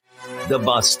The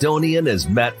Bostonian is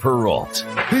Matt Perrault.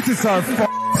 This is our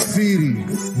city.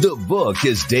 The book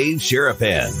is Dave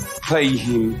Sherapan. Pay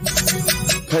him.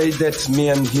 Pay that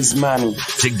man his money.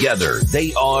 Together,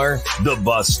 they are The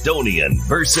Bostonian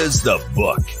versus The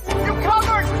Book. You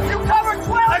covered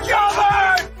 12.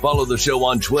 Covered! Follow the show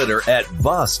on Twitter at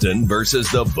Boston versus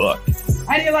The Book.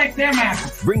 How do you like them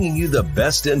apples? Bringing you the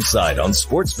best insight on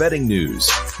sports betting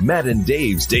news, Matt and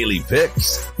Dave's daily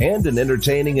picks, and an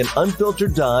entertaining and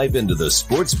unfiltered dive into the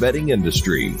sports betting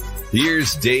industry.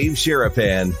 Here's Dave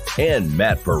Sherapan and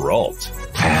Matt Perrault.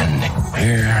 And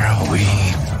here we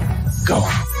go.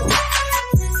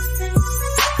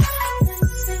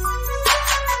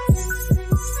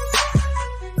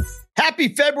 Happy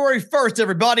February 1st,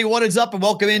 everybody. What is up? And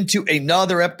welcome into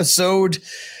another episode,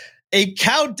 a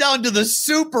countdown to the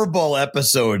Super Bowl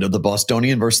episode of The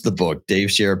Bostonian versus The Book. Dave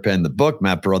Sherapan, The Book,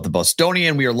 Matt Perrault, The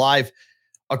Bostonian. We are live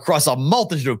across a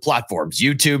multitude of platforms,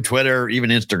 YouTube, Twitter, even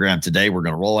Instagram today. We're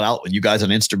going to roll it out with you guys on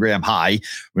Instagram. Hi.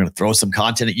 We're going to throw some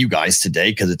content at you guys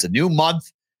today because it's a new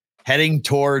month heading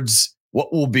towards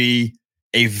what will be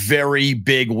a very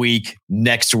big week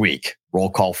next week. Roll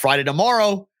call Friday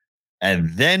tomorrow.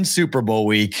 And then Super Bowl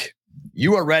week,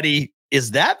 you are ready.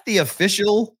 Is that the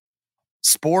official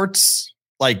sports,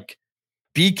 like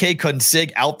BK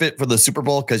Consig outfit for the Super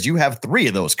Bowl? Because you have 3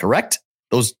 of those, correct?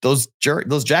 Those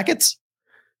jackets?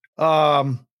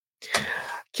 Can't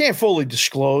fully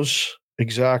disclose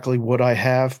exactly what I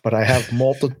have, but I have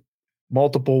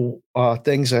multiple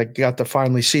things. I got to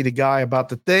finally see the guy about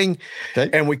the thing.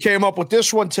 Okay. And we came up with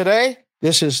this one today.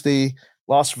 This is the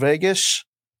Las Vegas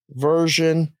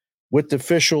version with the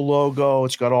official logo.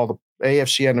 It's got all the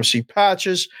AFC, NFC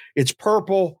patches. It's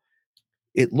purple.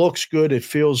 It looks good. It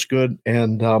feels good.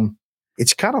 And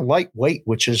it's kind of lightweight,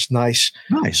 which is nice.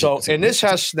 So, and this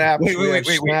has snaps. Wait.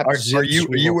 Are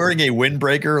you wearing a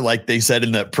windbreaker like they said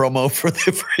in that promo for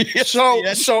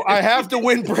the So I have the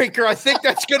windbreaker. I think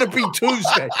that's going to be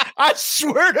Tuesday. I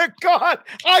swear to God,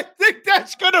 I think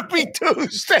that's going to be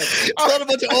Tuesday. It's not a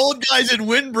bunch of old guys in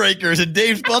windbreakers, and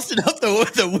Dave's busting up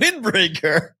the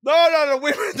windbreaker. No,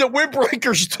 the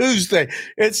windbreaker's Tuesday.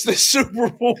 It's the Super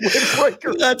Bowl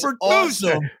windbreaker. That's for awesome.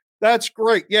 Tuesday. That's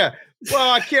great. Yeah.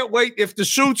 Well, I can't wait. If the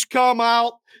suits come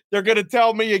out, they're going to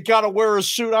tell me you got to wear a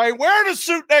suit. I ain't wearing a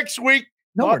suit next week.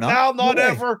 No, not we're not. now, not No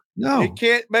ever. No. You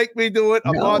can't make me do it.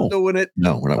 I'm not doing it.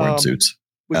 No, we're not wearing suits.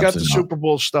 We got the Super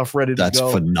Bowl stuff ready to go. That's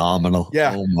phenomenal.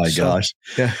 Yeah. Oh, my gosh.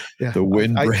 Yeah. The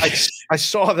windbreaker. I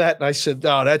saw that, and I said,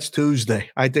 no, that's Tuesday.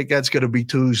 I think that's going to be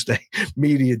Tuesday,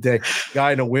 media day.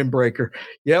 Guy in a windbreaker.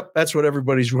 Yep, that's what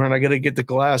everybody's wearing. I got to get the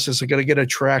glasses. I got to get a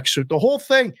tracksuit. The whole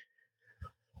thing.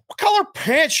 What color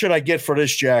pants should I get for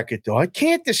this jacket, though? I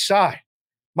can't decide.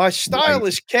 My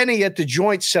stylist, Kenny, at the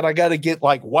joint said I got to get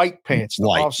like white pants to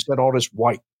offset all this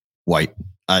white. White.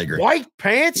 I agree. White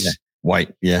pants? Yeah.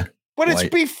 White. Yeah. But it's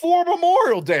before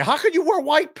Memorial Day. How could you wear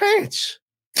white pants?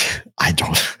 I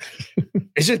don't.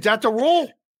 Isn't that the rule?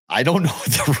 I don't know what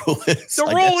the rule is. The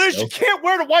rule is you can't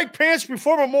wear the white pants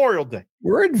before Memorial Day.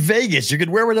 We're in Vegas. You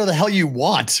can wear whatever the hell you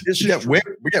want.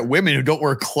 We got women who don't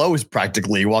wear clothes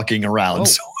practically walking around.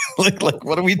 So like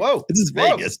what do we? Whoa, this is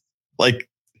Vegas. Like,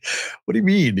 what do you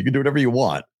mean? You can do whatever you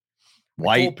want.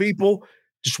 White people.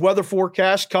 Just weather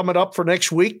forecast coming up for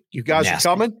next week. You guys are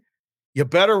coming. You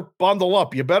better bundle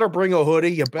up. You better bring a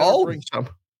hoodie. You better bring some.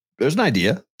 There's an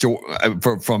idea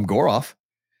from Goroff.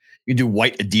 You do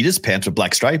white Adidas pants with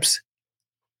black stripes.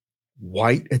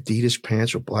 White Adidas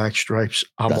pants with black stripes.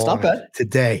 That's not bad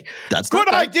today. That's good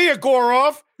idea,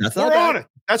 Goroff. We're on it.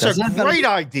 That's a great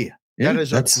idea. Yeah, that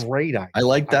is a great idea. I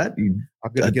like that.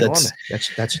 I'm going to get on that.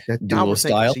 That's dual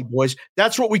style. Boys.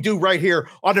 That's what we do right here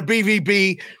on the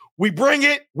BVB. We bring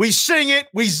it, we sing it,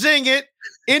 we zing it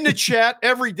in the chat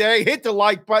every day. Hit the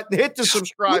like button, hit the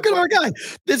subscribe Look at our guy.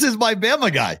 This is my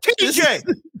Bama guy. TJ.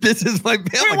 This is my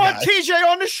Bama guy. We want TJ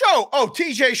on the show. Oh,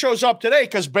 TJ shows up today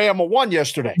because Bama won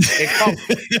yesterday.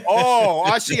 Oh,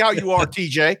 I see how you are,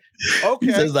 TJ. Okay.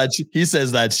 He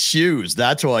says that's shoes.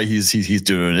 That's why he's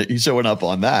doing it. He's showing up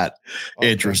on that.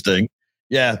 Okay. Interesting.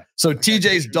 Yeah. So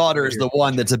TJ's daughter is the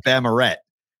one that's a Bamarette.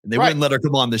 And they wouldn't let her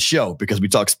come on the show because we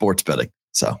talk sports betting.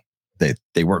 So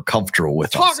they weren't comfortable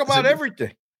with us. Talk about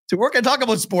everything. So we're going to talk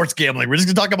about sports gambling. We're just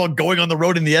going to talk about going on the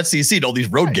road in the SEC to all these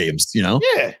road games, you know?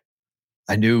 Yeah.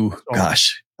 I knew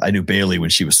Bailey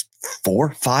when she was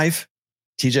 4, 5.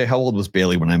 TJ, how old was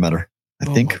Bailey when I met her? I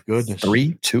think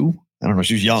 3, 2. I don't know.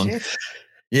 She was young.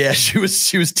 Yeah, she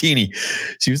was teeny.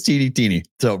 She was teeny.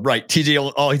 So, right.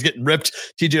 TJ, he's getting ripped.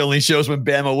 TJ only shows when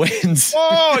Bama wins.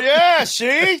 Oh, yeah.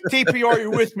 See? TPR,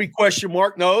 you with me? Question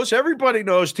mark knows. Everybody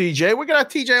knows TJ. We're going to have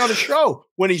TJ on the show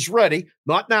when he's ready.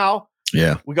 Not now.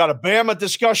 Yeah. We got a Bama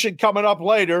discussion coming up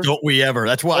later. Don't we ever?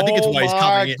 That's why I think it's why he's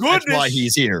coming. That's why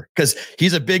he's here, because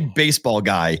he's a big baseball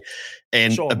guy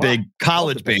and a big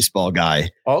college baseball guy.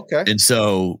 Okay. And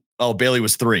so, Bailey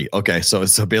was 3. Okay. So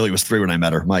Bailey was 3 when I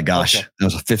met her. My gosh. Okay. That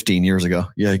was 15 years ago.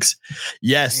 Yikes.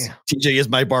 Yes. Damn. TJ is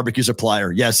my barbecue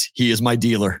supplier. Yes. He is my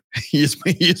dealer. He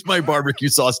is my barbecue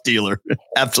sauce dealer.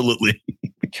 Absolutely.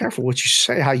 Be careful what you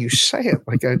say, how you say it.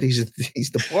 Like he's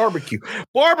the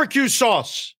barbecue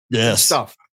sauce. Yes.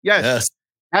 Stuff. Yes.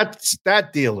 That's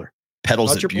that dealer.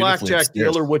 Pedals not your blackjack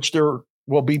dealer, which there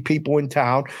will be people in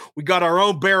town. We got our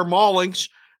own Bear Maulings,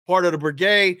 part of the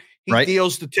brigade. He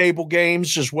deals the table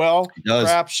games as well.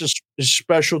 Perhaps his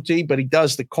specialty, but he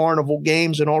does the carnival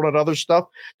games and all that other stuff.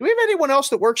 Do we have anyone else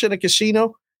that works in a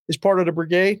casino as part of the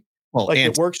brigade? Well, like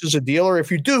it works as a dealer.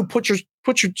 If you do,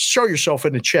 show yourself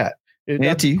in the chat.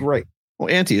 Auntie, great.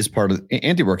 Well, Auntie is part of.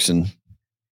 Auntie works in.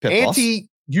 Auntie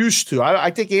used to.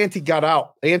 I think Auntie got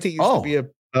out. Auntie used to be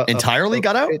entirely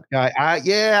got out. Guy.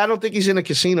 I don't think he's in a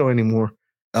casino anymore.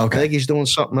 Okay. I think he's doing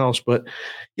something else, but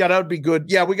yeah, that would be good.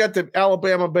 Yeah, we got the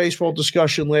Alabama baseball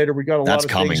discussion later. We got a lot of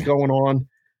things going on.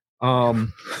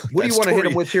 What do you want to hit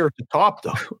him with here at the top,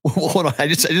 though? Hold on. I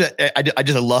just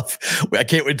love. I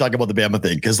can't wait to talk about the Bama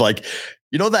thing because, like,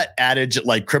 you know that adage,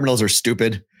 like criminals are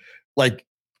stupid. Like,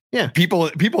 yeah, people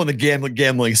in the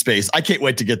gambling space. I can't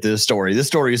wait to get this story. This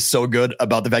story is so good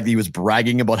about the fact that he was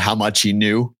bragging about how much he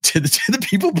knew to the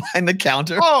people behind the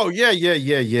counter. Oh yeah.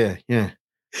 Yeah.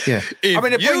 If I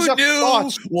mean, it brings up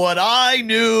thoughts. What I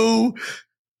knew.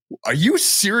 Are you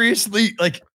seriously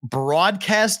like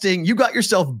broadcasting? You got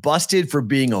yourself busted for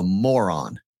being a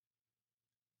moron.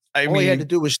 All he had to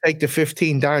do was take the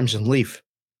 15 dimes and leave.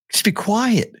 Just be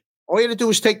quiet. All he had to do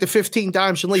was take the 15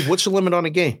 dimes and leave. What's the limit on a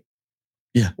game?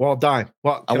 Yeah. Well, dime.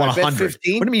 Well, I want 100. What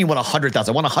do you mean you want 100,000?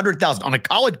 I want 100,000 on a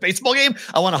college baseball game.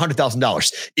 I want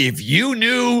 $100,000. If you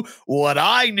knew what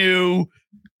I knew,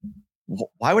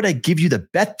 why would I give you the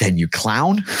bet then, you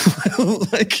clown?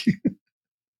 Like,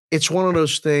 it's one of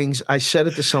those things. I said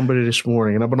it to somebody this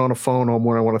morning, and I've been on the phone all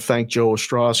morning. I want to thank Joe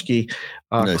Ostrowski,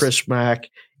 nice. Chris Mack,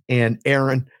 and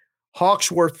Aaron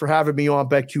Hawksworth for having me on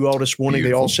BetQL this morning.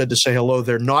 Beautiful. They all said to say hello.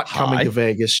 They're not coming to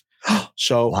Vegas.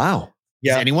 So, wow.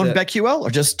 Yeah. Is anyone BetQL or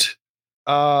just?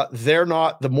 They're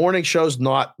not. The morning show's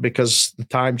not because the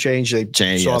time change.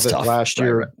 They saw that tough. Last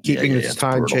year. Right. Keeping the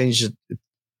time change at the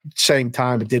same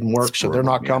time, it didn't work. So they're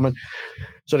not coming.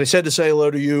 So they said to say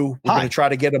hello to you. We're going to try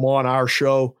to get them on our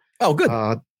show. Oh,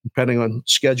 good. Depending on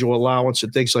schedule allowance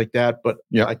and things like that. But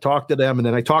I talked to them, and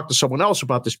then I talked to someone else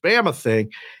about this Bama thing.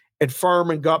 And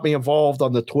Furman got me involved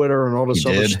on the Twitter and all this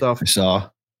other stuff. I saw.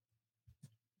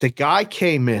 The guy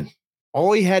came in.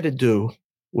 All he had to do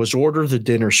was order the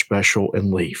dinner special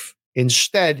and leave.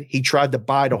 Instead, he tried to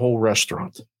buy the whole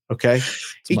restaurant. Okay.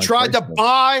 He tried to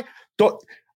buy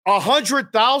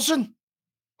 100,000.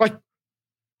 Like,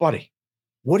 buddy,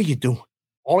 what are you doing?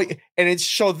 And it's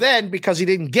so then because he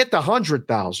didn't get the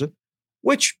 100,000,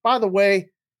 which, by the way,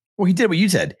 well, he did what you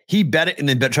said. He bet it and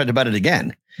then tried to bet it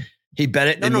again. He bet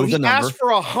it and moved the number. He asked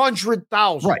for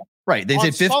 100,000. Right. They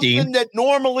said 15. Something that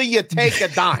normally you take a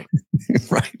dime.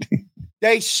 Right.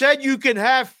 They said you can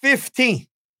have 15.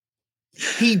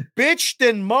 He bitched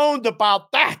and moaned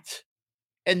about that,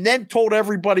 and then told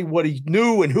everybody what he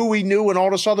knew and who he knew and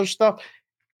all this other stuff.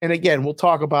 And again, we'll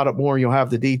talk about it more. You'll have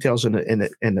the details in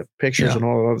the pictures and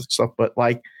all that other stuff. But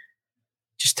like,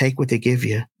 just take what they give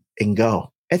you and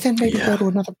go, and then maybe go to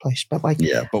another place. But like,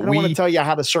 I don't want to tell you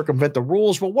how to circumvent the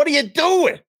rules. But what are you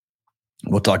doing?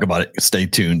 We'll talk about it. Stay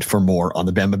tuned for more on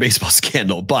the Bama baseball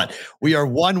scandal. But we are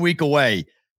 1 week away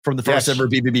from the first ever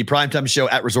BBB primetime show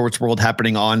at Resorts World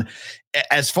happening on.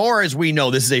 As far as we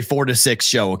know, this is a 4 to 6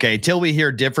 show. Okay, till we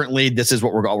hear differently, this is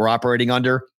what we're operating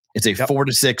under. It's a 4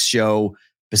 to 6 show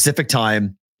Pacific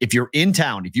time. If you're in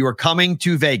town, if you are coming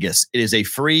to Vegas, it is a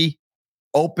free,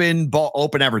 open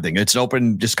everything. It's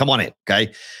open. Just come on in.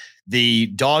 Okay, the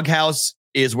Doghouse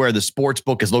is where the sports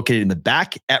book is located in the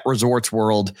back at Resorts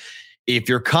World. If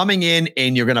you're coming in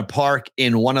and you're going to park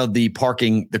in one of the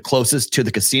parking the closest to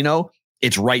the casino,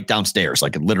 it's right downstairs.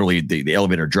 Like literally the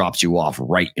elevator drops you off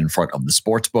right in front of the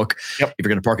sports book. Yep. If you're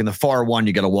going to park in the far one,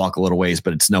 you got to walk a little ways,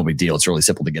 but it's no big deal. It's really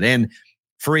simple to get in.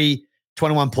 Free,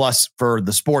 21 plus for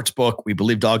the sports book. We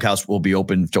believe Doghouse will be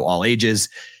open to all ages,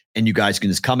 and you guys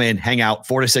can just come in, hang out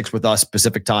 4 to 6 with us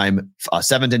Pacific time,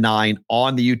 7 to 9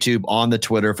 on the YouTube, on the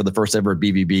Twitter for the first ever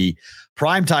BBB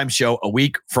primetime show a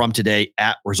week from today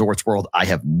at Resorts World. I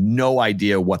have no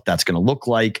idea what that's going to look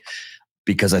like,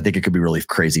 because I think it could be really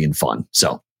crazy and fun.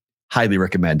 So highly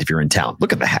recommend if you're in town.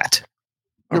 Look at the hat.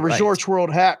 The Resorts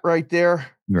World hat right there.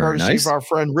 Very nice. Of our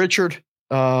friend Richard.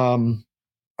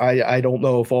 I don't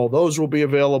know if all those will be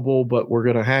available, but we're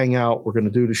going to hang out. We're going to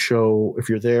do the show. If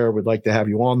you're there, we'd like to have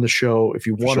you on the show. If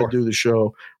you want to do the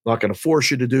show, I'm not going to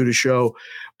force you to do the show,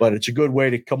 but it's a good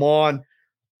way to come on,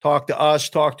 talk to us,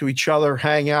 talk to each other,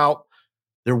 hang out.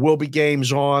 There will be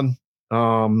games on.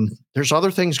 There's other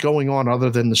things going on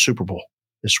other than the Super Bowl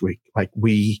this week. Like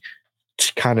we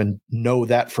kind of know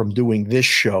that from doing this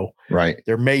show. Right.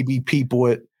 There may be people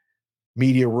at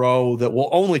Media Row that will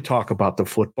only talk about the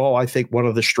football. I think one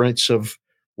of the strengths of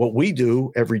what we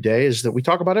do every day is that we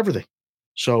talk about everything.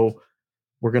 So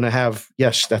we're going to have,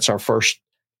 yes, that's our first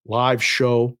live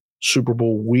show, Super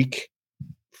Bowl week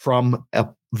from a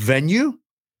venue.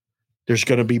 There's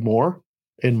going to be more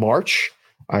in March.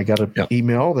 I got an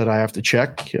email that I have to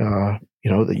check, that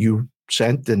you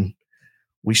sent and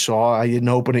we saw. I didn't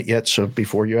open it yet. So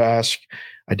before you ask,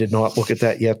 I did not look at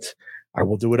that yet. I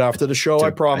will do it after the show. I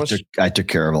promise. I took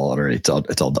care of it already. It's all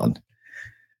done.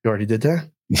 You already did that?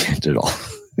 Yeah, did it all.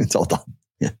 It's all done.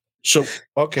 Yeah. So,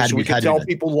 okay. So we can tell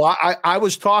people. I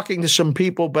was talking to some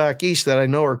people back east that I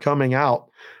know are coming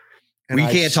out. We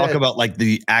can't talk about like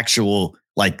the actual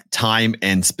like time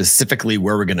and specifically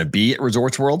where we're going to be at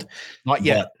Resorts World. Not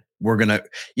yet. We're going to,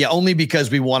 only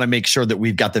because we want to make sure that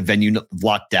we've got the venue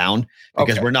locked down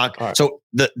because we're not. Right. So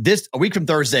a week from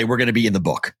Thursday, we're going to be in the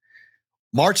book.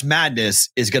 March Madness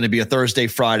is going to be a Thursday,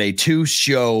 Friday,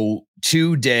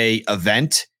 2-day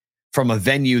event from a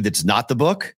venue that's not the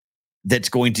book. That's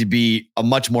going to be a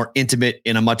much more intimate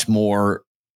and a much more,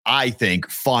 I think,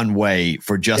 fun way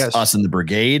for just us and the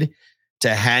brigade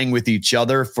to hang with each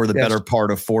other for the better part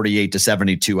of 48 to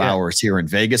 72 hours here in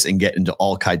Vegas and get into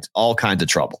all kinds of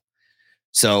trouble.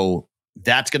 So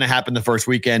that's going to happen the first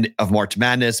weekend of March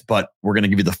Madness, but we're going to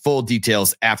give you the full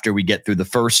details after we get through the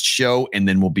first show, and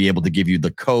then we'll be able to give you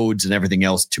the codes and everything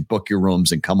else to book your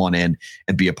rooms and come on in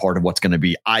and be a part of what's going to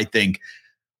be, I think,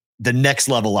 the next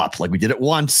level up. Like we did it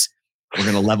once, we're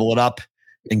going to level it up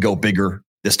and go bigger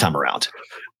this time around.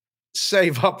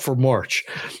 Save up for March.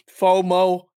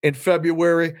 FOMO in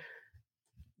February,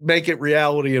 make it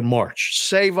reality in March.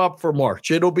 Save up for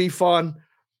March. It'll be fun.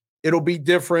 It'll be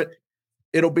different.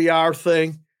 It'll be our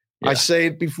thing. Yeah. I say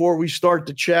it before we start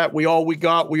the chat. We all we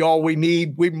got, we all we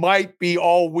need. We might be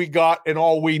all we got and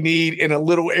all we need in a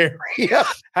little area,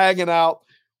 hanging out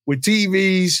with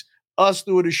TVs, us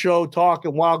doing a show,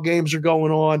 talking while games are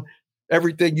going on.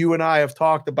 Everything you and I have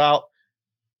talked about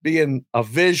being a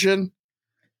vision.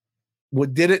 We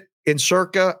did it in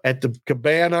Circa at the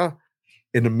Cabana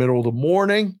in the middle of the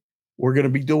morning. We're going to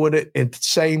be doing it at the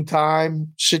same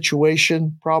time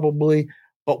situation, probably,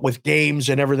 but with games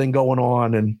and everything going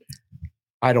on. And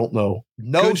I don't know.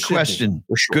 No Good question.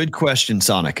 Sure. Good question,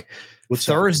 Sonic.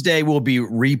 Thursday will be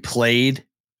replayed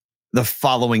the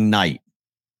following night.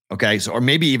 Okay. So, or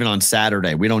maybe even on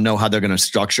Saturday. We don't know how they're going to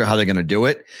structure, how they're going to do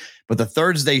it. But the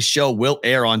Thursday show will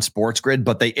air on Sports Grid,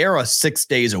 but they air 6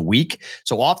 days a week.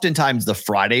 So oftentimes the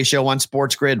Friday show on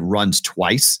Sports Grid runs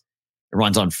twice. It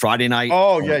runs on Friday night.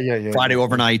 Oh, yeah. Friday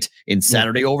overnight and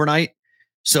Saturday overnight.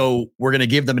 So we're going to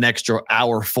give them an extra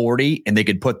hour 40, and they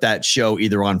could put that show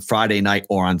either on Friday night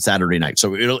or on Saturday night.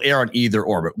 So it'll air on either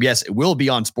or. But yes, it will be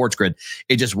on Sports Grid.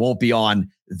 It just won't be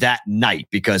on that night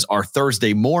because our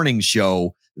Thursday morning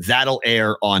show, that'll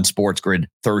air on Sports Grid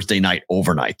Thursday night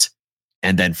overnight.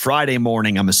 And then Friday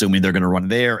morning, I'm assuming they're going to run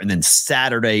there. And then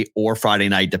Saturday or Friday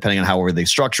night, depending on however they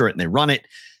structure it and they run it,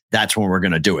 that's when we're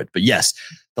going to do it. But yes,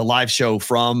 the live show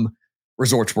from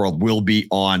Resorts World will be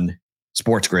on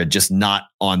Sports Grid, just not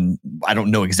on, I don't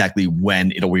know exactly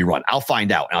when it'll rerun. I'll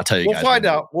find out and I'll tell you guys. We'll find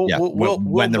out. We'll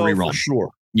when the rerun. For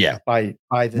sure. Yeah. By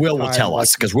the Will will tell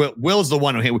us because Will's the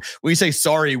one who, when we say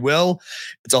sorry, Will,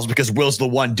 it's also because Will's the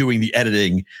one doing the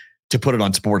editing to put it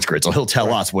on Sports Grid. So he'll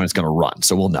tell us when it's going to run.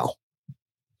 So we'll know.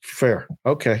 Fair.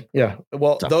 Okay. Yeah.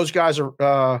 Well, those guys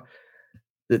are,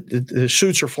 the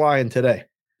suits are flying today.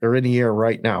 They're in the air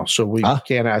right now. So we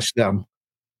can't ask them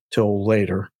till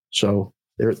later. So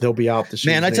they'll be out this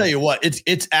evening. Man, I tell you what,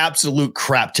 it's absolute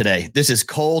crap today. This is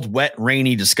cold, wet,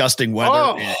 rainy, disgusting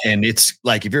weather. And it's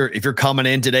like, if you're coming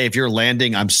in today, if you're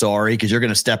landing, I'm sorry, because you're going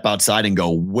to step outside and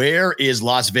go, where is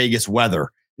Las Vegas weather?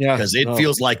 Yeah. Because it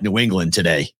feels like New England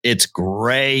today. It's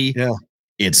gray. Yeah.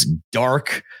 It's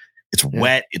dark. It's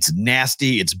wet. It's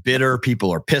nasty. It's bitter.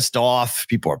 People are pissed off.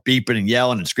 People are beeping and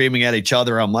yelling and screaming at each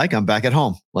other. I'm back at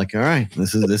home. Like, all right,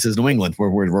 this is New England. We're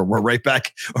right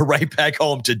back. We're right back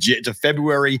home to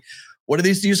February. What do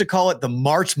these used to call it? The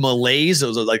March malaise.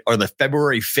 Those are or the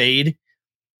February fade.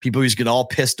 People used to get all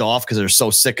pissed off because they're so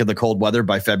sick of the cold weather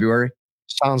by February.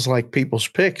 Sounds like people's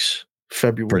picks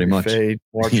February Pretty much. fade,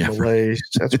 March Yeah. malaise.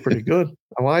 That's pretty good.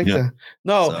 I like Yeah.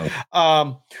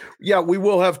 that. No, we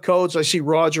will have codes. I see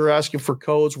Roger asking for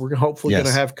codes. We're hopefully going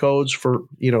to have codes for,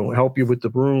 help you with the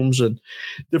rooms and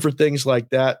different things like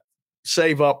that.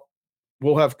 Save up.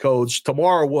 We'll have codes.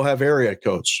 Tomorrow we'll have area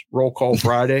codes. Roll call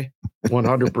Friday,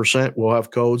 100%. We'll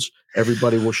have codes.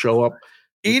 Everybody will show up.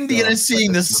 Indiana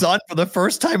seeing the sun for the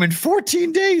first time in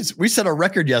 14 days. We set a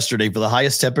record yesterday for the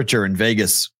highest temperature in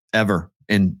Vegas ever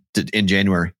in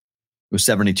January. It was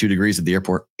 72 degrees at the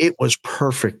airport. It was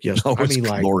perfect yesterday. Oh, it was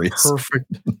glorious.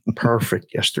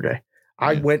 Perfect yesterday.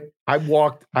 I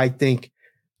walked, I think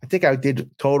I did a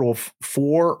total of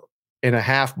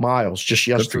 4.5 miles just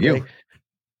yesterday.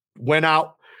 Went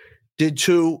out, did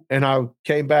 2, and I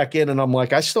came back in, and I'm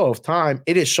like, I still have time.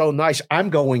 It is so nice. I'm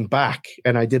going back,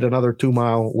 and I did another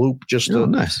 2-mile loop just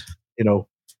to,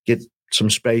 get some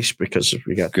space because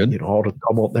we got all the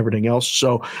tumult and everything else.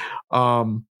 So,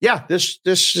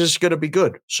 this is going to be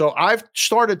good. So I've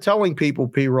started telling people,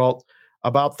 P-Rolt,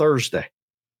 about Thursday.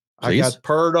 Please. I got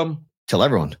Purdom. Tell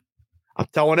everyone. I'm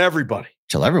telling everybody.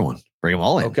 Tell everyone. Bring them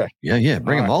all in. Okay. Yeah.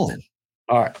 Bring them all in.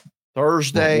 All right.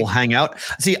 Thursday. We'll hang out.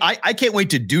 See, I can't wait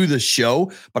to do the show,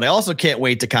 but I also can't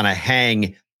wait to kind of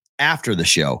hang after the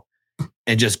show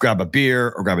and just grab a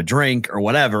beer or grab a drink or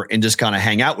whatever and just kind of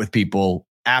hang out with people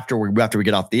after we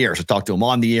get off the air. So talk to them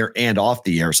on the air and off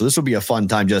the air. So this will be a fun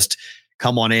time. Just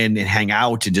come on in and hang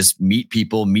out and just meet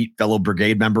people, meet fellow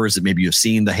brigade members that maybe you've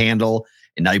seen the handle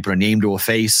and now you put a name to a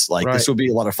face. This will be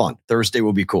a lot of fun. Thursday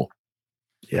will be cool.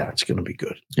 Yeah, it's going to be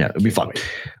good. Yeah, it'll be fun.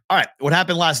 All right. What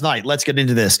happened last night? Let's get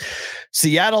into this.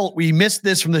 Seattle, we missed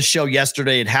this from the show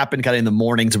yesterday. It happened kind of in the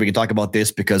morning, so we can talk about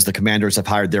this because the Commanders have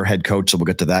hired their head coach. So we'll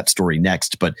get to that story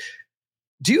next. But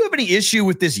do you have any issue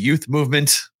with this youth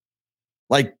movement?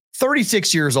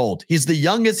 36 years old. He's the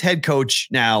youngest head coach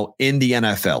now in the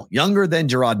NFL, younger than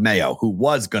Gerard Mayo, who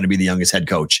was going to be the youngest head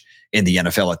coach in the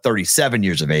NFL at 37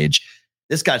 years of age.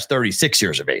 This guy's 36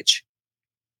 years of age.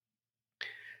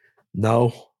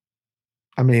 No.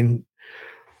 I mean,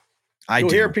 I do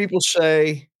hear people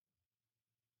say,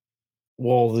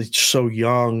 well, they're so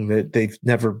young that they've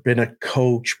never been a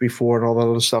coach before and all that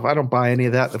other stuff. I don't buy any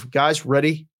of that. If a guy's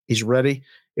ready, he's ready.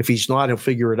 If he's not, he'll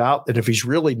figure it out. And if he's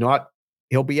really not,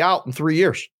 he'll be out in 3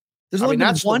 years. There's only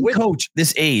been one coach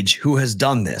this age who has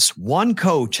done this. One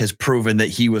coach has proven that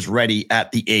he was ready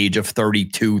at the age of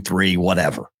 32, 3,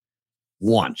 whatever.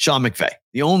 One, Sean McVay,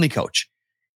 the only coach.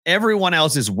 Everyone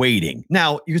else is waiting.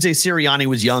 Now, you could say Sirianni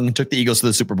was young, took the Eagles to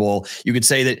the Super Bowl. You could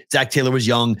say that Zach Taylor was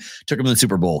young, took them to the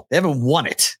Super Bowl. They haven't won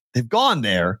it. They've gone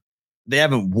there. They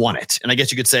haven't won it. And I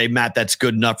guess you could say, Matt, that's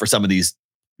good enough for some of these,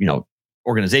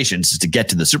 organizations to get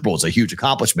to the Super Bowl. It's a huge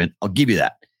accomplishment. I'll give you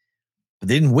that. But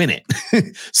they didn't win it.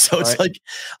 So it's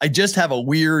I just have a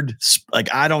weird,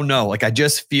 I don't know. I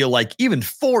just feel like even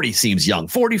 40 seems young.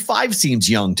 45 seems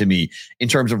young to me in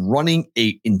terms of running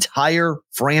an entire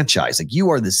franchise. You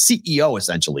are the CEO,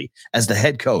 essentially, as the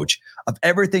head coach of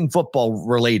everything football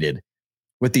related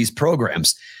with these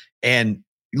programs. And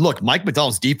look, Mike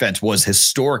McDonald's defense was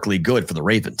historically good for the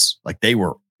Ravens. They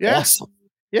were awesome.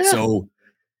 Yeah. So,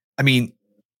 I mean,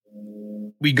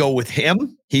 we go with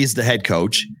him. He's the head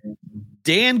coach.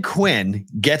 Dan Quinn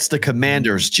gets the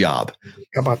Commander's job.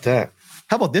 How about that?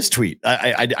 How about this tweet?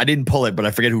 I didn't pull it, but I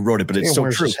forget who wrote it, but it's so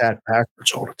true. His hat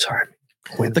backwards all the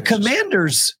time. The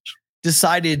Commanders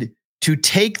decided to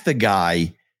take the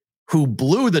guy who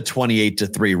blew the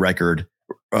 28-3 record,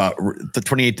 the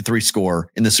 28-3 score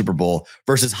in the Super Bowl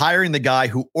versus hiring the guy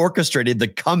who orchestrated the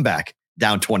comeback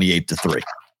down 28-3.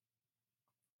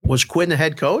 Was Quinn the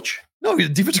head coach? No, he's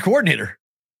the defensive coordinator.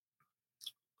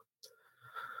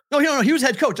 No, he was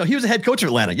head coach. No, he was the head coach of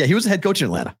Atlanta. Yeah, he was the head coach in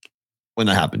Atlanta when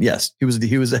that happened. Yes, he was the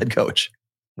head coach.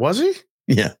 Was he?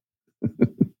 Yeah.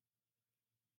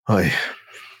 Hi.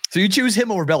 So you choose him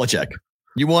over Belichick.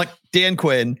 You want Dan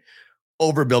Quinn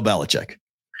over Bill Belichick.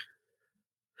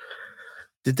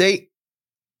 Did they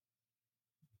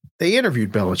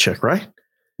interviewed Belichick, right?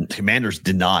 The Commanders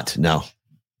did not. No.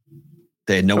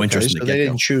 They had no interest in the They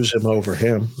didn't choose him over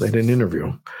him. They didn't interview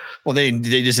him. Well, they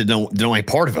just didn't know any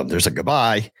part of him. There's a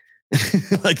goodbye.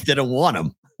 They don't want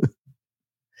him.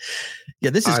 Yeah,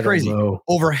 this is crazy.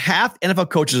 Over half NFL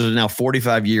coaches are now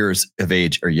 45 years of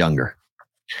age or younger.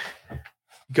 You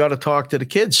got to talk to the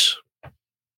kids.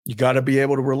 You got to be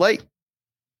able to relate,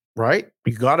 right?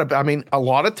 You got to. I mean, a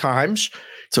lot of times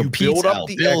you build up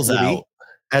the equity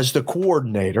as the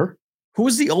coordinator. Who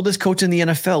is the oldest coach in the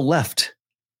NFL left?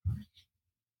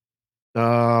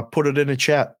 Put it in the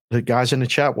chat. The guys in the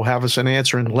chat will have us an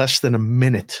answer in less than a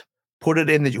minute. Put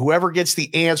it in. Whoever gets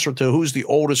the answer to who's the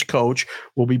oldest coach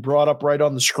will be brought up right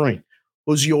on the screen.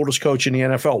 who's the oldest coach in the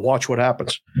NFL. Watch what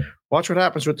happens. Watch what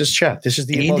happens with this chat. This is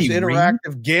the most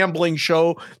interactive gambling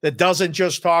show that doesn't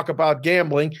just talk about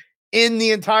gambling in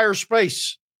the entire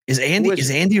space. Is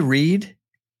Andy Reid?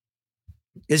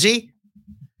 Is he?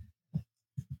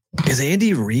 Is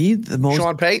Andy Reid the most?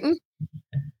 Sean Payton?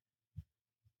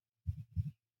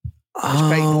 Is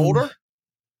Payton older?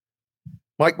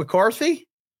 Mike McCarthy?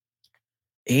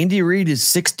 Andy Reid is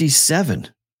 67.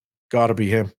 Got to be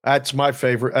him. That's my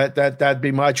favorite. That'd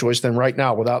be my choice then right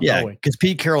now without knowing. Because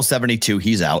Pete Carroll's 72.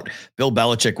 He's out. Bill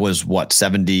Belichick was what,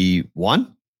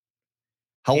 71?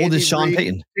 How old is Sean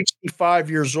Payton? 65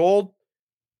 years old.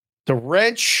 The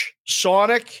Wrench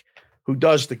Sonic, who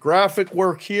does the graphic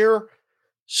work here,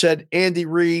 said Andy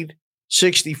Reid,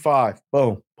 65.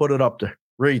 Boom. Put it up there.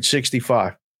 Reid,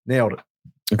 65. Nailed it.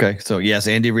 Okay. So, yes,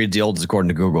 Andy Reid's the oldest according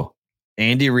to Google.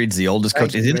 Andy Reid's the oldest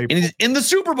coach. He's in the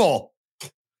Super Bowl.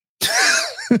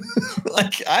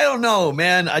 Like, I don't know,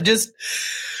 man.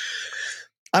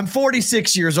 I'm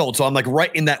 46 years old. So I'm like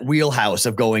right in that wheelhouse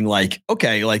of going like,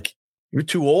 okay, like. You're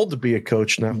too old to be a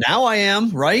coach now. Now I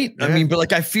am, right? Yeah. I mean, but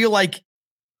like, I feel like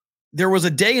there was a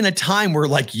day and a time where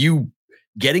like you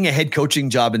getting a head coaching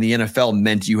job in the NFL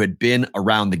meant you had been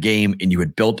around the game and you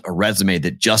had built a resume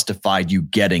that justified you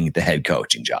getting the head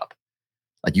coaching job.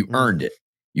 Like you earned it.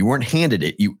 You weren't handed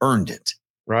it. You earned it.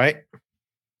 Right.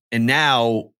 And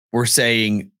now we're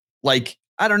saying like,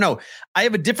 I don't know. I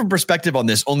have a different perspective on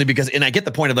this only because, and I get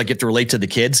the point of like, you have to relate to the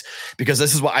kids because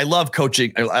this is what I love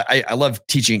coaching. I love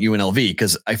teaching at UNLV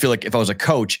because I feel like if I was a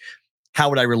coach, how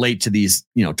would I relate to these,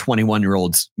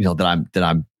 21-year-olds, that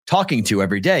I'm talking to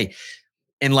every day?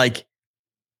 And like,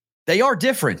 they are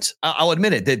different. I'll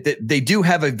admit it that they do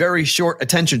have a very short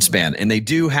attention span and they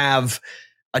do have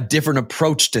a different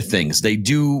approach to things. They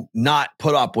do not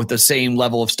put up with the same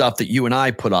level of stuff that you and I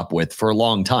put up with for a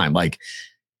long time. Like,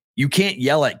 you can't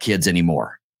yell at kids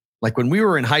anymore. Like when we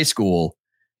were in high school,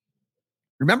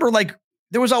 remember, like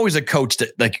there was always a coach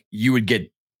that like you would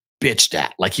get bitched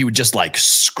at. Like he would just like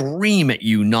scream at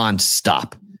you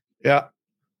nonstop. Yeah.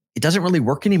 It doesn't really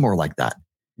work anymore like that.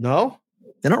 No,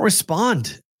 they don't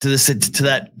respond to this,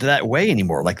 to that way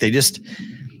anymore. Like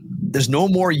there's no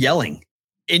more yelling.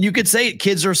 And you could say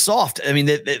kids are soft. I mean,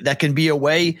 that can be a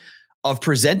way of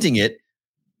presenting it.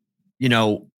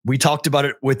 We talked about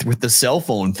it with the cell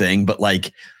phone thing, but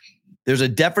like there's a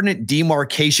definite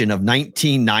demarcation of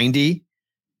 1990.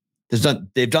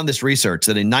 They've done this research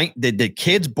that the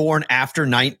kids born after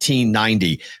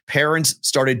 1990, parents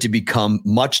started to become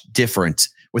much different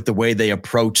with the way they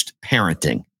approached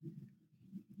parenting.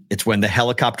 It's when the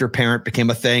helicopter parent became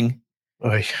a thing.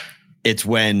 Oy. It's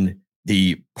when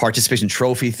the participation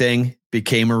trophy thing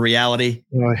became a reality.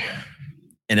 Oy.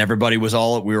 And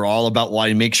we were all about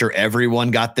wanting to make sure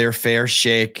everyone got their fair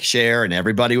share and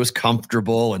everybody was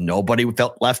comfortable and nobody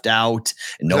felt left out.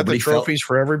 And nobody felt trophies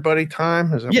for everybody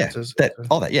time. Is that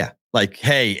all that. Yeah. Like,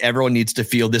 hey, everyone needs to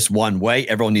feel this one way.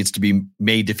 Everyone needs to be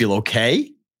made to feel okay.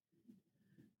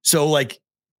 So like,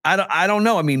 I don't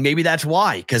know. I mean, maybe that's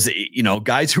why, because,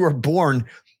 guys who are born,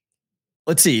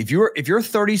 let's see, if you're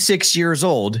 36 years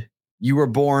old, you were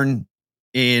born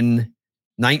in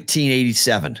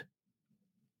 1987.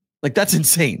 Like, that's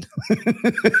insane.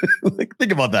 Like,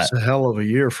 think about that. It's a hell of a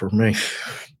year for me.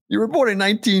 You were born in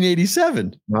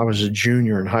 1987. I was a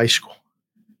junior in high school.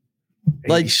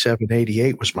 87,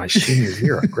 88 was my senior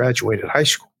year. I graduated high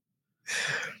school.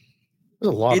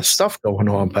 There's a lot of stuff going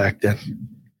on back then.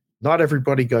 Not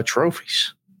everybody got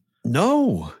trophies.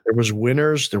 No. There was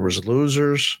winners. There was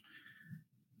losers.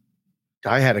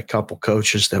 I had a couple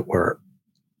coaches that were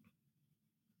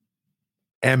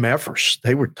MFers.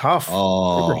 They were tough.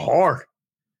 Oh. They were hard.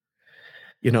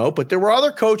 But there were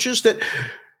other coaches that,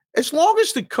 as long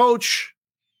as the coach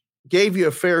gave you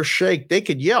a fair shake, they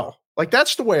could yell. Like,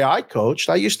 that's the way I coached.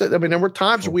 There were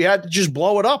times we had to just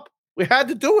blow it up. We had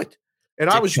to do it. And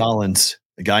Dick Collins,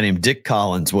 a guy named Dick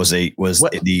Collins was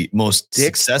the most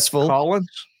successful.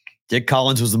 Dick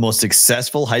Collins was the most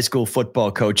successful high school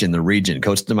football coach in the region.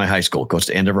 Coached at my high school, coached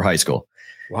at Andover High School.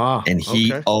 Wow. And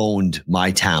he owned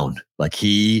my town. Like,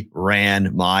 he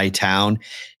ran my town.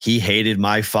 He hated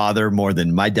my father more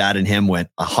than my dad and him went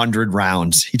 100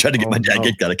 rounds. He tried to get my dad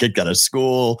kicked out of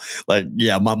school. Like,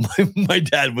 yeah, my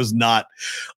dad was not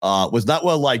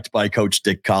well liked by Coach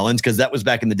Dick Collins, because that was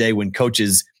back in the day when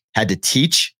coaches had to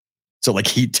teach. So like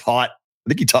I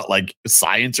think he taught like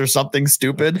science or something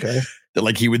stupid. Okay. That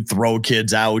like he would throw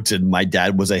kids out, and my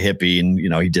dad was a hippie, and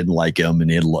he didn't like him, and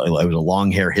it was a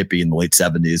long hair hippie in the late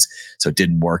 70s, so it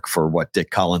didn't work for what Dick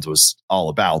Collins was all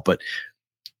about. But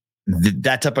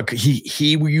that type of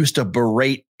he used to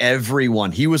berate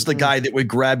everyone. He was the guy that would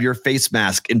grab your face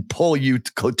mask and pull you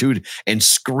to and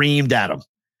screamed at him.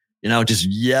 Just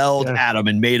yelled at him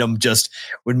and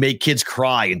would make kids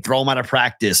cry and throw them out of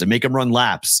practice and make them run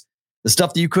laps. The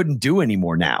stuff that you couldn't do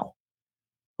anymore now.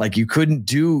 Like you can't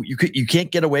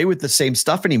get away with the same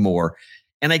stuff anymore.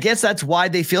 And I guess that's why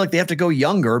they feel like they have to go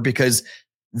younger, because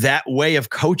that way of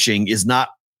coaching is not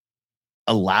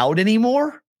allowed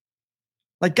anymore.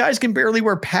 Like guys can barely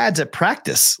wear pads at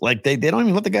practice. Like they don't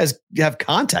even let the guys have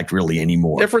contact really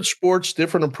anymore. Different sports,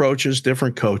 different approaches,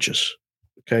 different coaches.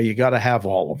 Okay. You got to have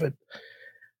all of it.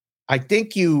 I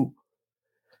think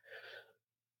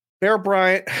Bear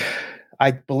Bryant,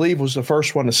 I believe, was the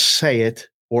first one to say it,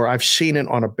 or I've seen it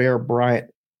on a Bear Bryant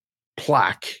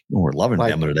plaque. Oh, we're loving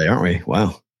Bama today, aren't we?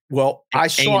 Wow. Well, I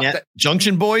saw that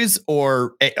Junction Boys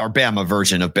or Bama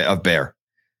version of Bear.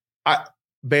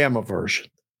 Bama version.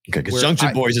 Okay, because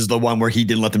Junction Boys is the one where he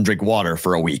didn't let them drink water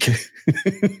for a week.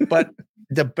 But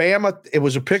the Bama, it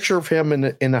was a picture of him in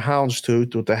the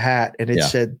houndstooth with the hat, and it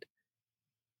said,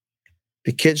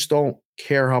 "The kids don't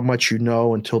care how much you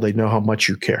know until they know how much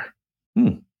you care."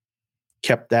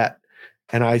 Kept that,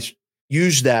 and I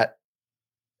used that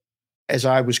as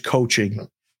I was coaching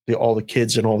all the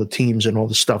kids and all the teams and all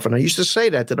the stuff. And I used to say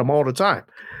that to them all the time.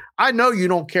 I know you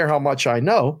don't care how much I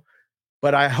know,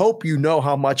 but I hope you know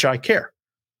how much I care.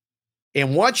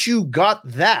 And once you got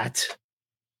that,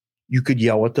 you could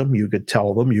yell at them. You could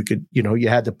tell them. You could, you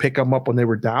had to pick them up when they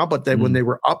were down. But then when they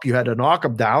were up, you had to knock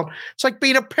them down. It's like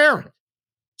being a parent.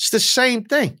 It's the same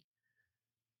thing.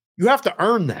 You have to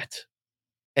earn that.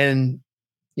 And,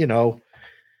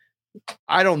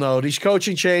 I don't know. These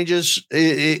coaching changes,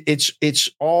 it's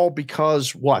all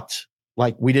because what?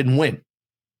 Like we didn't win.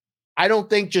 I don't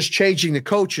think just changing the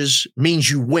coaches means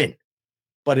you win,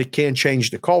 but it can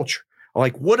change the culture.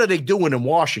 Like, what are they doing in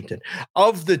Washington?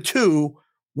 Of the two,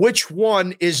 which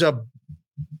one is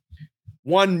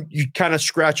one you kind of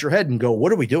scratch your head and go,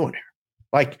 what are we doing here?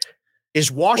 Like, is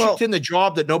Washington the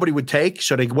job that nobody would take?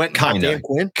 So they went and got Dan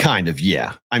Quinn? Kind of,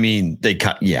 yeah. I mean,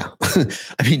 I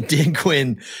mean, Dan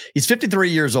Quinn, he's 53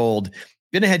 years old,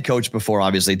 been a head coach before,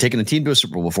 obviously, taken a team to a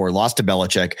Super Bowl before, lost to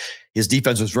Belichick. His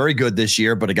defense was very good this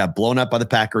year, but it got blown up by the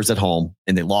Packers at home,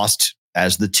 and they lost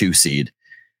as the 2 seed.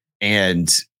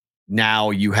 And now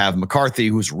you have McCarthy,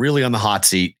 who's really on the hot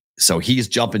seat. So he's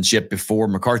jumping ship before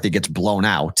McCarthy gets blown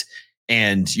out.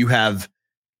 And you have,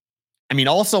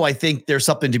 also, I think there's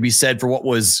something to be said for what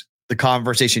was the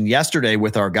conversation yesterday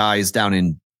with our guys down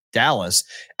in Dallas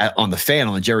on the Fan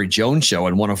on the Jerry Jones show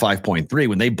on 105.3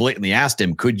 when they blatantly asked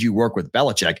him, could you work with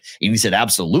Belichick? And he said,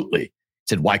 absolutely. He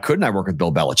said, why couldn't I work with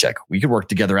Bill Belichick? We could work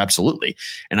together. Absolutely.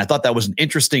 And I thought that was an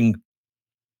interesting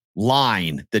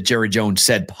line that Jerry Jones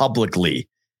said publicly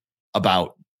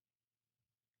about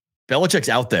Belichick's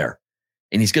out there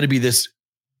and he's going to be this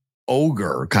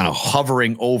ogre kind of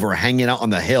hovering over, hanging out on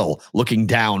the hill, looking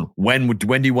down. When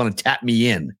do you want to tap me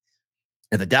in?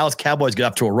 And the Dallas Cowboys get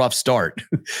up to a rough start.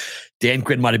 Dan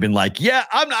Quinn might have been like, yeah,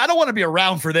 I don't want to be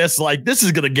around for this. Like, this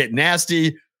is going to get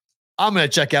nasty. I'm going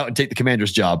to check out and take the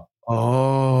Commander's job.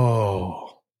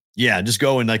 Oh, yeah. Just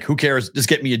go and like, who cares? Just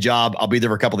get me a job. I'll be there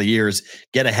for a couple of years,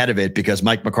 get ahead of it because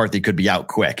Mike McCarthy could be out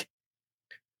quick.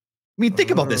 I mean,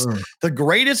 think about this. The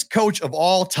greatest coach of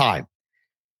all time,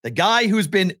 the guy who's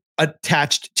been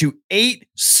attached to 8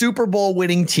 Super Bowl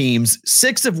winning teams,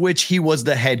 6 of which he was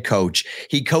the head coach.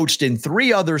 He coached in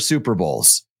 3 other Super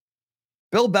Bowls.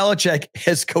 Bill Belichick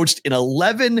has coached in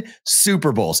 11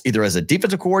 Super Bowls, either as a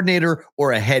defensive coordinator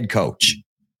or a head coach.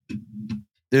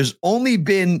 There's only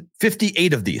been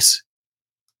 58 of these.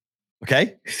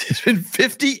 Okay? There's been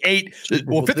 58.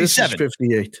 Well, 57. This is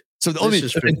 58. So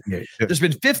there's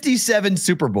been 57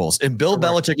 Super Bowls, and Bill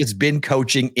Belichick has been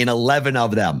coaching in 11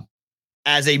 of them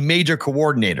as a major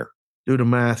coordinator. Do the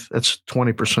math. That's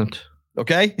 20%.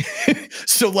 Okay.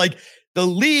 So like the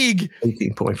league,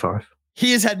 18.5.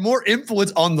 He has had more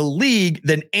influence on the league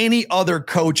than any other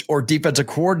coach or defensive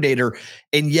coordinator.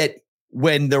 And yet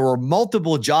when there were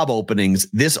multiple job openings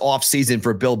this offseason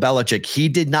for Bill Belichick, he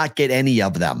did not get any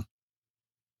of them.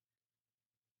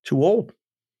 Too old.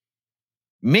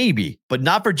 Maybe, but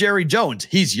not for Jerry Jones.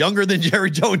 He's younger than Jerry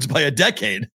Jones by a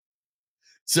decade.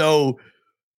 So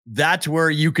that's where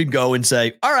you can go and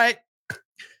say, all right,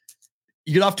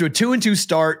 you get off to a 2-2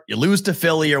 start. You lose to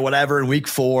Philly or whatever in week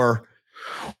 4.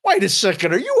 Wait a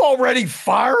second. Are you already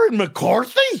firing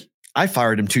McCarthy? I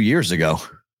fired him 2 years ago.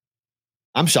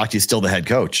 I'm shocked he's still the head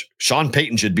coach. Sean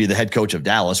Payton should be the head coach of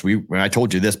Dallas. I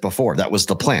told you this before. That was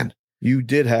the plan. You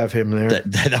did have him there.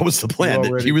 That was the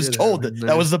plan. He was told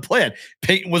that was the plan.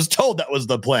 Payton was told that was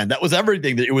the plan. That was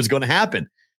everything that it was going to happen.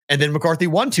 And then McCarthy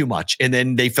won too much. And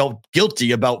then they felt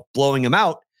guilty about blowing him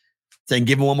out. saying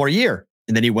give him one more year.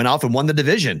 And then he went off and won the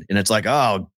division. And it's like,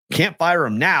 oh, can't fire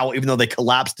him now, even though they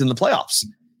collapsed in the playoffs.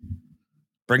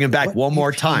 Bring him back one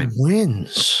more time.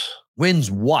 Wins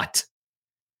what?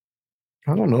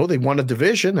 I don't know. They won a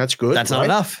division. That's good. That's not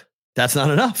enough. That's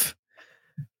not enough.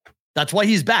 That's why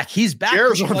he's back. He's back.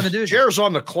 Chair's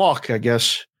on the clock, I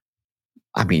guess.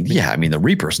 I mean, yeah. I mean, the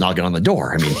Reaper's knocking on the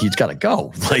door. I mean, he's got to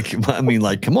go.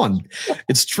 Come on.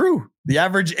 It's true. The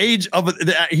average age of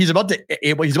he's about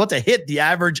to hit the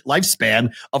average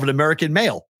lifespan of an American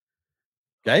male.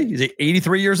 Okay, he's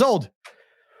 83 years old.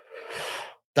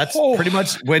 That's pretty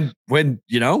much when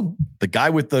the guy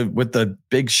with the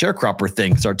big sharecropper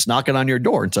thing starts knocking on your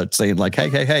door and starts saying like,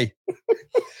 hey.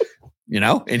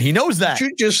 And he knows that. Did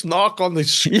you just knock on the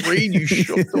screen? You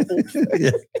shook the whole thing.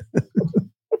 Yeah.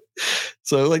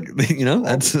 So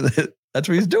that's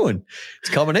what he's doing.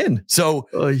 He's coming in. So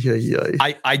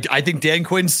I think Dan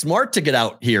Quinn's smart to get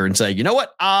out here and say, you know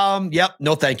what? Yep,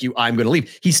 no, thank you. I'm going to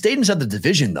leave. He stayed inside the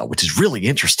division though, which is really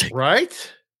interesting.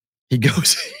 Right? He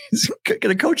goes, he's going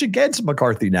to coach against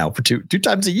McCarthy now for two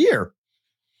times a year.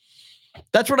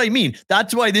 That's what I mean.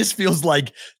 That's why this feels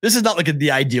like this is not like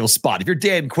the ideal spot. If you're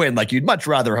Dan Quinn, like you'd much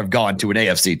rather have gone to an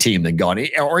AFC team than gone,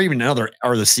 or even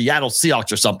or the Seattle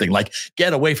Seahawks or something. Like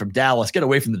get away from Dallas, get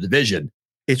away from the division.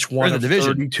 It's one of the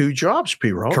 32 jobs,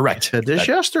 P-Roll. Correct. Said this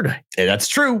yesterday. That's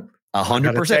true.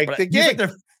 100%. But he's like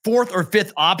their fourth or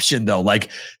fifth option though. Like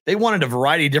they wanted a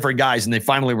variety of different guys, and they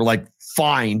finally were like,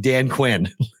 fine, Dan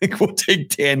Quinn. Like we'll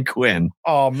take Dan Quinn.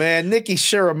 Oh man, Nikki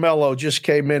Ceramello just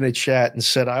came in a chat and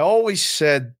said, I always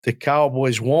said the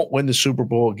Cowboys won't win the Super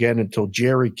Bowl again until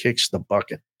Jerry kicks the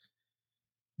bucket.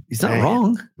 He's not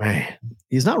wrong. Man.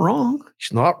 He's not wrong.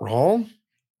 He's not wrong.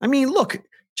 I mean, look,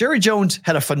 Jerry Jones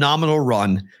had a phenomenal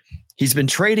run. He's been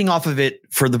trading off of it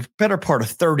for the better part of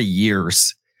 30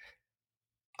 years.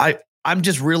 I'm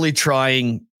just really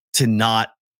trying to not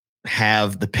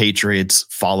have the Patriots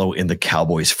follow in the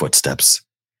Cowboys' footsteps.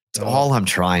 That's all I'm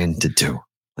trying to do.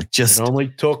 Like just it only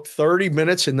took 30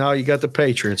 minutes, and now you got the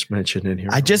Patriots mentioned in here.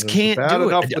 I just can't do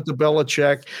enough it. With the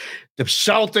Belichick. The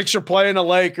Celtics are playing the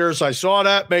Lakers. I saw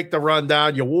that make the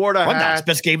rundown. You wore the hat. It's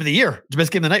best game of the year. It's the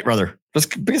best game of the night, brother.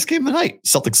 Biggest game of the night.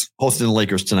 Celtics hosting the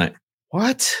Lakers tonight.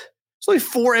 What? There's only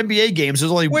 4 NBA games.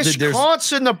 There's only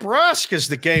Wisconsin, Nebraska is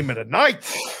the game of the night.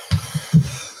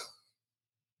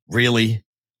 Really?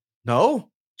 No.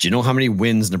 Do you know how many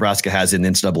wins Nebraska has in the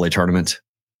NCAA tournament?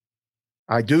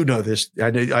 I do know this. I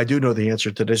do know the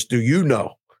answer to this. Do you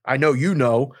know? I know you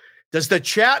know. Does the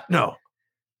chat know?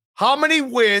 How many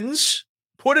wins?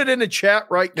 Put it in the chat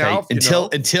right now. Okay.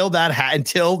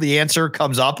 Until the answer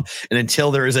comes up and until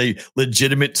there is a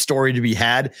legitimate story to be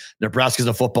had, Nebraska's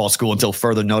a football school until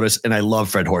further notice. And I love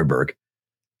Fred Hoiberg.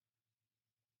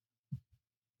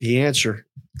 The answer.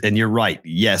 And you're right.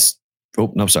 Yes.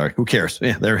 Oh, no, sorry. Who cares?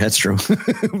 Yeah, that's true.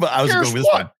 But I was going with this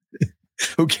one.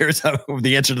 Who cares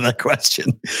the answer to that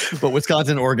question? But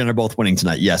Wisconsin and Oregon are both winning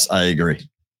tonight. Yes, I agree.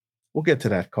 We'll get to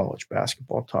that college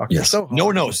basketball talk. Yes. No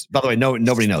one knows. By the way,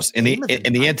 nobody knows. And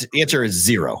the answer is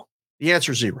 0. The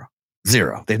answer is 0.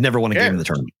 0. They've never won a game in the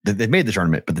tournament. They've made the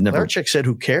tournament, but they never. Belichick said,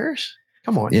 "Who cares?"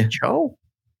 Come on, Joe.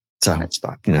 So that's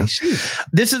not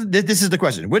this is the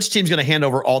question. Which team's going to hand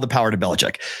over all the power to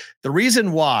Belichick? The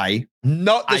reason why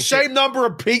same number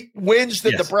of wins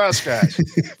that Nebraska has.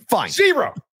 Fine.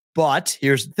 0. But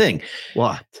here's the thing.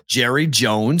 What? Jerry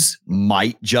Jones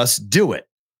might just do it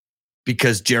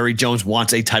because Jerry Jones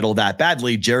wants a title that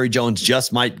badly. Jerry Jones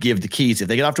just might give the keys. If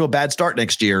they get off to a bad start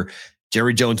next year,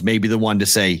 Jerry Jones may be the one to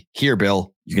say, here,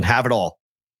 Bill, you can have it all.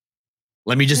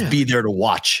 Let me just be there to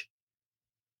watch.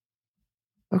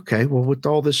 Okay, well, with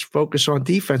all this focus on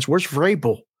defense, where's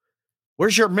Vrabel?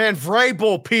 Where's your man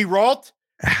Vrabel, P. Rolt?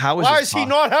 Why does he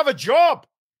not have a job?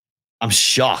 I'm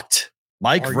shocked.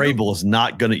 Mike Vrabel is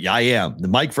not going to. I am. The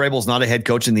Mike Vrabel is not a head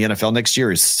coach in the NFL next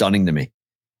year is stunning to me.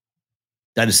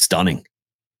 That is stunning.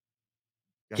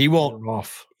 He won't.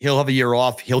 He'll have a year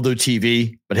off. He'll do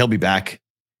TV, but he'll be back.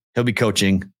 He'll be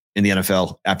coaching in the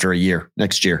NFL after a year.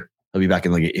 Next year, he'll be back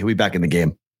in the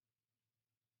game.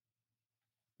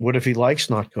 What if he likes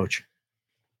not coaching?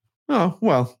 Oh,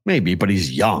 well, maybe, but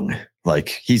he's young. Like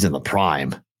he's in the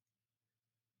prime.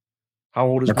 How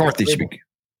old is McCarthy?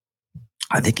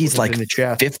 I think he's like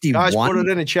 51. Guys, put it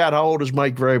in the chat. How old is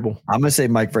Mike Vrabel? I'm going to say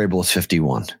Mike Vrabel is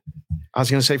 51. I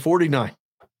was going to say 49.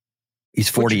 He's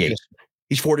 48.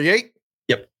 He's 48?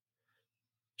 Yep.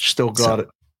 Still got it.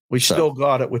 We still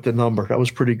got it with the number. That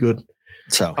was pretty good.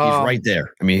 So he's right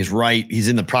there. I mean, he's right. He's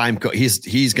in the prime.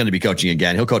 He's going to be coaching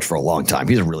again. He'll coach for a long time.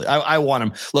 He's I want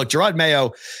him. Look, Gerard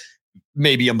Mayo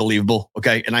may be unbelievable.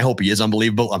 Okay. And I hope he is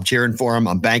unbelievable. I'm cheering for him.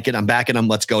 I'm backing him.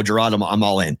 Let's go, Gerard. I'm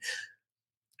all in.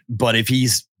 But if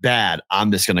he's bad,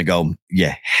 I'm just going to go, you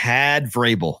had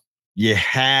Vrabel. You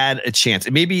had a chance.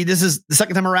 And maybe this is the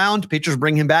second time around. Patriots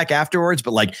bring him back afterwards.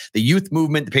 But like the youth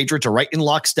movement, the Patriots are right in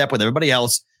lockstep with everybody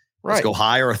else. Right. Let's go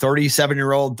hire a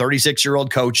 37-year-old,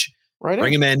 36-year-old coach. Right.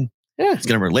 Bring him in. Yeah. He's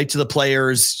going to relate to the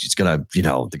players. He's going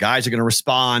to, the guys are going to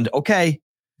respond. Okay.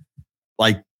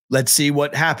 Like, let's see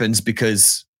what happens,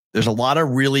 because there's a lot of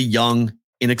really young,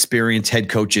 inexperienced head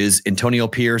coaches. Antonio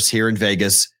Pierce here in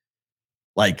Vegas.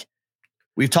 Like,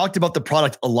 we've talked about the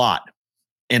product a lot.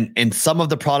 And some of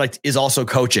the product is also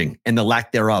coaching and the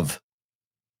lack thereof.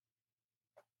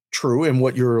 True. And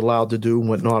what you're allowed to do and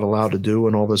what not allowed to do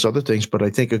and all those other things. But I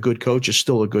think a good coach is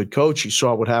still a good coach. You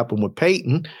saw what happened with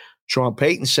Peyton. Sean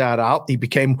Payton sat out. He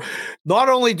became, not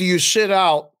only do you sit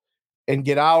out and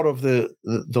get out of the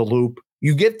loop,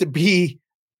 you get to be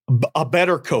a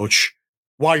better coach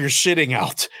while you're sitting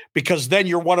out, because then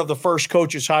you're one of the first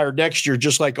coaches hired next year,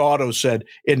 just like Otto said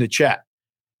in the chat,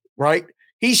 right?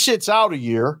 He sits out a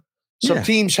year. Some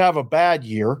teams have a bad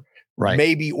year. Right.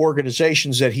 Maybe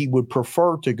organizations that he would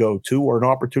prefer to go to, or an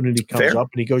opportunity comes up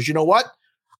and he goes, you know what?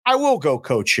 I will go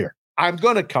coach here. I'm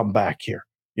going to come back here.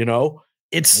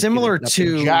 It's similar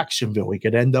to Jacksonville. We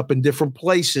could end up in different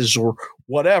places or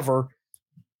whatever.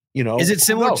 Is it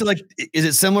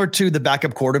similar to the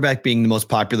backup quarterback being the most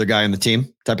popular guy on the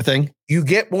team type of thing? You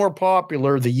get more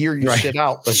popular the year you sit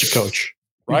out as a coach.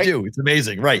 Right. You do. It's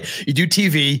amazing. Right. You do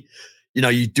TV.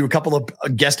 You do a couple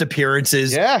of guest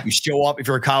appearances. Yeah. You show up. If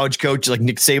you're a college coach, like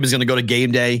Nick Saban's going to go to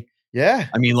game day. Yeah.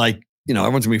 I mean, everyone's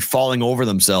going to be falling over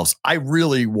themselves. I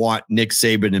really want Nick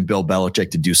Saban and Bill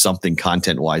Belichick to do something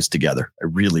content-wise together. I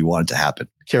really want it to happen.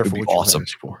 Careful. It would be awesome.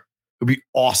 It would be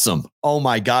awesome. Oh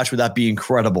my gosh, would that be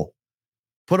incredible?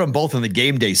 Put them both on the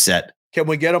game day set. Can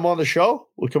we get them on the show?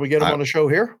 Can we get them on the show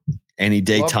here? Any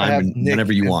day, time, and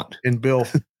whenever you want. And Bill.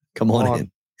 Come on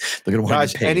in. Look at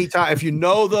guys, anytime. If you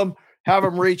know them, have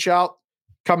them reach out.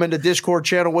 Come into Discord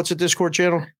channel. What's the Discord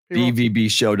channel?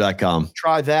 BVBshow.com.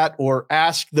 Try that, or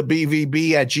ask the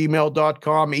BVB at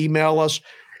gmail.com. Email us.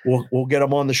 We'll get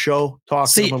them on the show. Talk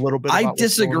to them a little bit. I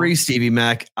disagree, Stevie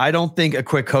Mac. I don't think a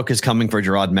quick hook is coming for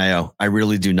Gerard Mayo. I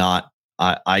really do not.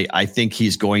 I think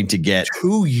he's going to get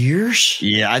 2 years.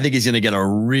 Yeah, I think he's going to get a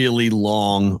really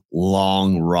long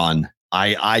run.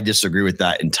 I disagree with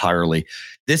that entirely.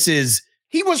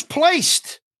 He was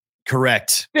placed.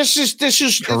 Correct. This is correct. This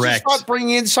is not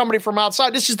bringing in somebody from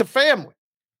outside. This is the family.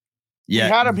 Yeah.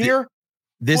 You had him here.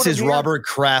 This is Robert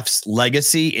Kraft's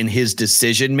legacy in his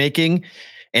decision making.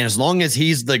 And as long as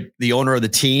he's the owner of the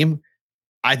team,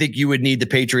 I think you would need the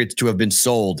Patriots to have been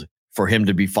sold for him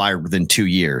to be fired within 2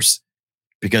 years,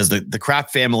 because the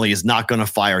Kraft family is not going to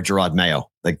fire Gerard Mayo.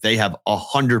 Like, they have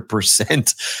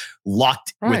 100%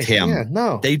 locked with him. Yeah,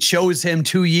 no. They chose him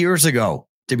 2 years ago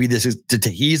to be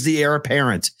he's the heir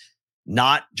apparent,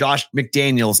 not Josh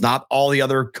McDaniels, not all the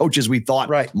other coaches we thought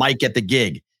might get the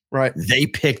gig. Right. They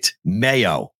picked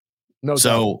Mayo. No.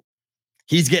 So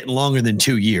he's getting longer than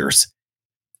 2 years.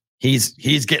 He's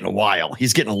getting a while.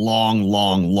 He's getting a long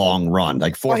run,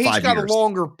 like 4 or 5 years. He's got a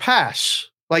longer pass.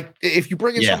 Like, if you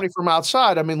bring in somebody from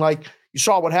outside, I mean, like, you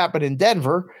saw what happened in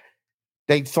Denver.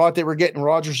 They thought they were getting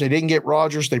Rodgers. They didn't get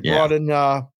Rodgers. They brought in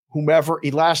whomever. He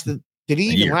lasted. Did he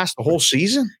even last the whole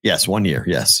season? Yes, 1 year.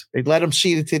 Yes. They let him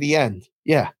see it to the end.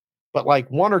 Yeah. But like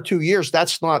 1 or 2 years,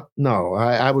 that's not, no,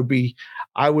 I would be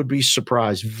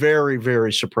surprised, very,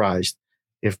 very surprised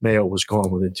if Mayo was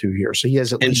gone within 2 years. So he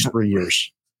has at least 3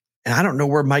 years. And I don't know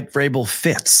where Mike Vrabel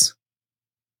fits.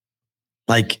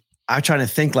 Like, I'm trying to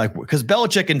think, because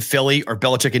Belichick in Philly or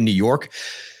Belichick in New York,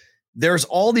 there's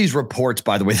all these reports,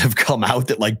 by the way, that have come out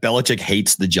that Belichick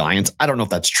hates the Giants. I don't know if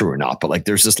that's true or not, but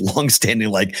there's this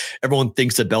longstanding, everyone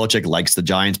thinks that Belichick likes the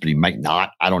Giants, but he might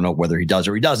not. I don't know whether he does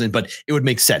or he doesn't, but it would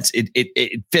make sense.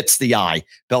 It fits the eye.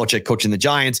 Belichick coaching the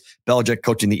Giants, Belichick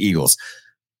coaching the Eagles.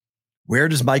 Where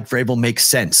does Mike Vrabel make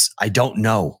sense? I don't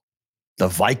know. The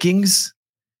Vikings?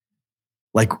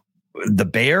 The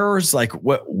Bears?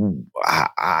 What?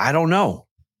 I don't know.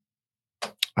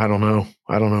 I don't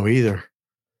know either.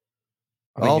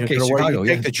 I mean, okay, Chicago,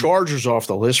 take the Chargers off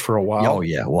the list for a while. Oh,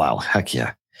 yeah. Wow. Heck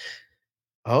yeah.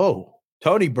 Oh,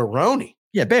 Tony Baroni.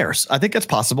 Yeah, Bears. I think that's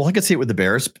possible. I could see it with the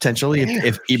Bears, potentially,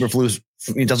 if Eberflus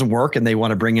doesn't work and they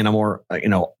want to bring in a more,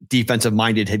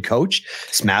 defensive-minded head coach,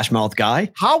 smash-mouth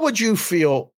guy. How would you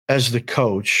feel as the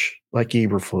coach, like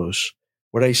Eberflus,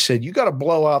 where they said, you got to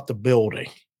blow out the building,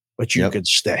 but you could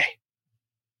stay?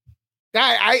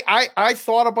 I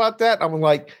thought about that. I'm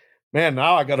like, man,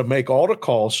 now I got to make all the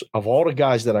calls of all the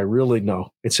guys that I really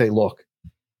know and say, look,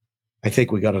 I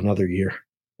think we got another year.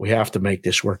 We have to make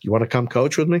this work. You want to come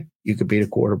coach with me? You could be the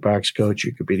quarterback's coach.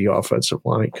 You could be the offensive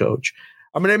line coach.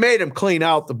 I mean, they made him clean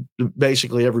out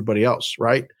basically everybody else,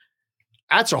 right?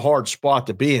 That's a hard spot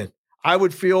to be in. I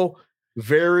would feel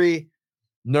very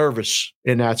nervous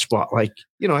in that spot. Like,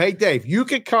 hey, Dave, you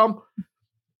could come.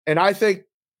 And I think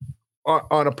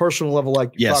on a personal level,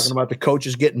 like you're talking about the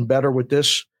coaches getting better with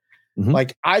this,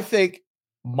 like I think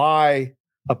my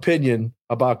opinion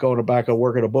about going back and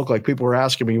work at a book, like people were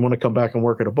asking me, you want to come back and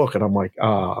work at a book? And I'm like,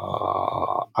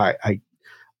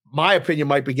 my opinion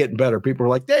might be getting better. People are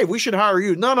like, Dave, we should hire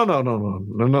you. No.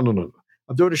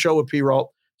 I'm doing a show with P.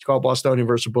 Ralt. It's called Bostonian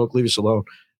versus Book. Leave us alone.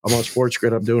 I'm on Sports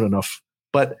Grid. I'm doing enough.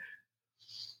 But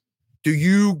do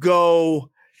you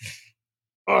go,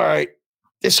 all right,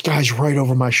 this guy's right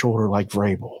over my shoulder like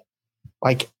Vrabel?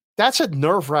 Like, that's a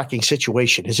nerve-wracking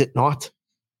situation, is it not?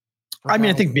 I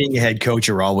mean, I think being a head coach,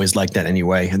 you're always like that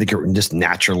anyway. I think you're just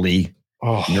naturally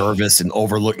nervous and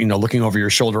looking over your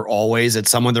shoulder always at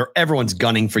someone. Everyone's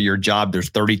gunning for your job. There's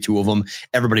 32 of them.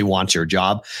 Everybody wants your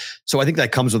job. So I think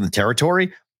that comes with the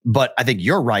territory. But I think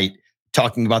you're right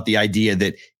talking about the idea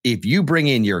that if you bring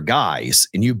in your guys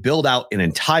and you build out an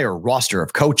entire roster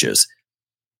of coaches,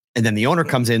 and then the owner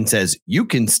comes in and says, you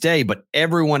can stay, but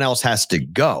everyone else has to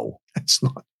go. That's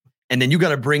not. And then you got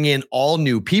to bring in all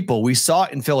new people. We saw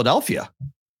it in Philadelphia.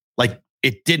 Like,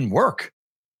 it didn't work.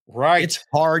 Right. It's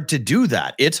hard to do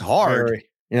that. It's hard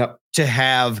to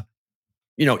have,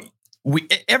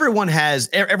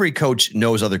 every coach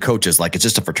knows other coaches. Like, it's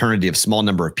just a fraternity of small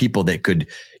number of people that could,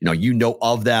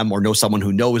 of them or know someone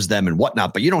who knows them and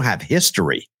whatnot, but you don't have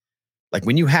history. Like,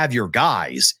 when you have your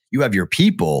guys, you have your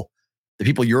people, the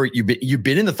people you've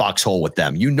been in the foxhole with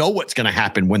them. You know what's going to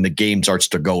happen when the game starts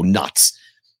to go nuts.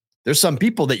 There's some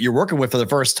people that you're working with for the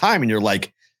first time and you're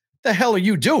like, the hell are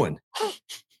you doing?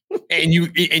 and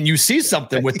you see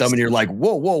something with them and you're like,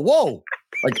 whoa.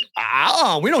 Like,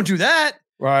 we don't do that.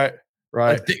 Right.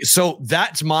 So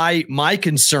that's my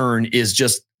concern is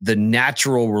just the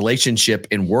natural relationship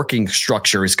and working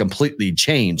structure is completely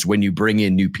changed when you bring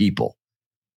in new people.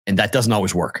 And that doesn't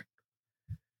always work.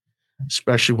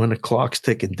 Especially when the clock's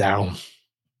ticking down.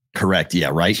 Correct.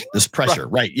 Yeah. Right. This pressure.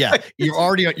 Right. Yeah. You're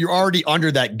already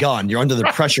under that gun. You're under the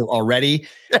pressure already,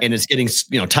 and it's getting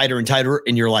tighter and tighter.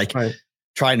 And you're like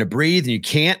trying to breathe, and you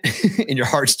can't. And your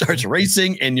heart starts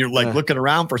racing, and you're like looking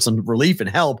around for some relief and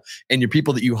help. And your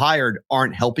people that you hired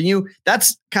aren't helping you.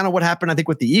 That's kind of what happened, I think,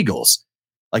 with the Eagles.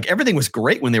 Like, everything was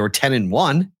great when they were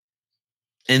 10-1,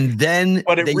 and then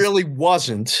it really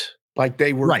wasn't. Like,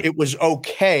 they were. Right. It was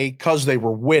okay because they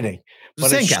were winning.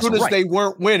 But as soon as they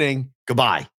weren't winning,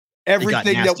 goodbye.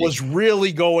 Everything that was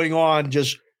really going on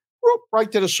just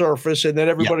right to the surface. And then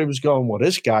everybody was going, well,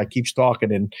 this guy keeps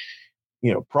talking in,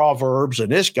 Proverbs,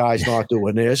 and this guy's not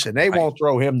doing this, and they won't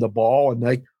throw him the ball.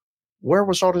 And where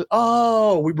was all this?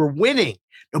 Oh, we were winning.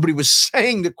 Nobody was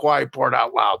saying the quiet part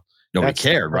out loud. Nobody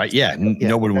cared, right? Yeah.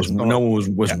 No one was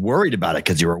worried about it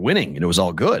because you were winning and it was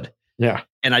all good. Yeah.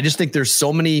 And I just think there's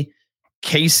so many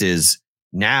cases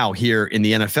now here in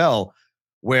the NFL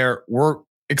where we're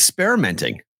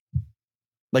experimenting.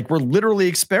 Like, we're literally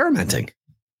experimenting.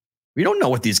 We don't know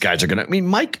what these guys are going to. I mean,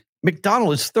 Mike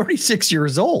McDonald is 36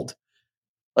 years old.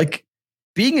 Like,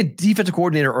 being a defensive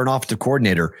coordinator or an offensive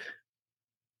coordinator,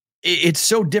 it's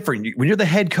so different. When you're the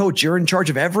head coach, you're in charge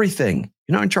of everything.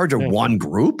 You're not in charge of one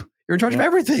group. You're in charge of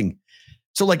everything.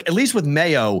 So, like, at least with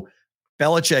Mayo,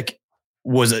 Belichick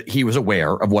was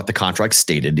aware of what the contract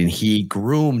stated, and he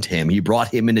groomed him. He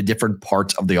brought him into different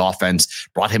parts of the offense,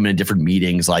 brought him into different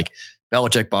meetings. Like,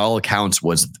 Belichick, by all accounts,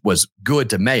 was good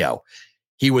to Mayo.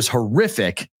 He was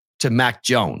horrific to Mac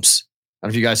Jones. I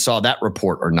don't know if you guys saw that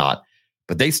report or not,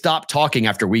 but they stopped talking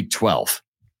after week 12.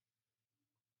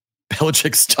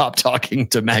 Belichick stopped talking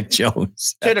to Mac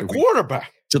Jones. To the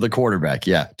quarterback. To the quarterback,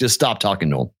 yeah. Just stopped talking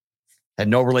to him. Had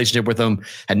no relationship with him.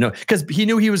 Because he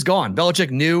knew he was gone.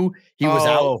 Belichick knew he was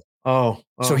out.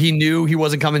 So he knew he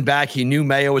wasn't coming back. He knew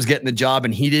Mayo was getting the job,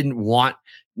 and he didn't want.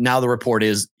 Now the report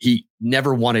is he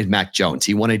never wanted Mac Jones.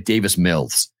 He wanted Davis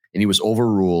Mills, and he was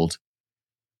overruled.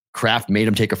 Kraft made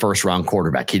him take a first-round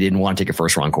quarterback. He didn't want to take a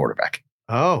first-round quarterback.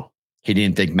 Oh. He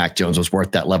didn't think Mac Jones was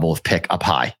worth that level of pick up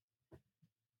high,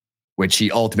 which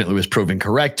he ultimately was proven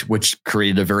correct, which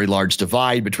created a very large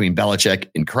divide between Belichick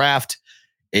and Kraft.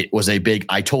 It was a big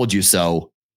I told you so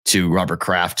to Robert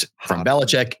Kraft from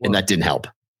Belichick, and that didn't help.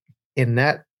 In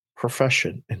that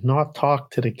profession, and not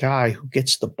talk to the guy who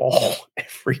gets the ball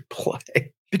every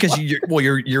play. Because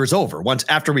your year's over. Once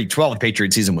after week 12, the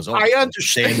Patriot season was over. I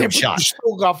understand. No shot. You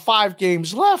still got 5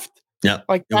 games left. Yeah.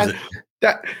 Like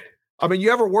that. I mean,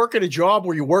 you ever work at a job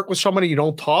where you work with somebody you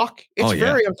don't talk? It's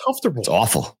very uncomfortable. It's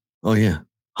awful. Oh, yeah.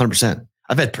 100%.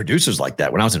 I've had producers like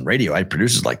that. When I was in radio, I had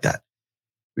producers like that.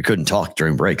 We couldn't talk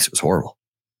during breaks. It was horrible.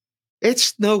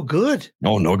 It's no good.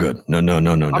 No good. No.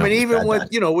 I mean, even when,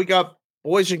 we got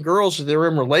boys and girls that they're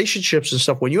in relationships and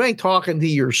stuff, when you ain't talking to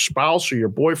your spouse or your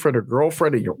boyfriend or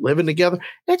girlfriend and you're living together,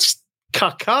 it's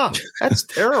caca. That's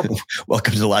terrible.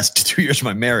 Welcome to the last 2 years of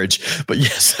my marriage. But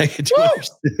yes, I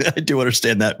do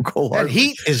understand that. That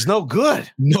heat is no good.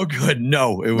 No good.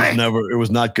 No, it was never. It was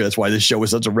not good. That's why this show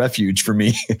was such a refuge for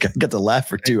me. I got to laugh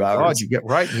for 2 hours. God, you get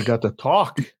right. You got to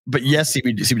talk. But yes,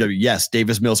 CBW. Yes,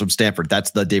 Davis Mills from Stanford.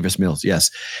 That's the Davis Mills.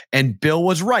 Yes, and Bill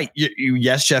was right.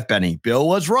 Yes, Chef Benny. Bill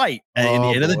was right. And at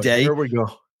the end of the day, here we go.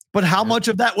 But how much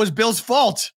of that was Bill's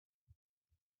fault?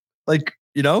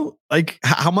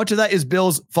 How much of that is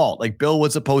Bill's fault? Like, Bill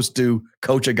was supposed to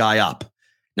coach a guy up.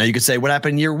 Now you could say, what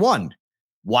happened in year one?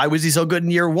 Why was he so good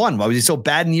in year one? Why was he so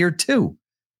bad in year two?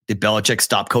 Did Belichick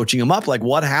stop coaching him up? Like,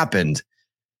 what happened?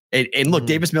 And look,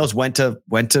 Davis Mills went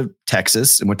to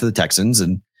Texas and went to the Texans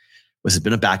and has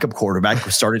been a backup quarterback.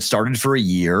 started for a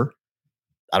year.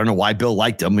 I don't know why Bill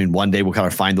liked him. I mean, one day we'll kind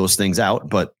of find those things out.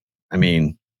 But I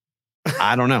mean,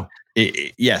 I don't know.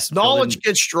 Yes. Knowledge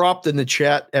gets dropped in the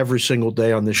chat every single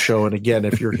day on this show. And again,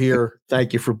 if you're here,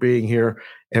 thank you for being here,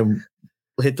 and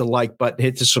hit the like button,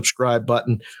 hit the subscribe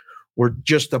button. We're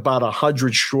just about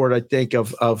 100 short, I think,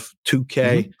 of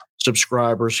 2K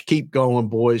subscribers. Keep going,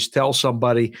 boys. Tell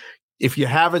somebody. If you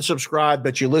haven't subscribed,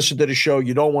 but you listen to the show,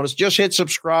 you don't want us, just hit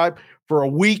subscribe for a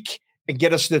week and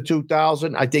get us to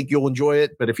 2,000. I think you'll enjoy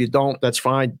it. But if you don't, that's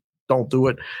fine. Don't do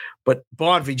it. But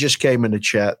Bonvi just came in the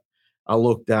chat. I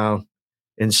looked down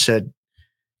and said,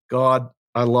 God,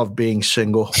 I love being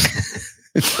single.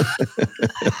 That's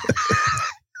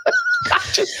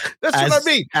what I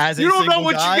mean. You don't know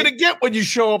what you're going to get when you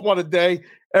show up on a day,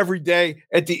 every day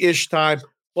at the ish time.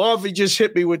 Bonvi just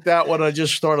hit me with that one. I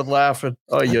just started laughing.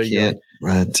 Oh, yeah.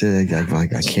 I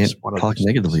can't talk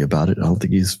negatively about it. I don't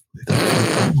think he's,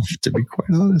 to be quite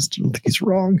honest, I don't think he's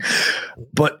wrong.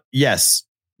 But yes,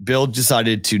 Bill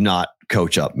decided to not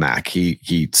coach up Mac.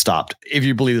 He stopped. If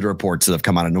you believe the reports that have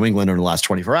come out of New England over the last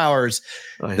 24 hours,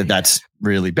 that's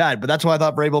really bad. But that's why I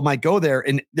thought Vrabel might go there.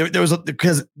 And there was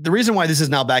because the reason why this is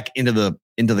now back into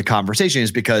the conversation is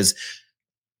because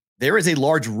there is a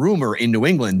large rumor in New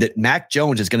England that Mac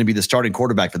Jones is going to be the starting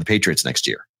quarterback for the Patriots next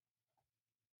year.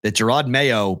 That Gerard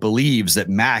Mayo believes that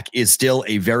Mac is still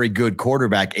a very good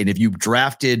quarterback. And if you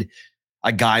drafted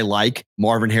a guy like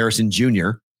Marvin Harrison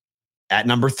Jr. at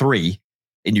number 3,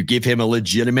 and you give him a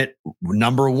legitimate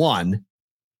number 1,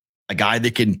 a guy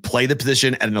that can play the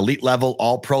position at an elite level,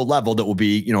 all pro level, that will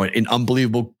be, an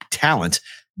unbelievable talent,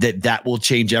 that will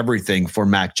change everything for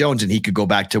Mac Jones. And he could go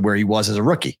back to where he was as a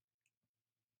rookie.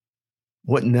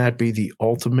 Wouldn't that be the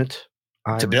ultimate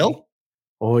to Bill?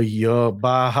 Oh, yeah.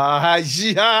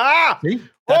 See?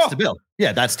 That's to Bill.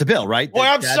 Yeah, that's to Bill, right? Boy,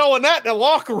 I'm selling that in the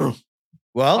locker room.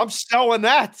 Well, I'm selling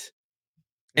that.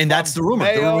 And that's the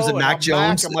rumor. The rumor is that Mac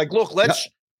Jones. I'm like, look,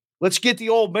 let's get the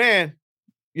old man,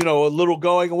 a little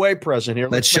going away present here.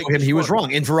 Let's show him he was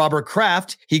wrong. And for Robert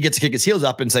Kraft, he gets to kick his heels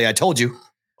up and say, I told you.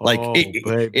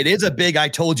 It is a big I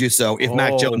told you so if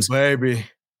Mac Jones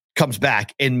comes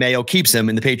back and Mayo keeps him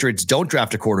and the Patriots don't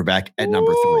draft a quarterback at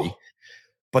number 3.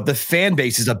 But the fan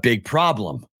base is a big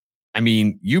problem. I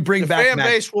mean, you bring back fan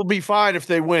base will be fine if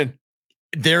they win.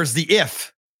 There's the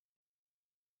if.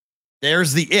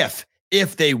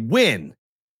 If they win,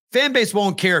 fan base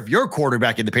won't care if you're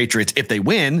quarterback in the Patriots. If they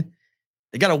win,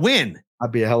 they got to win.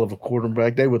 I'd be a hell of a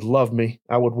quarterback. They would love me.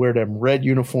 I would wear them red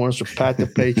uniforms with Pat the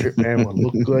Patriot, man. Would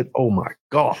look good. Oh, my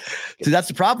God. See, that's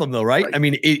the problem, though, right? I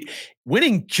mean,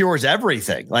 winning cures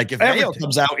everything. Like, if Mayo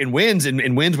comes out and wins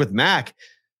and wins with Mac,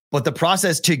 but the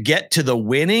process to get to the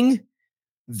winning,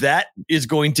 that is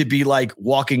going to be like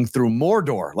walking through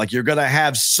Mordor. Like, you're going to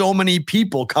have so many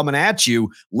people coming at you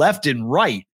left and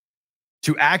right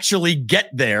to actually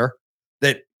get there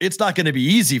that it's not going to be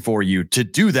easy for you to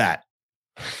do that.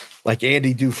 Like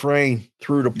Andy Dufresne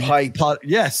through the pipe.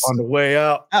 Yes. On the way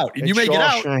out. And you may get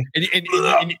out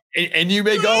and you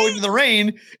may go into the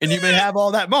rain and you may have all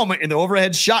that moment and the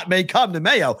overhead shot may come to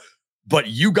Mayo, but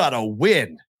you got to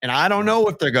win. And I don't know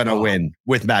if they're going to win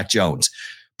with Mac Jones,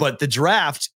 but the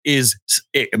draft is,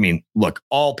 look,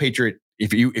 all Patriot.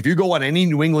 If you go on any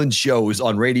New England shows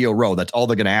on Radio Row, that's all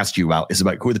they're going to ask you about is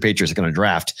about who the Patriots are going to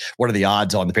draft. What are the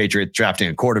odds on the Patriots drafting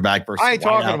a quarterback versus? I ain't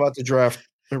talking about the draft.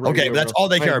 Okay, but that's all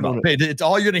they care about. It's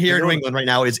all you're going to hear in New England right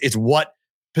now is what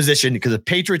position, because the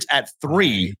Patriots at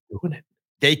 3,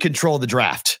 they control the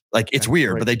draft. Like, it's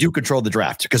weird, but they do control the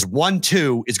draft because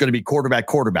 1-2 is going to be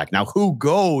quarterback. Now, who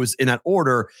goes in that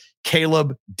order?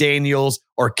 Caleb Daniels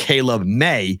or Caleb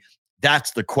May?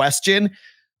 That's the question.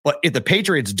 But if the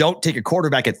Patriots don't take a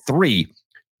quarterback at 3,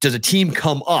 does a team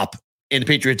come up and the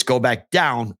Patriots go back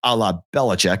down a la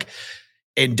Belichick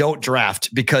and don't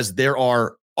draft because there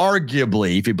are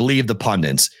arguably, if you believe the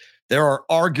pundits, there are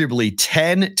arguably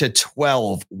 10 to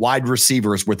 12 wide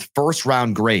receivers with first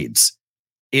round grades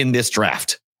in this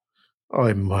draft.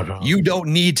 You don't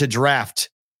need to draft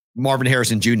Marvin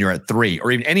Harrison Jr. at 3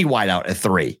 or even any wideout at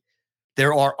 3.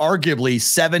 There are arguably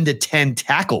 7 to 10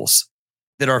 tackles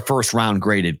that are first round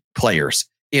graded players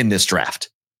in this draft.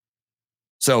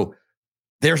 So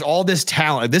there's all this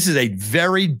talent. This is a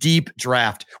very deep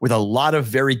draft with a lot of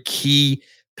very key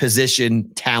position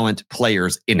talent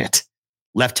players in it.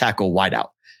 Left tackle, wideout.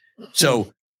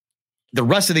 So the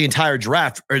rest of the entire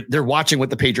draft, they're watching what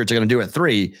the Patriots are going to do at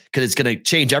 3 because it's going to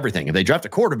change everything. If they draft a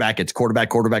quarterback, it's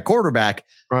quarterback.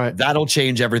 Right. That'll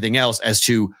change everything else as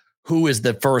to who is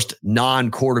the first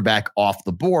non-quarterback off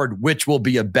the board, which will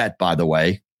be a bet, by the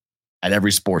way, at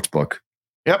every sports book.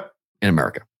 Yep. In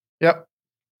America. Yep.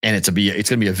 And it's going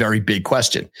to be a very big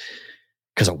question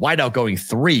because a wideout going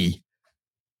 3,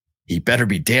 he better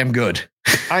be damn good.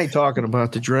 I ain't talking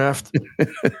about the draft.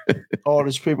 All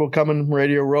these people coming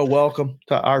Radio Row, welcome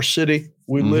to our city.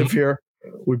 We live here.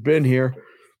 We've been here.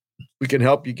 We can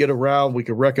help you get around. We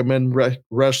can recommend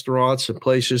restaurants and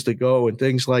places to go and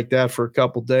things like that for a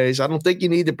couple days. I don't think you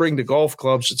need to bring the golf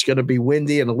clubs. It's going to be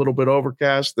windy and a little bit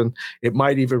overcast, and it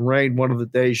might even rain one of the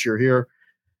days you're here.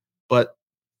 But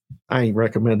I ain't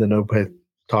recommending nobody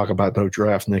talk about no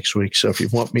draft next week. So if you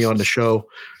want me on the show,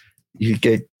 you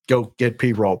go get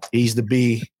P-Roll. He's the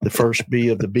B, the first B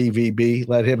of the BVB.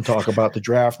 Let him talk about the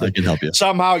draft. I can help you.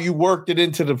 Somehow you worked it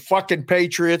into the fucking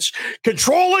Patriots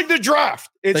controlling the draft.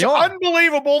 It's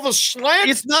unbelievable. The slant.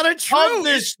 It's not a truth. Of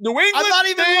this New England. I'm not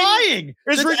even lying.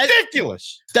 It's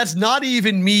ridiculous. That's not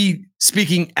even me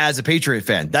speaking as a Patriot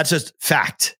fan. That's just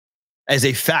fact. As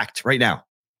a fact right now.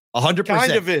 100%.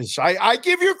 Kind of is. I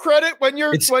give you credit when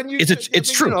you're it's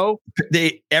true. You know,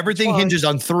 everything hinges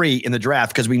on 3 in the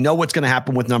draft because we know what's going to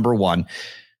happen with number 1.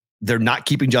 They're not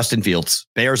keeping Justin Fields.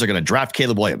 Bears are going to draft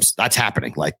Caleb Williams. That's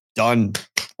happening. Like done.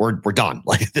 We're done.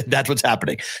 Like that's what's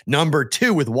happening. Number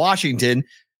 2 with Washington,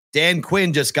 Dan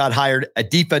Quinn just got hired, a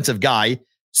defensive guy.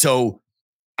 So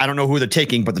I don't know who they're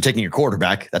taking, but they're taking a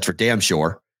quarterback. That's for damn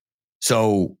sure.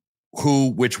 So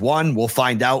which one, we'll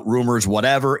find out. Rumors,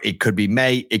 whatever. It could be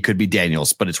May, it could be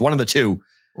Daniels, but it's one of the 2.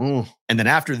 And then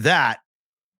after that,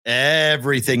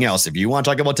 everything else. If you want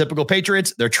to talk about typical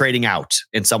Patriots, they're trading out,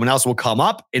 and someone else will come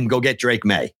up and go get Drake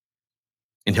May,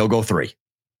 and he'll go 3.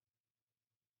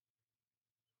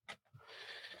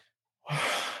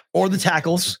 Or the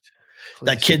tackles.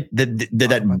 That kid,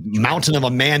 that mountain of a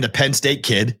man, the Penn State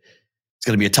kid, is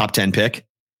going to be a top 10 pick.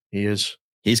 He is.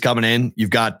 He's coming in. You've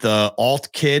got the alt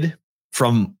kid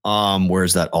from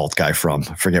where's that alt guy from?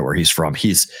 I forget where he's from.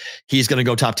 He's going to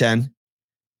go top 10.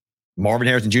 Marvin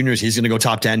Harrison Jr. He's going to go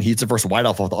top 10. He's the first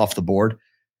wideout off the board.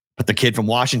 But the kid from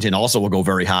Washington also will go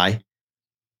very high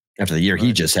after the year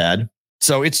he just had.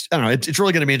 So I don't know. It's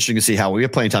really going to be interesting to see how we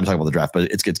have plenty of time to talk about the draft,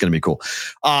 but it's going to be cool.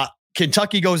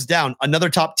 Kentucky goes down. Another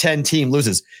top 10 team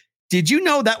loses. Did you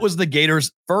know that was the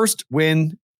Gators' first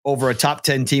win over a top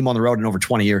 10 team on the road in over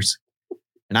 20 years?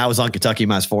 And I was on Kentucky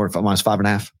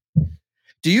 -5.5.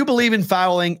 Do you believe in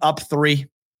fouling up 3?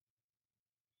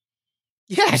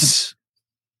 Yes.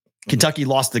 Kentucky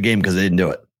lost the game because they didn't do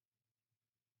it.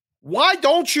 Why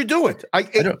don't you do it?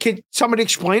 Can somebody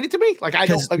explain it to me? Like I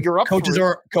don't. You're up. Coaches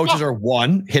are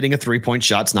 1, hitting a 3-point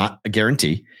shot's not a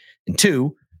guarantee, and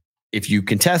 2, if you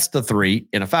contest the 3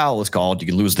 and a foul is called, you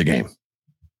can lose the game.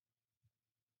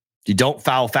 If you don't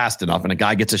foul fast enough and a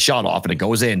guy gets a shot off and it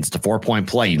goes in, it's a 4-point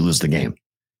play, you lose the game.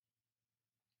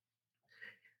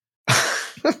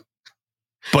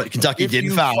 But Kentucky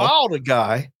didn't foul. If you fouled a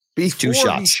guy before 2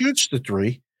 shots. He shoots the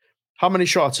 3, how many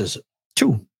shots is it?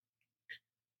 2.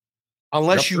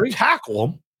 Unless you 3. tackle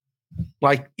him,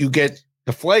 like you get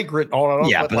the flagrant on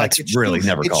it. Yeah, but like that's really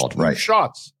never called, right?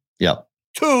 Shots. Yep.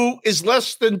 2 is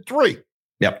less than 3.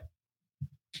 Yep.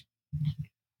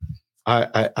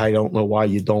 I don't know why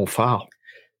you don't foul.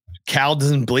 Cal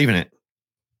doesn't believe in it.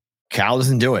 Cal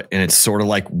doesn't do it. And it's sort of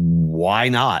like, why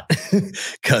not?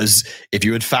 Because if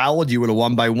you had fouled, you would have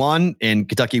won by 1 and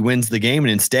Kentucky wins the game.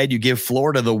 And instead you give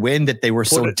Florida the win that they were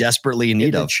so desperately in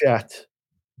need of. Chat.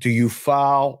 Do you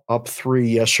foul up 3?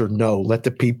 Yes or no? Let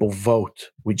the people vote.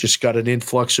 We just got an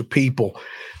influx of people.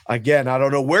 Again, I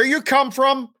don't know where you come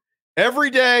from. Every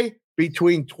day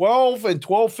between 12 and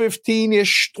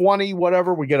 12:15-ish, 20,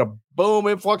 whatever, we get a boom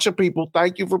influx of people.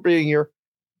 Thank you for being here.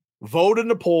 Vote in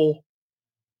the poll.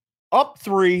 Up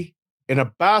 3 in a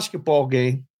basketball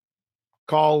game,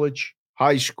 college,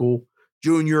 high school,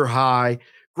 junior high,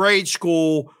 grade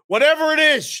school, whatever it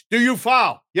is, do you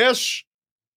foul? Yes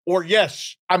or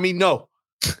yes. I mean, no.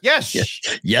 Yes.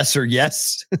 Yes or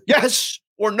yes. Yes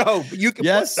or no. But you can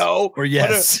Yes put no or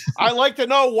yes. I like to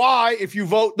know why. If you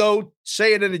vote no,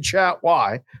 say it in the chat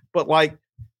why. But like,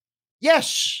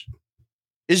 yes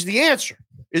is the answer.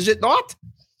 Is it not?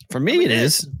 For me, it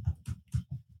is.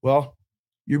 Well,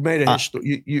 you made a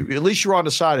history. You at least you're on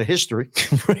the side of history.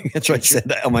 That's what I said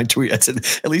that on my tweet. I said,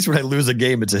 at least when I lose a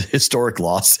game, it's a historic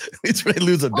loss. At least when I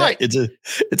lose a bet,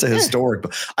 it's a historic.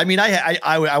 I mean,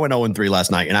 I went 0-3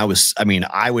 last night, and I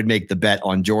would make the bet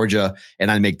on Georgia,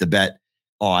 and I'd make the bet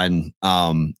on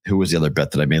who was the other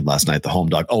bet that I made last night? The home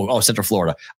dog. Oh, Central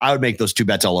Florida. I would make those two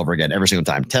bets all over again every single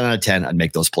time. 10 out of 10, I'd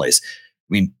make those plays.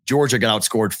 I mean, Georgia got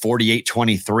outscored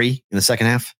 48-23 in the second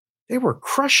half. They were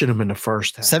crushing them in the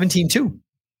first half.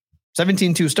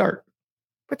 17-2 start.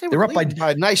 But they were up by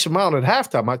a nice amount at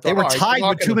halftime. I thought they were tied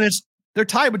with 2 minutes. They're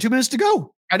tied with 2 minutes to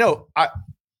go. I know.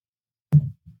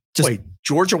 Wait,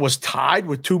 Georgia was tied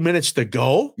with 2 minutes to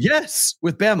go? Yes,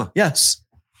 with Bama. Yes.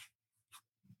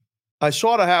 I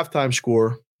saw the halftime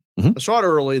score. I saw it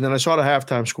early, and then I saw the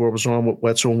halftime score. It was on with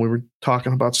Wetzel, and we were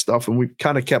talking about stuff, and we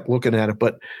kind of kept looking at it.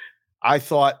 But I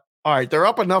thought, all right, they're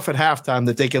up enough at halftime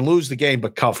that they can lose the game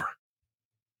but cover.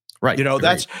 Right. You know,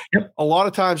 that's a lot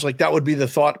of times like that would be the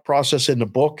thought process in the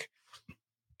book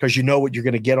because you know what you're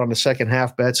going to get on the second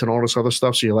half bets and all this other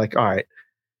stuff. So you're like, all right,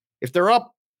 if they're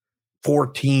up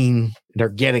 14 and they're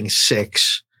getting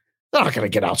 6, they're not going to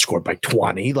get outscored by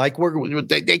 20. Like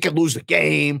they could lose the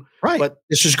game, right? But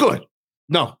this is good.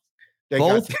 No, they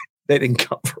didn't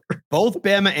cover. Both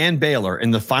Bama and Baylor in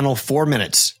the final 4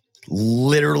 minutes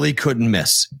literally couldn't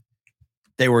miss.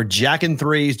 They were jacking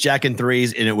threes,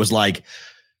 and it was like,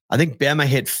 I think Bama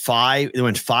hit 5. They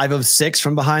went 5 of 6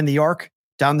 from behind the arc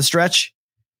down the stretch.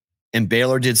 And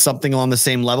Baylor did something along the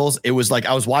same levels. It was like,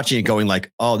 I was watching it going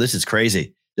like, oh, this is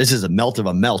crazy. This is a melt of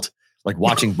a melt. Like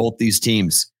watching both these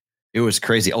teams. It was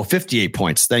crazy. Oh, 58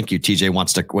 points. Thank you. TJ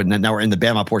wants to, now we're in the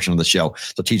Bama portion of the show.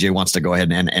 So TJ wants to go ahead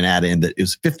and add in that it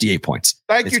was 58 points.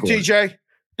 Thank you, TJ.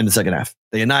 In the second half.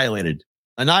 They annihilated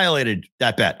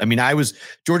that bet. I mean, I was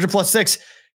Georgia +6.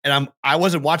 And I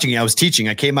wasn't watching it. I was teaching.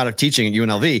 I came out of teaching at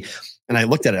UNLV, and I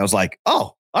looked at it. I was like,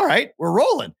 "Oh, all right, we're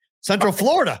rolling. Central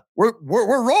Florida, we're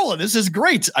rolling. This is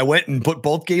great." I went and put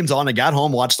both games on. I got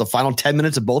home, watched the final 10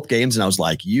 minutes of both games, and I was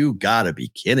like, "You gotta be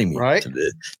kidding me!" Right?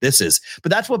 But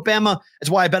that's what Bama.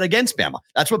 That's why I bet against Bama.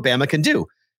 That's what Bama can do,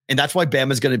 and that's why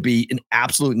Bama is going to be an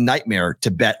absolute nightmare to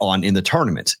bet on in the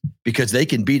tournament because they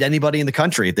can beat anybody in the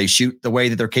country if they shoot the way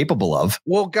that they're capable of.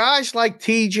 Well, guys like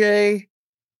TJ.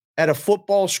 At a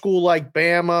football school like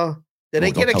Bama, do they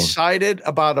get excited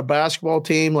about a basketball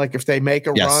team? Like if they make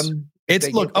a run?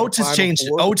 Oates has changed.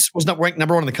 Oates was not ranked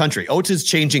number 1 in the country. Oates is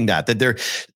changing that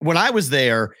when I was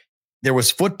there was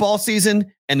football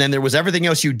season and then there was everything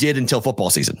else you did until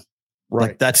football season.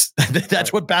 Right. Like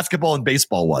that's what basketball and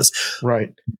baseball was.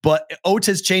 Right. But Oates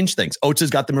has changed things. Oates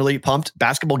has got them really pumped.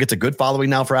 Basketball gets a good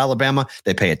following now for Alabama.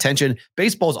 They pay attention.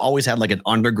 Baseball's always had like an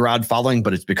undergrad following,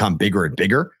 but it's become bigger and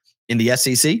bigger in the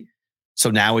SEC. So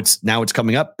now it's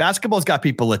coming up. Basketball's got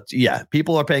people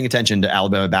people are paying attention to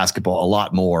Alabama basketball a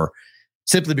lot more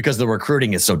simply because the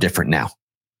recruiting is so different now.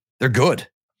 They're good.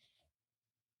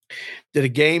 Do the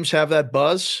games have that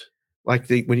buzz? Like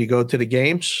when you go to the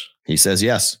games? He says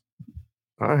yes.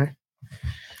 All right.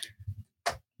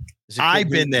 I've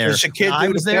been there. Does the kid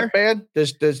do the pep band?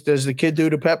 Does the kid do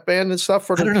the pep band and stuff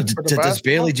for the? I don't know. Does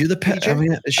Bailey do the pep? I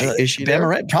mean, is she there?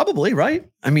 Right? Probably, right?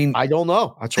 I mean, I don't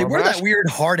know. They wear that weird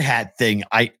hard hat thing.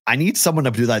 I need someone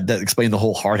to do that explain the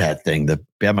whole hard hat thing. The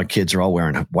Bama kids are all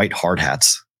wearing white hard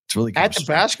hats. It's really at the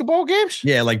basketball games.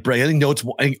 Yeah, like I think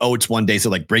it's one day. So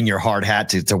like, bring your hard hat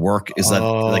to work. Is that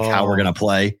like how we're gonna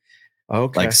play?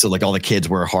 Okay. Like all the kids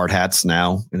wear hard hats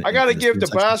now. I got to give the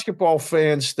basketball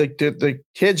fans, the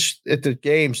kids at the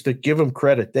games, to give them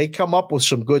credit. They come up with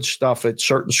some good stuff at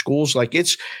certain schools. Like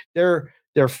they're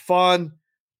fun.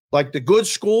 Like the good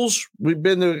schools, we've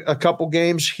been to a couple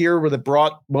games here where they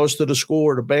brought most of the school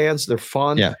or the bands. They're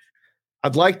fun. Yeah.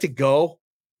 I'd like to go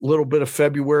a little bit of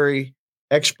February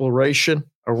exploration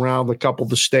around a couple of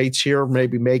the states here.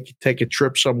 Maybe take a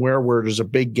trip somewhere where there's a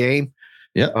big game.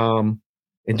 Yeah.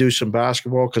 And do some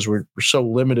basketball because we're so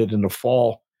limited in the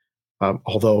fall.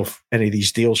 Although if any of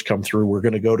these deals come through, we're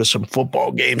going to go to some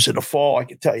football games in the fall. I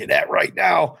can tell you that right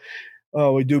now.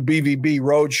 We do BVB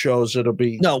road shows. It'll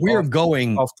be we are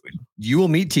going. You will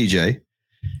meet TJ,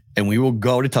 and we will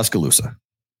go to Tuscaloosa.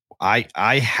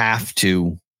 I have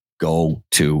to go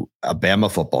to a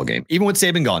Bama football game, even with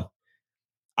Saban gone.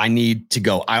 I need to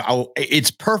go. It's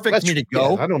perfect for me to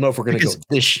go. Yeah, I don't know if we're going to go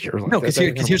this year. No, because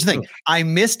here's the thing. I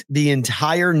missed the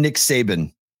entire Nick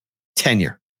Saban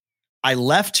tenure. I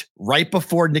left right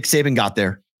before Nick Saban got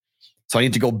there. So I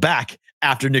need to go back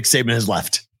after Nick Saban has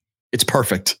left. It's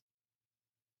perfect.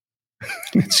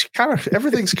 It's kind of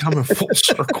everything's coming full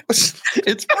circle.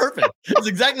 It's perfect. It's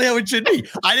exactly how it should be.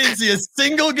 I didn't see a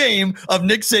single game of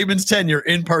Nick Saban's tenure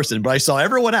in person, but I saw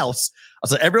everyone else. I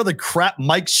saw every other crap,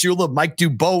 Mike Shula, Mike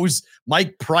Dubose,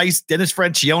 Mike Price, Dennis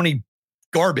Francione,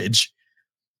 garbage.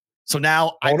 So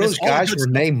now all those guys were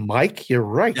named Mike. You're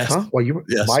right, yes. huh? Well, you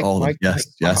yes, Mike, all Mike, yes, Mike.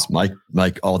 yes, Wow.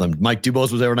 Mike, all of them. Mike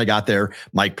Dubose was there when I got there.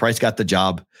 Mike Price got the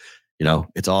job. You know,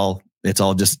 it's all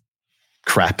just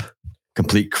crap,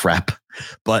 complete crap.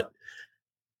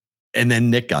 And then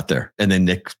Nick got there, and then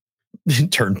Nick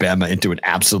turned Bama into an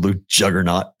absolute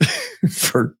juggernaut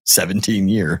for 17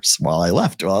 years while I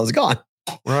was gone.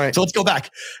 Right. So let's go back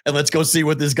and let's go see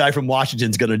what this guy from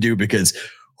Washington's going to do, because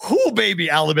baby,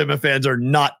 Alabama fans are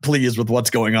not pleased with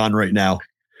what's going on right now.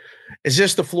 Is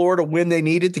this the Florida win they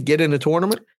needed to get in the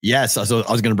tournament? Yes. So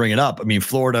I was going to bring it up. I mean,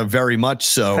 Florida very much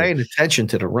so. Paying attention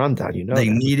to the rundown, you know.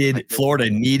 Florida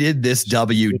needed this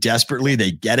W desperately.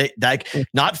 They get it. That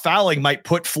not fouling might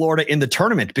put Florida in the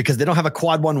tournament because they don't have a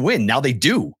quad one win. Now they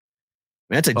do.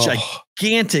 That's a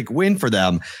gigantic win for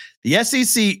them. The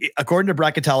SEC, according to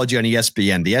bracketology on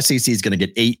ESPN, the SEC is going to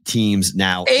get 8 teams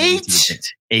now.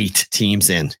 8 teams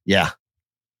in. Yeah.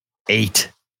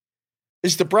 8.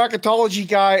 Is the bracketology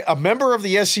guy a member of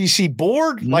the SEC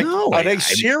board? Like, no, are they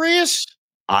serious?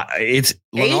 It's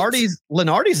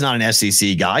Lenardi's not an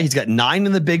SEC guy. He's got 9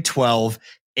 in the Big 12,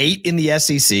 8 in the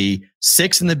SEC,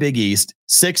 6 in the Big East,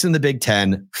 6 in the Big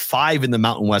 10, 5 in the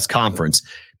Mountain West Conference,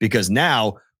 because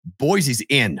now Boise's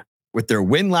in with their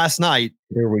win last night.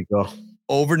 Here we go.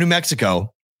 Over New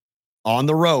Mexico on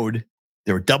the road.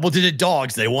 They were double-digit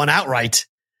dogs. They won outright.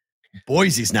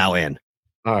 Boise's now in.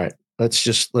 All right.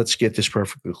 Let's get this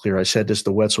perfectly clear. I said this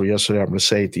to Wetzel yesterday. I'm going to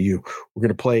say it to you. We're going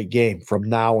to play a game from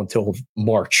now until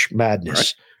March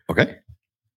Madness. Right. Okay.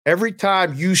 Every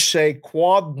time you say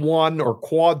quad 1 or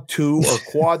quad 2 or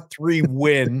quad 3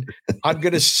 win, I'm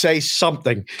going to say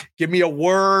something. Give me a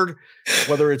word,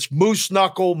 whether it's moose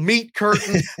knuckle, meat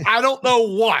curtain. I don't know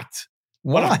what.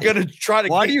 Why? But I'm going to try to.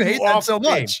 Why do you hate that so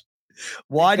much?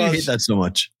 Why do you hate that so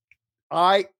much?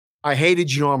 I hated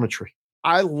geometry.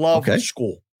 I love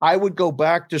school. I would go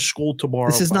back to school tomorrow.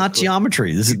 This is not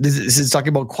geometry. This is talking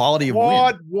about quality of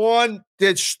quad win. 1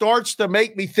 that starts to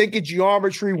make me think of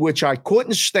geometry, which I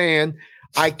couldn't stand.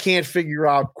 I can't figure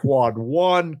out quad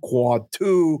 1, quad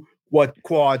 2, what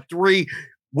quad 3.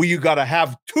 Well, you got to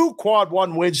have 2 quad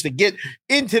 1 wins to get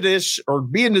into this or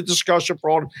be in the discussion for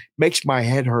all. Makes my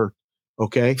head hurt.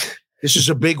 Okay. This is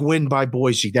a big win by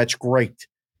Boise. That's great.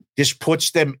 This puts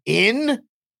them in.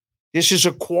 This is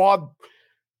a quad.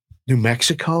 New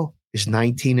Mexico is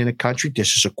 19 in the country.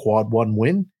 This is a quad 1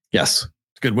 win. Yes.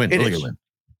 It's a good win. Really good win.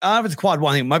 If it's quad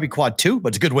 1, I think it might be quad 2, but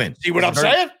it's a good win. See what I'm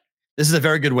saying? This is a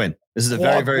very good win. This is a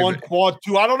quad very 1, quad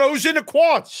 2. I don't know who's in the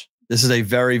quads. This is a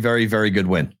very, very, very good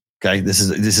win. Okay. This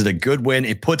is a good win.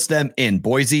 It puts them in.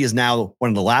 Boise is now one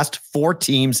of the last 4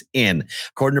 teams in,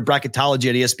 according to bracketology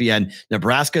at ESPN.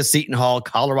 Nebraska, Seton Hall,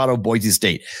 Colorado, Boise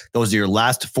State. Those are your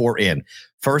last 4 in.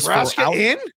 First Nebraska 4 out.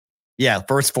 In? Yeah,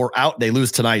 first 4 out. They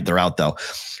lose tonight. They're out, though.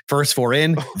 First 4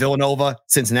 in, Villanova,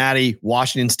 Cincinnati,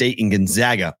 Washington State, and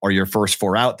Gonzaga are your first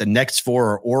 4 out. The next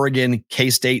 4 are Oregon,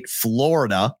 K-State,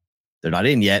 Florida. They're not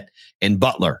in yet, and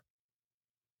Butler.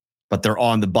 But they're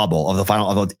on the bubble of the final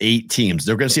of those 8 teams.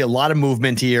 They're going to see a lot of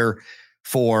movement here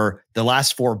for the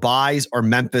last 4 buys are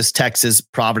Memphis, Texas,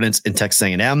 Providence, and Texas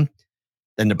A&M.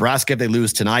 Then Nebraska, if they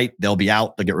lose tonight, they'll be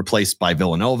out. They'll get replaced by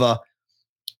Villanova,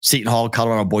 Seton Hall,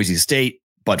 Colorado, Boise State.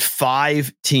 But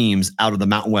 5 teams out of the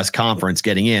Mountain West Conference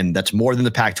getting in. That's more than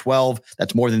the Pac-12.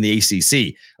 That's more than the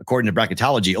ACC. According to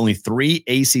bracketology, only 3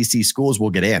 ACC schools will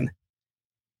get in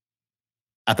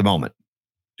at the moment.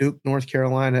 Duke, North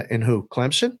Carolina, and who?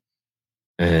 Clemson?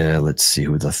 Let's see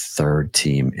who the 3rd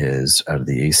team is out of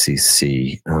the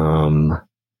ACC.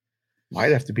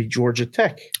 Might have to be Georgia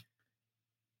Tech.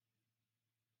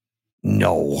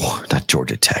 No, not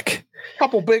Georgia Tech.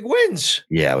 Couple big wins.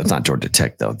 Yeah, it's not Georgia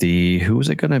Tech though. Who is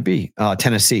it going to be?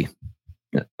 Tennessee.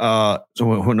 No,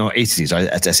 ACC. Sorry,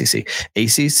 that's SEC.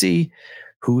 ACC.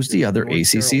 Who's the other North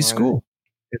ACC Carolina. School?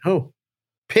 And who?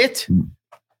 Pitt.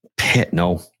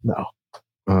 No.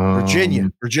 Virginia.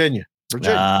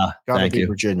 Gotta thank be you.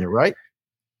 Virginia, right?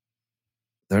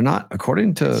 They're not,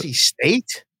 according to NC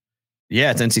State.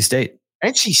 Yeah, it's NC State.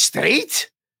 NC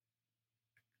State.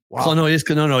 Wow. Oh, no, it's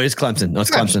Clemson. No,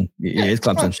 it's Clemson. Yeah, it's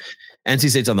Clemson.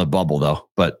 NC State's on the bubble though,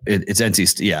 but it's NC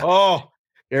State. Yeah. Oh,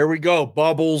 there we go.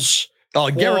 Bubbles. Oh,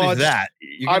 get rid of that.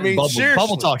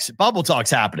 Seriously. Bubble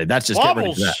talk's happening. That's just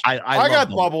Bubbles. Get rid of that. I got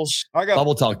love bubbles. I got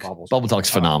bubble talk. Bubbles. Bubble talk's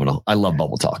phenomenal. I love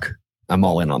bubble talk. I'm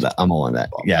all in on that.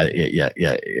 Yeah.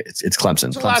 It's Clemson.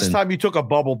 When's the last time you took a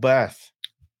bubble bath?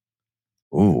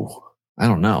 Ooh, I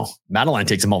don't know. Madeline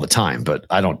takes them all the time, but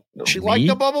I don't. She liked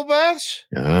the bubble baths?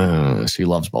 She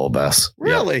loves bubble baths.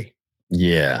 Really?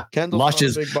 Yeah. Lush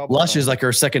is like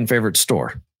her second favorite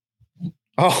store.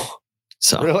 Oh,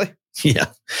 so really? Yeah.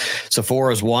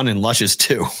 Sephora's 1 and Lush is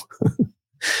 2.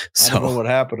 I don't know what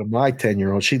happened to my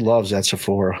 10-year-old. She loves that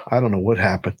Sephora. I don't know what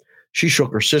happened. She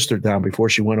shook her sister down before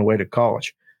she went away to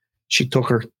college. She took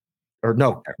her, or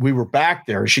no, we were back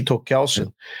there. She took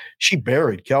Kelson. She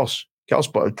buried Kels.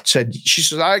 Kels said, she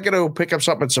says, I got to go pick up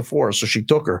something at Sephora. So she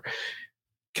took her.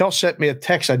 Kels sent me a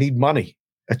text. I need money.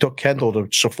 I took Kendall to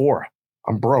Sephora.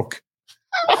 I'm broke.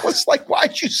 I was like,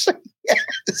 why'd you say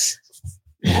yes?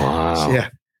 Wow. Yeah.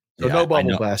 So no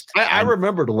bubble bath. I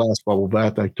remember the last bubble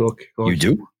bath I took. You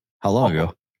do? How long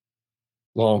ago?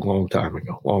 Long time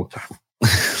ago. Long time.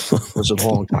 It was a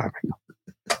long time ago.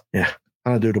 Yeah.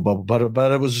 I don't do the bubble, but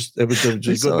it was a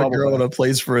good bubble. A girl in a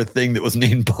place for a thing that was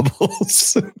named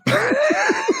Bubbles.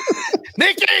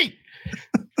 Nikki!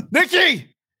 That's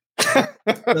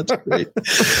great.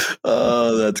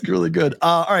 Oh, that's really good.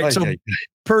 All right. So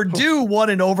Purdue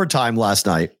won in overtime last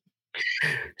night.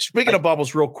 Speaking of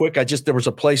bubbles, real quick, there was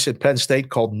a place in Penn State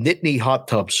called Nittany Hot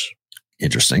Tubs.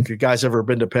 Interesting. If you guys ever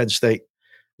been to Penn State,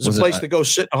 there's a place to go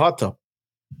sit in a hot tub.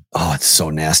 Oh, it's so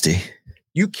nasty.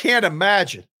 You can't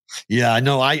imagine. Yeah, I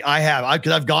know. I have.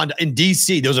 Because I've gone in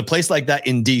DC. There was a place like that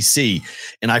in DC,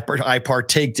 and I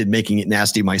partaked in making it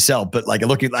nasty myself. But like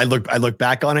I look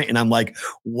back on it, and I'm like,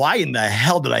 why in the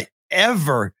hell did I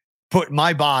ever put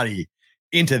my body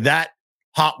into that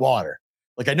hot water?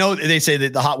 Like, I know they say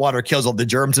that the hot water kills all the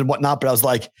germs and whatnot, but I was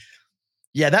like,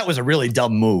 yeah, that was a really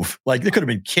dumb move. Like, there could have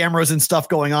been cameras and stuff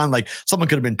going on. Like, someone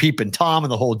could have been peeping Tom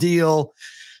and the whole deal.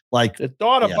 Like, the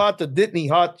thought about the Nittany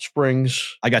Hot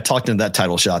Springs. I got talked into that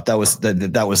title shot. That was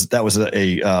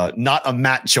a not a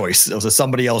Matt choice. It was a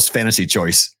somebody else fantasy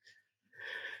choice.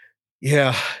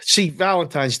 Yeah. See,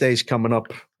 Valentine's Day is coming up.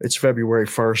 It's February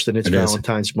 1st, and it's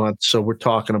Valentine's month. So we're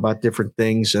talking about different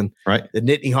things. And the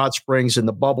Nittany Hot Springs and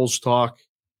the Bubbles talk.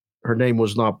 Her name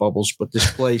was not Bubbles, but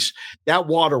this place, that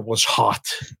water was hot.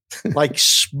 Like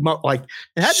smoke. Like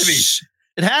it had to be.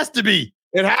 It has to be.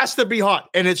 It has to be hot.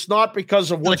 And it's not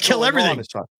because of what's kill everything.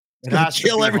 It's hot. It has to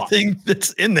kill everything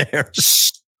that's in there.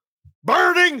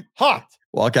 Burning hot.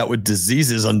 Walk out with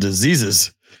diseases on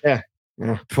diseases. Yeah.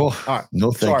 All right.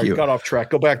 No, thank you. Got off track.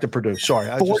 Go back to Purdue. Sorry.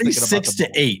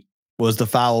 46-8 was the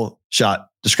foul shot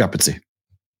discrepancy.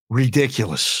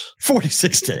 Ridiculous.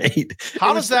 46-8.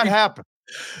 How does that happen?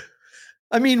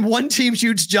 I mean, one team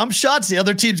shoots jump shots. The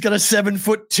other team's got a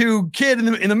 7'2" kid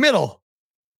in the middle.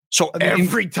 So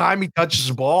every time he touches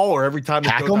the ball or every time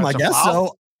tackle him, I guess foul?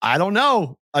 So. I don't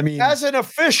know. I mean, as an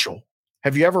official,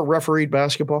 have you ever refereed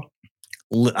basketball?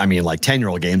 I mean, like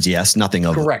 10-year-old games, yes. Nothing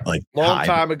of correct. Like long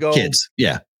time ago, kids,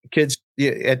 yeah.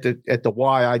 At the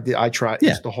Y, I tried.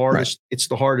 Yeah, it's the hardest. Right. It's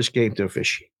the hardest game to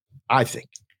officiate. I think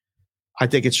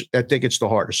it's the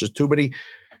hardest. There's too many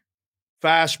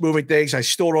fast moving things. I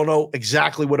still don't know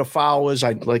exactly what a foul is.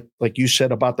 I like you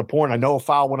said about the porn. I know a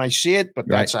foul when I see it, but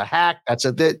that's a hack. That's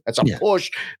a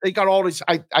push. They got all these.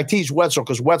 I tease Wetzel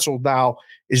because Wetzel now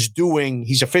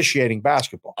he's officiating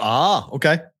basketball. Ah,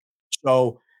 okay.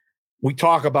 So we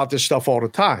talk about this stuff all the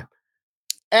time.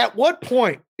 At what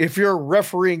point, if you're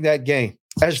refereeing that game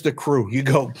as the crew, you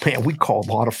go, man, we call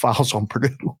a lot of fouls on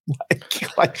Purdue.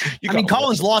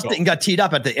 Collins lost it and got teed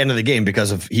up at the end of the game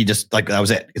because of he just like that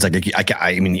was it. It's like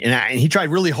and he tried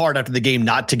really hard after the game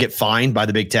not to get fined by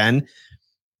the Big Ten,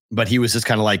 but he was just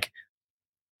kind of like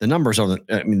the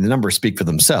numbers speak for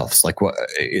themselves. Like what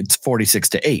it's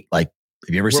 46-8. Like,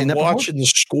 have you ever seen that? Watching the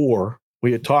score,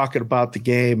 we were talking about the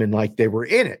game and like they were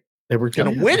in it. They were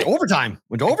going to win it. Overtime.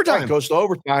 Went to overtime. It goes to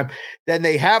overtime. Then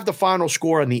they have the final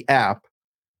score on the app,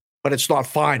 but it's not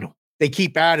final. They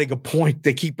keep adding a point.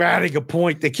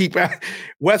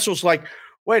 Wetzel's like,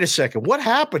 wait a second. What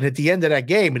happened at the end of that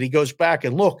game? And he goes back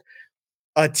and look,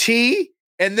 a T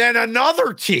and then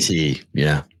another T.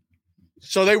 Yeah.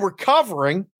 So they were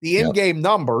covering the in-game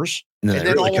numbers, and then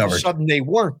really all of a sudden they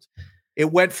weren't.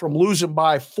 It went from losing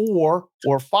by 4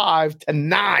 or 5 to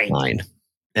 9.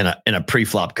 In a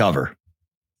pre-flop cover.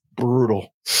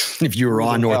 Brutal. If you were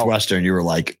on Northwestern, you were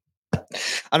like, I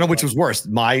don't know which was worse,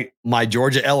 my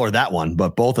Georgia L or that one,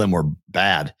 but both of them were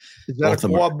bad. Is that a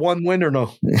quad 1 win or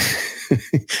no?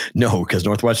 No, because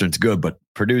Northwestern's good, but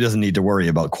Purdue doesn't need to worry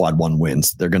about quad 1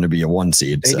 wins. They're going to be a 1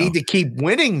 seed. They need to keep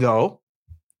winning, though.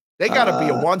 They got to be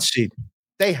a 1 seed.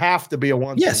 They have to be a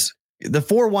 1 Yes. seed. The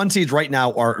 4 1 seeds right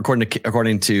now are,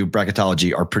 according to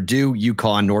bracketology, are Purdue,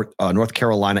 UConn, North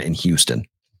Carolina, and Houston.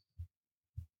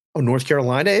 Oh, North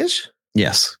Carolina is?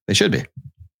 Yes, they should be.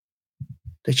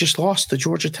 They just lost to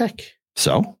Georgia Tech.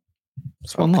 So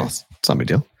it's one loss. It's not a big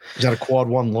deal. Is that a quad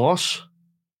 1 loss?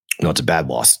 No, it's a bad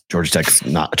loss. Georgia Tech's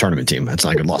not a tournament team. That's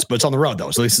not a good loss, but it's on the road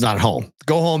though. So at least it's not at home.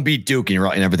 Go home, beat Duke, and you're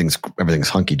and everything's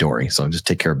hunky dory. So just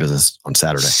take care of business on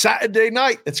Saturday. Saturday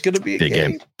night. It's going to be a big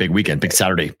game, big weekend, big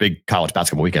Saturday, big college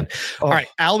basketball weekend. All right,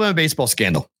 Alabama baseball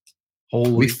scandal.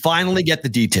 We finally get the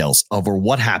details over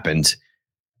what happened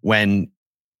when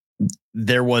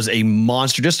there was a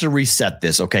monster. Just to reset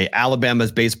this, okay?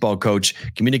 Alabama's baseball coach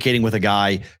communicating with a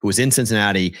guy who was in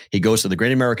Cincinnati. He goes to the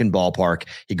Great American Ballpark.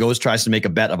 He tries to make a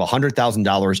bet of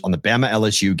 $100,000 on the Bama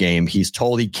LSU game. He's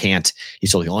told he can't.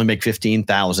 He's told he can only make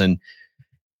 $15,000.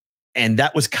 And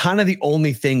that was kind of the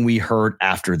only thing we heard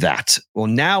after that. Well,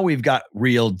 now we've got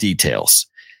real details.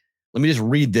 Let me just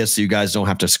read this so you guys don't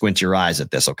have to squint your eyes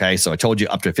at this, okay? So I told you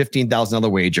up to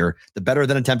 $15,000 wager. The bettor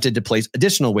then attempted to place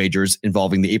additional wagers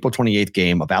involving the April 28th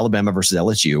game of Alabama versus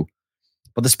LSU,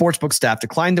 but the sportsbook staff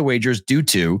declined the wagers due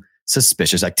to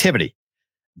suspicious activity.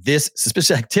 This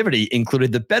suspicious activity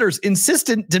included the bettor's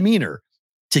insistent demeanor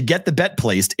to get the bet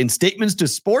placed in statements to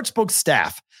sportsbook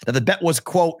staff that the bet was,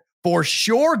 quote, for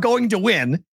sure going to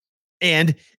win.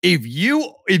 And if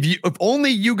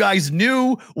only you guys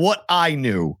knew what I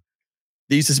knew.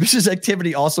 The suspicious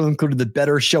activity also included the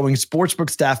bettor showing sportsbook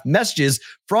staff messages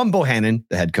from Bohannon,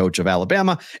 the head coach of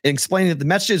Alabama, and explaining that the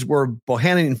messages were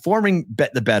Bohannon informing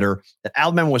the bettor that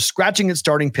Alabama was scratching its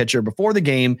starting pitcher before the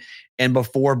game and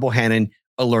before Bohannon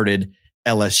alerted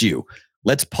LSU.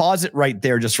 Let's pause it right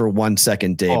there just for 1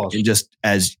 second, Dave. Pause. And just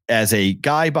as a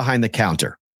guy behind the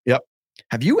counter. Yep.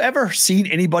 Have you ever seen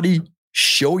anybody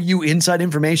show you inside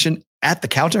information at the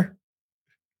counter?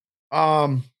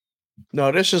 No,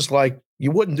 this is like, you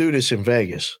wouldn't do this in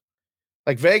Vegas.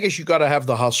 Like Vegas, you got to have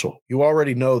the hustle. You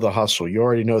already know the hustle. You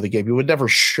already know the game. You would never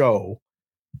show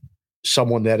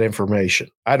someone that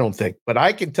information, I don't think. But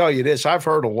I can tell you this. I've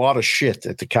heard a lot of shit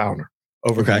at the counter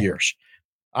over the years.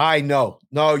 I know.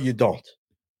 No, you don't.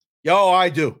 Yo, I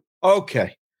do.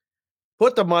 Okay.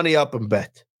 Put the money up and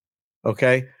bet.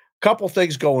 Okay. Couple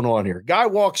things going on here. Guy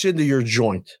walks into your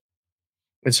joint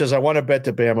and says, I want to bet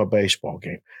the Bama baseball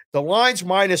game. The line's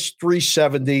minus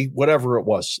 370, whatever it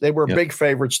was. They were big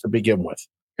favorites to begin with.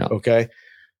 Yep. Okay.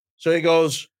 So he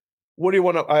goes, what do you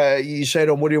want to, you say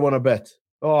to him, what do you want to bet?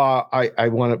 Oh, I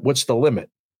want to, what's the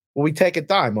limit? Well, we take a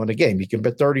dime on the game. You can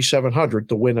bet 3,700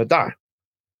 to win a dime.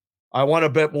 I want to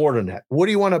bet more than that. What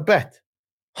do you want to bet?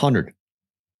 100.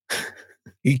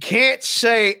 You can't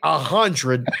say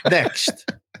 100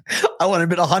 next. I want to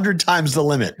bet 100 times the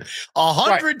limit.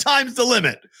 100 times the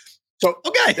limit. So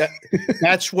okay,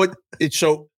 that's what it's.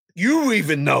 So you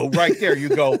even know right there. You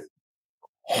go.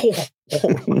 You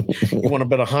want to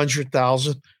bet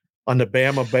 100,000 on the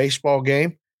Bama baseball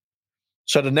game?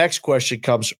 So the next question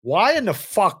comes: why in the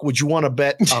fuck would you want to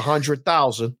bet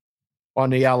 100,000 on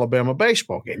the Alabama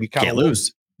baseball game? You can't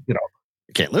lose. You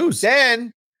can't lose.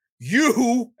 Then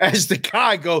you, as the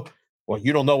guy, go. Well,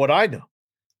 you don't know what I know.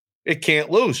 It can't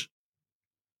lose.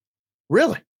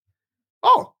 Really?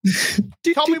 Oh,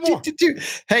 tell me more.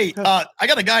 Hey, I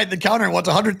got a guy at the counter who wants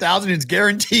 100,000 and is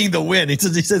guaranteeing the win. He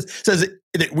says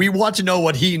that we want to know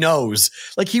what he knows.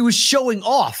 Like he was showing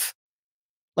off.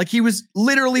 Like he was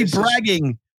literally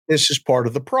bragging. This is part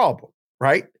of the problem,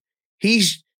 right?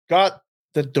 He's got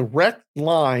the direct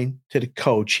line to the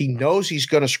coach. He knows he's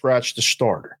going to scratch the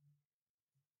starter.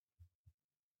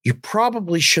 You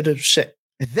probably should have said.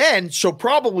 So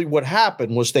probably what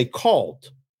happened was they called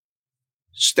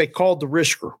the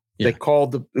risker. Yeah. They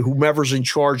called whomever's in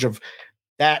charge of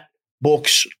that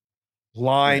book's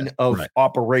line of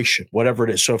operation, whatever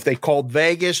it is. So if they called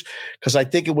Vegas, because I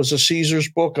think it was a Caesars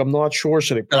book, I'm not sure.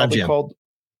 So they probably called,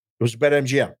 it was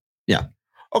BetMGM. Yeah.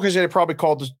 Okay. So they probably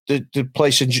called the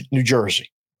place in New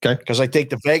Jersey. Okay. Because I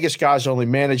think the Vegas guys only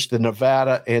manage the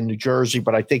Nevada and New Jersey,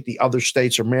 but I think the other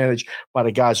states are managed by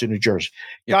the guys in New Jersey.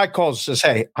 Guy calls and says,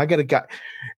 hey, I got a guy.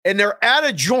 And they're at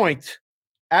a joint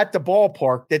at the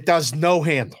ballpark that does no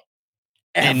handle.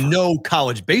 And no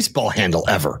college baseball handle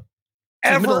ever.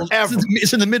 Ever.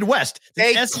 It's in the Midwest.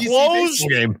 They closed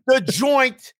the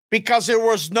joint because there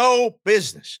was no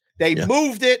business. They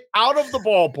moved it out of the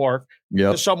ballpark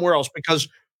to somewhere else because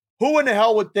who in the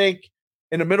hell would think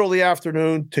in the middle of the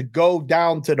afternoon to go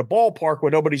down to the ballpark where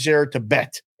nobody's there to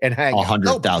bet and hang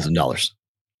 $100,000.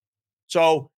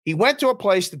 So he went to a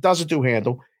place that doesn't do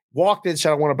handle, walked in,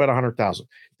 said, I want to bet 100,000.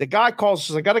 The guy calls,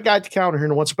 says, I got a guy at the counter here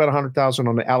who wants to bet 100,000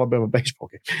 on the Alabama baseball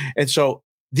game. And so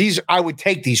I would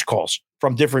take these calls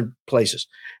from different places.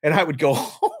 And I would go,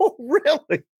 oh,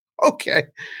 really? Okay.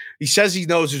 He says he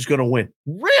knows who's going to win.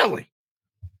 Really?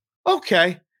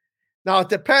 Okay. Now, it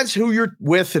depends who you're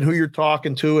with and who you're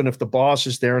talking to and if the boss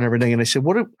is there and everything. And I said,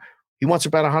 he wants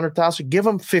about 100,000? Give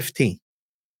him 15.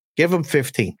 Give him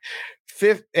 15.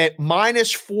 At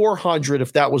minus 400,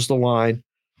 if that was the line,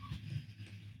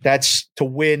 that's to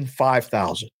win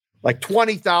 5,000. Like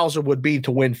 20,000 would be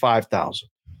to win 5,000.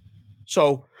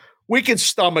 So we can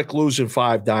stomach losing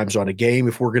 5 dimes on a game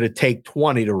if we're going to take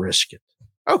 20 to risk it.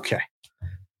 Okay.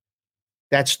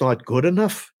 That's not good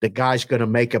enough. The guy's going to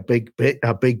make a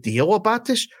big deal about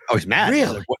this. Oh, he's mad.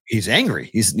 Really? He's angry.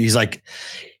 He's like,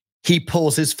 he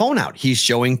pulls his phone out. He's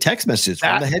showing text messages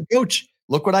from the head coach.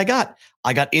 Look what I got.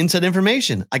 I got inside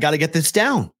information. I got to get this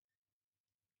down.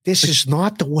 This is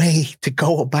not the way to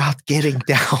go about getting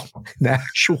down an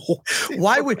actual.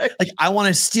 Why would, like, I want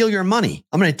to steal your money.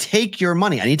 I'm going to take your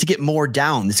money. I need to get more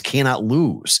down. This cannot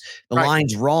lose. The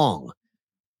line's wrong.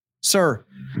 Sir,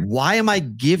 why am I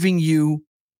giving you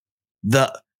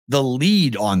the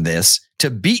lead on this to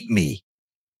beat me?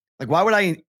 Like, why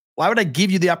would I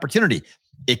give you the opportunity?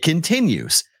 It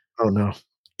continues. Oh no.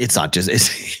 It's not just,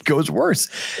 it goes worse.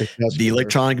 The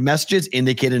electronic messages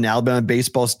indicated an Alabama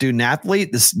baseball student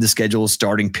athlete. The scheduled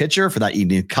starting pitcher for that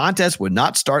evening contest would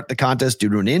not start the contest due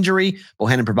to an injury.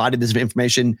 Bohannon provided this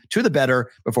information to the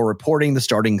bettor before reporting the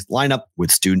starting lineup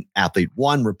with student athlete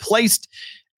 1 replaced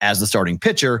as the starting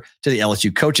pitcher to the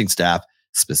LSU coaching staff.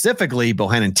 Specifically,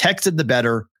 Bohannon texted the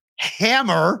bettor,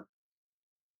 hammer,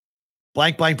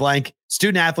 blank, blank, blank.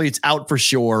 Student athletes out for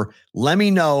sure. Let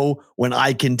me know when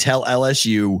I can tell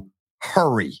LSU,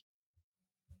 hurry.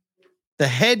 The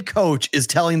head coach is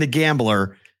telling the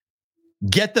gambler,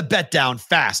 get the bet down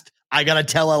fast. I got to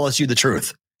tell LSU the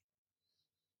truth.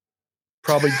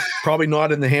 Probably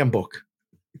not in the handbook.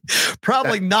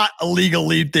 Probably not a legal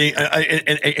lead thing,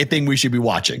 a thing we should be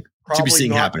watching, should be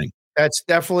seeing happening. That's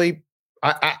definitely,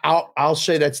 I'll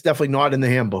say that's definitely not in the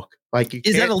handbook. Like, you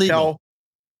is that illegal?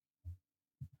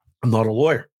 I'm not a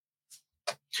lawyer.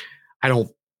 I don't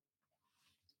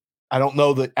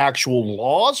know the actual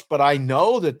laws, but I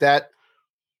know that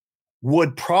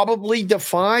would probably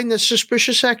define the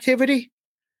suspicious activity.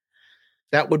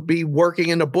 That would be working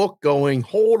in the book going,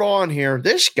 hold on here.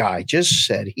 This guy just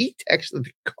said he texted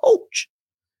the coach.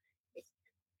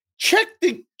 Check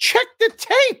the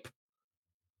tape.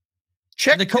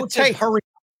 Check the coach says,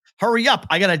 hurry up.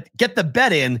 I got to get the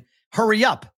bet in. Hurry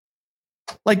up.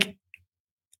 Like,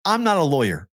 I'm not a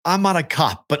lawyer. I'm not a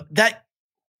cop, but that,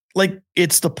 like,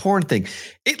 it's the porn thing.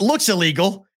 It looks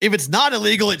illegal. If it's not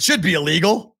illegal, it should be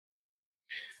illegal.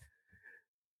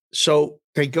 So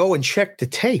they go and check the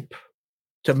tape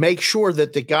to make sure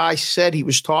that the guy said he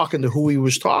was talking to who he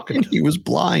was talking to. He was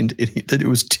blind. It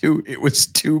was too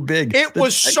big. It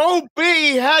was so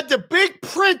big. He had the big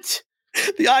print.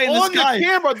 The eye in the sky. The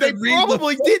camera. They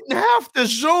probably didn't have to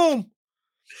zoom.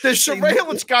 The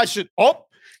surveillance guy said,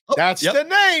 that's the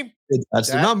name.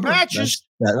 That's the number. Matches.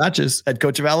 That matches. Head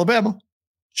coach of Alabama.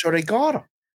 So they got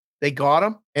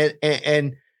him.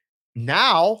 And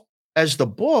now, as the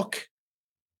book,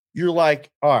 you're like,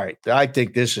 all right, I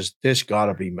think this got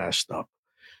to be messed up.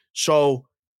 So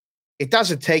it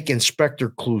doesn't take Inspector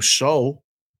Clouseau,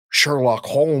 Sherlock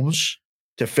Holmes,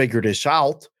 to figure this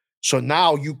out. So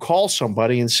now you call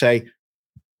somebody and say,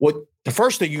 what? The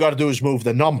first thing you got to do is move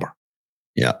the number.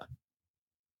 Yeah.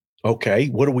 Okay,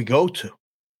 what do we go to?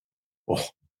 Well,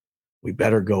 we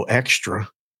better go extra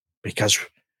because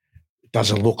it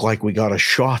doesn't look like we got a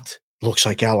shot. Looks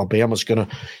like Alabama's going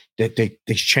to,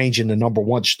 they're changing the number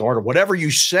 1 starter. Whatever you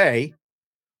say,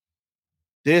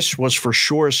 this was for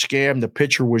sure a scam. The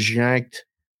pitcher was yanked.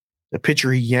 The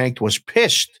pitcher he yanked was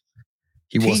pissed.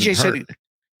 He wasn't hurt.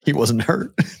 He wasn't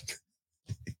hurt.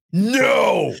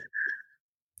 No.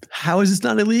 How is this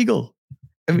not illegal?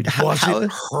 I mean, was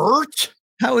it hurt?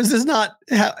 How is this not?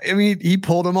 He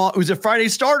pulled him off. It was a Friday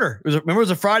starter. It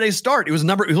was a Friday start. It was the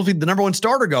number 1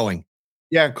 starter going.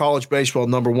 Yeah, in college baseball,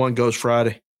 number 1 goes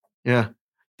Friday. Yeah,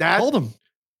 that told him.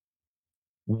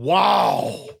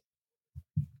 Wow,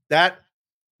 that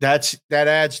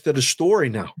adds to the story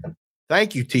now.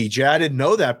 Thank you, TJ. I didn't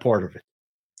know that part of it.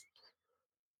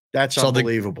 That's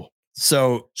unbelievable.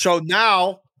 So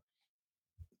now,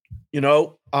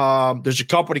 there's a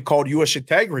company called U.S.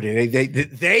 Integrity.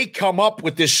 They come up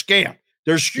with this scam.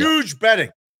 There's huge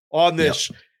betting on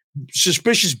this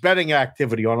suspicious betting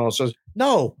activity on all. Says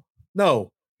no.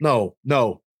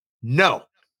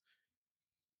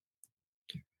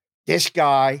 This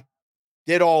guy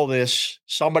did all this.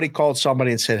 Somebody called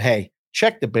somebody and said, "Hey,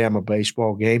 check the Bama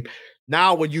baseball game."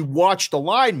 Now, when you watch the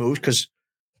line moves, because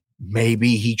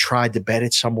Maybe he tried to bet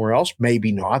it somewhere else.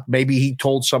 Maybe not. Maybe he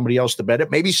told somebody else to bet it.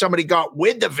 Maybe somebody got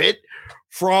wind of it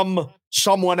from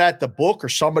someone at the book or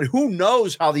somebody. Who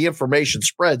knows how the information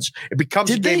spreads? It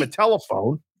becomes a game of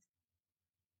telephone.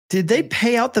 Did they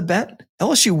pay out the bet?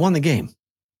 LSU won the game.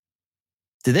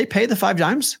 Did they pay the 5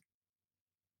 dimes?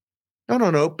 No.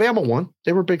 Bama won.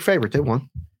 They were a big favorite. They won.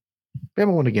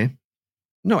 Bama won the game.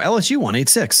 No, LSU won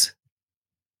 8-6.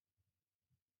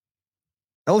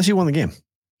 LSU won the game.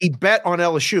 He bet on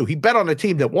LSU. He bet on the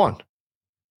team that won.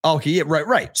 Oh, okay, yeah,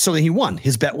 right. So then he won.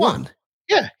 His bet won.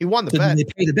 Yeah, he won the bet. They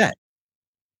paid the bet.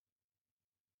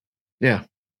 Yeah.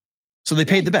 So they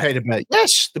paid the bet. Paid a bet.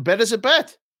 Yes, the bet is a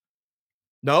bet.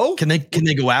 No? Can they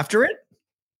go after it?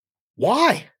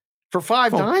 Why? For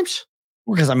 5 dimes?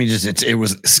 Because I mean, it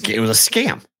was a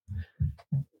scam.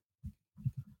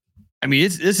 I mean,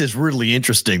 this is really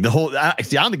interesting. The whole, I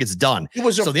don't think it's done. It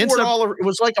was a $4. It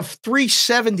was like a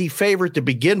 $3.70 favorite to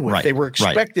begin with. Right, they were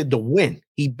expected to win.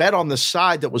 He bet on the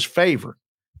side that was favored.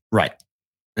 Right.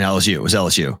 LSU. It was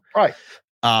LSU. Right.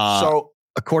 So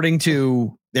according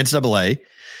to the NCAA,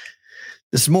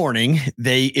 this morning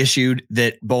they issued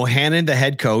that Bohannon, the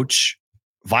head coach,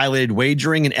 violated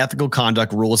wagering and ethical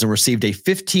conduct rules and received a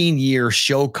 15-year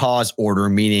show cause order,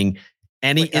 meaning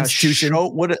any institution.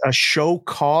 A show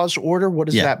cause order? What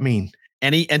does that mean?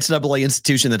 Any NCAA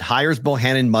institution that hires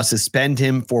Bohannon must suspend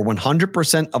him for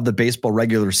 100% of the baseball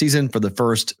regular season for the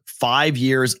first 5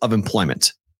 years of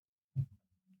employment.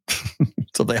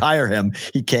 So if they hire him,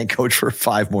 he can't coach for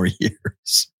 5 more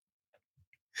years.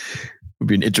 Would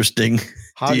be an interesting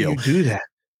How deal. do you do that?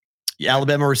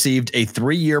 Alabama received a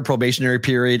 3-year probationary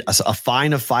period, a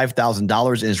fine of $5,000,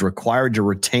 and is required to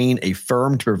retain a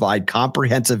firm to provide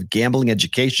comprehensive gambling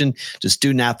education to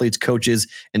student athletes, coaches,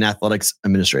 and athletics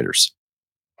administrators.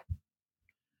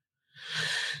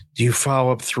 Do you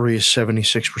follow up 3 is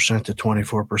 76% to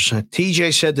 24%?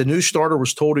 TJ said the new starter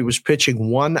was told he was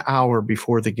pitching 1 hour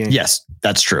before the game. Yes,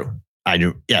 that's true. I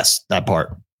knew. Yes, that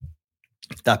part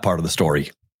of the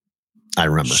story. I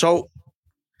remember. So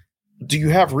do you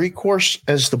have recourse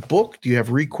as the book? Do you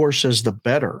have recourse as the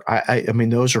bettor? I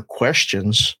mean, those are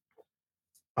questions.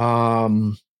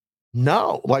 No,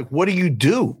 like, what do?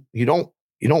 You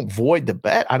don't void the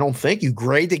bet. I don't think you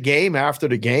grade the game after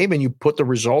the game and you put the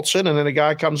results in and then the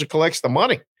guy comes and collects the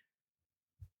money.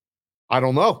 I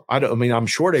don't know. I mean, I'm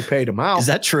sure they paid him out. Is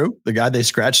that true? The guy they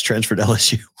scratched transferred to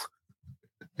LSU.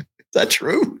 Is that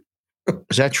true?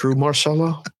 Is that true,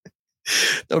 Marcelo?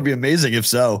 That would be amazing if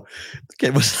so. The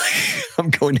kid was like, I'm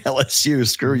going to LSU.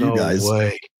 Screw you guys. No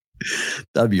way.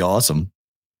 That'd be awesome.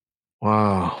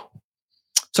 Wow.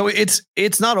 So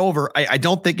it's not over. I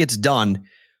don't think it's done,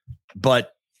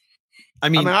 but I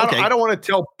mean I don't want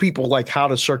to tell people like how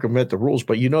to circumvent the rules,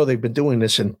 but they've been doing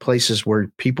this in places where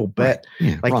people bet. Right.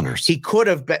 Yeah, like runners. He could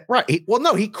have bet right.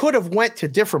 He could have went to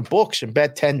different books and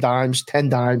bet 10 dimes.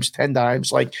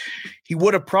 Like he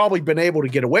would have probably been able to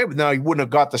get away with. Now he wouldn't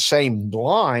have got the same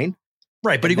line,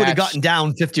 right? But he would have gotten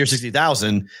down 50 or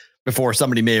 60,000 before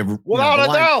somebody may have. Without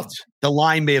a doubt, the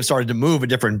line may have started to move at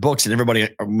different books, and everybody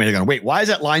may have gone, "Wait, why is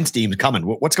that line steam coming?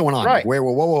 What's going on? Right?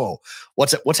 Whoa!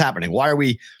 What's happening? Why are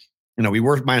we?" We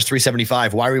were minus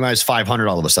 375. Why are we minus 500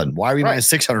 all of a sudden? Why are we minus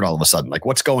 600 all of a sudden? Like,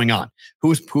 what's going on?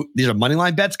 Who? These are money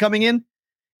line bets coming in.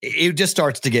 It just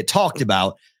starts to get talked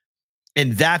about.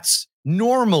 And that's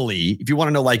normally, if you want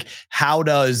to know, like, how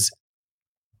does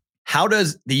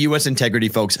the U.S. integrity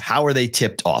folks, how are they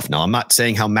tipped off? Now, I'm not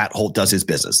saying how Matt Holt does his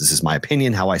business. This is my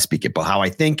opinion, how I speak it, but how I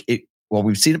think it, well,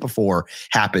 we've seen it before,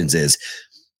 happens is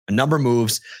a number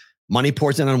moves, money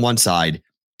pours in on one side.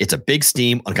 It's a big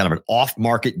steam on kind of an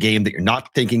off-market game that you're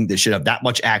not thinking that should have that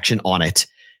much action on it,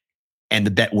 and the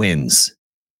bet wins.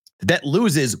 The bet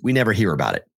loses, we never hear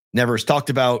about it. Never is talked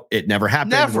about. It never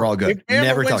happened. We're all good. If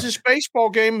never wins this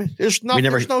baseball game, there's no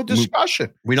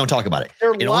discussion. We don't talk about it.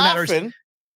 They're laughing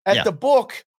at the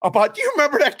book about, do you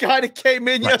remember that guy that came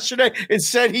in yesterday and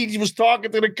said he was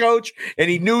talking to the coach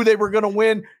and he knew they were going to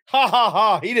win? Ha, ha,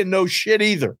 ha. He didn't know shit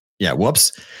either. Yeah,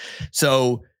 whoops.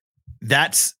 So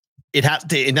it has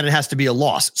to, and then it has to be a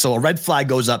loss. So a red flag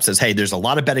goes up, says, hey, there's a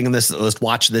lot of betting on this. Let's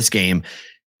watch this game.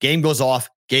 Game goes off,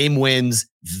 game wins.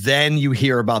 Then you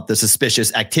hear about the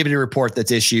suspicious activity report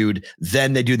that's issued.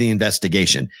 Then they do the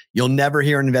investigation. You'll never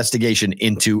hear an investigation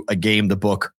into a game the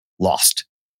book lost.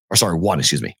 Or sorry, won,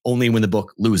 excuse me. Only when the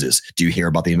book loses do you hear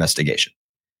about the investigation.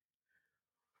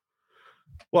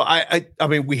 Well, I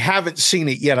mean, we haven't seen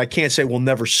it yet. I can't say we'll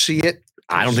never see it.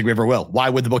 I don't think we ever will. Why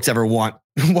would the books ever want?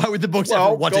 Why would the books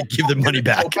ever want to give the money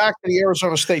back? Go back to the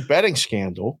Arizona State betting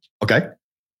scandal. Okay.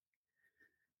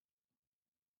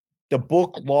 The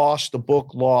book lost.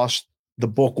 the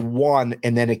book won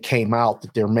and then it came out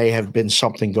that there may have been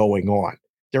something going on.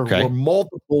 There were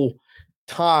multiple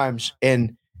times,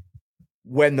 and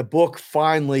when the book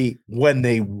finally, when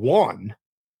they won,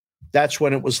 that's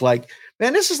when it was like,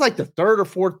 man, this is like the third or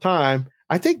fourth time.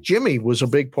 I think Jimmy was a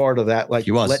big part of that, like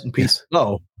letting people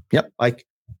know. Yep. Like,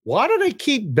 why do they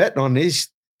keep betting on this?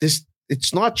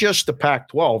 It's not just the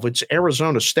Pac-12, it's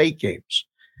Arizona State games.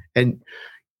 And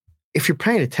if you're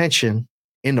paying attention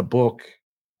in the book,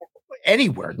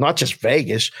 anywhere, not just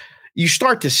Vegas, you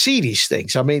start to see these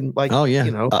things. I mean, like,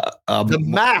 the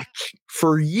MAC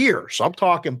for years. I'm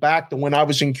talking back to when I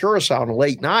was in Curacao in the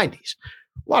late 90s.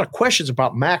 A lot of questions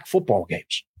about MAC football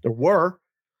games. There were.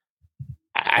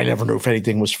 I never knew if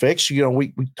anything was fixed.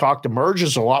 We talked to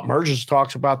Merges a lot. Merges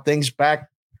talks about things back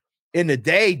in the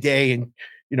day, and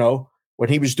when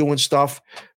he was doing stuff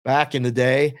back in the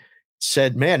day,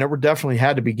 said, man, there were definitely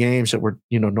had to be games that were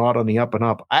not on the up and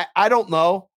up. I don't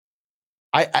know.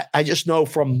 I just know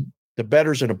from the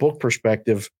bettors and a book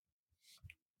perspective,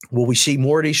 will we see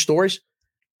more of these stories?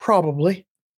 Probably.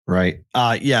 Right.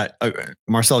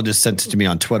 Marcel just sent it to me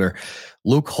on Twitter.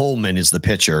 Luke Holman is the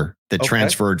pitcher that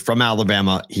transferred from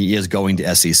Alabama. He is going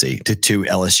to SEC to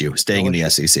LSU, staying in the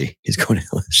SEC. He's going to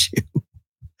LSU.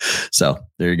 So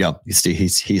there you go.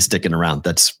 He's sticking around.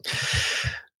 That's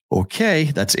okay.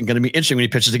 That's going to be interesting when he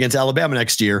pitches against Alabama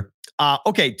next year.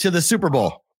 Okay, to the Super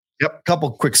Bowl. Yep. Couple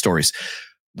quick stories.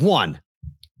 One,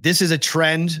 this is a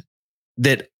trend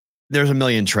that there's a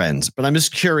million trends, but I'm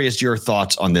just curious your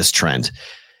thoughts on this trend.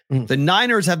 The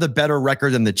Niners have the better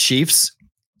record than the Chiefs.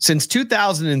 Since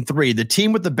 2003, the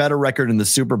team with the better record in the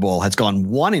Super Bowl has gone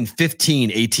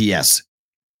 1-15 ATS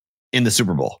in the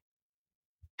Super Bowl.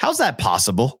 How's that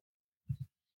possible?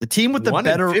 The team with the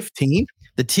better 15?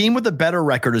 The team with the better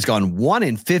record has gone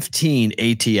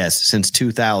 1-15 ATS since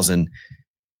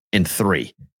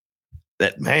 2003.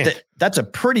 That's a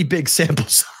pretty big sample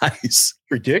size.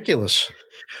 Ridiculous.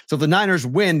 So if the Niners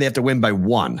win, they have to win by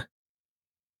 1.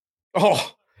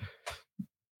 Oh,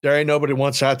 there ain't nobody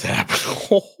wants that to happen.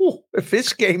 If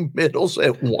this game middles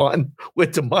at 1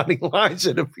 with the money lines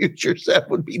and the futures,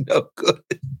 that would be no good.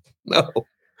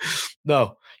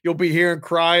 No. You'll be hearing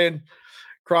crying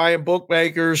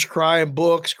bookmakers, crying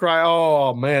books,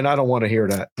 oh, man, I don't want to hear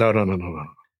that. No.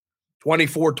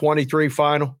 24-23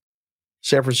 final.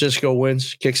 San Francisco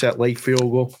wins, kicks that late field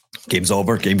goal. Game's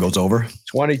over. Game goes over.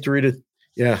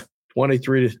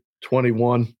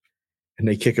 23-21. And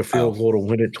they kick a field goal to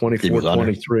win it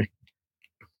 24-23.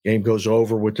 Game goes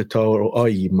over with the total.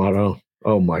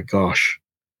 Oh my gosh.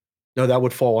 No, that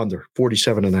would fall under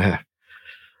 47.5.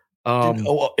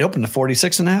 It opened to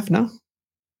 46.5 now?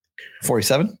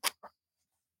 47?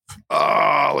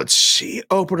 Let's see.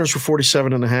 Openers were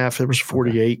 47.5. There was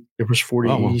 48. There was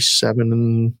 47.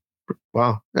 And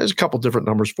wow. There's a couple different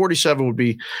numbers. 47 would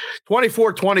be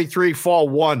 24-23, fall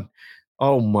 1.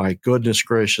 Oh my goodness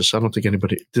gracious. I don't think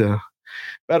anybody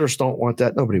bettors don't want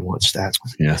that. Nobody wants that.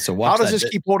 Yeah. So how does this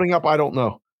keep holding up? I don't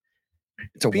know.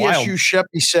 It's a PSU wild.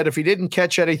 Sheppy said if he didn't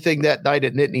catch anything that night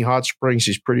at Nittany Hot Springs,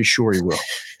 he's pretty sure he will.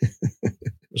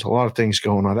 There's a lot of things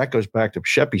going on. That goes back to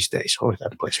Sheppy's days. Oh,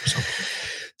 that place was something.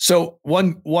 So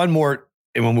one more,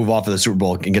 and we'll move off of the Super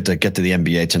Bowl and get to the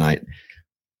NBA tonight.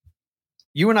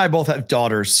 You and I both have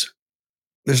daughters.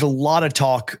 There's a lot of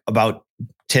talk about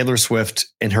Taylor Swift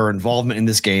and her involvement in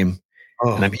this game.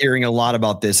 And I'm hearing a lot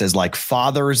about this as like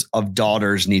fathers of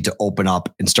daughters need to open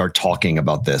up and start talking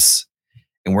about this.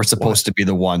 And we're supposed to be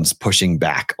the ones pushing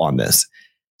back on this,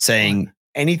 saying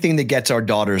anything that gets our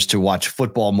daughters to watch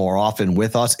football more often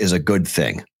with us is a good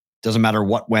thing. Doesn't matter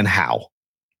what, when, how.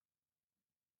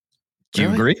 Do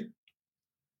you agree?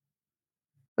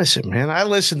 Listen, man, I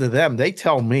listen to them. They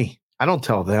tell me. I don't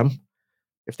tell them.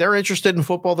 If they're interested in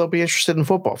football, they'll be interested in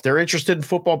football. If they're interested in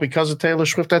football because of Taylor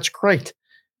Swift, that's great.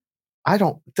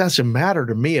 It doesn't matter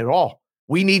to me at all.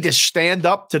 We need to stand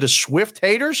up to the Swift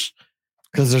haters.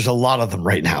 Because there's a lot of them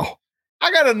right now.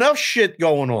 I got enough shit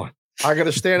going on. I got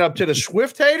to stand up to the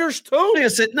Swift haters too. I'm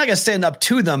not gonna stand up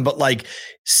to them, but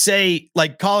say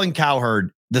Colin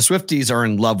Cowherd. The Swifties are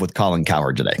in love with Colin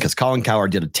Cowherd today because Colin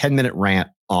Cowherd did a 10-minute rant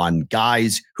on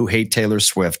guys who hate Taylor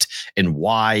Swift and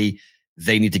why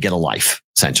they need to get a life.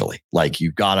 Essentially,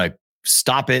 you gotta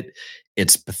stop it.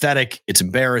 It's pathetic. It's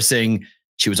embarrassing.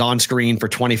 She was on screen for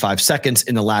 25 seconds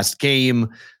in the last game.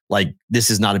 This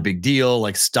is not a big deal.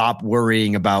 Stop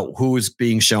worrying about who's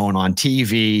being shown on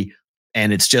TV.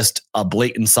 And it's just a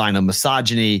blatant sign of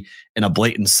misogyny and a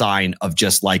blatant sign of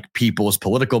just people's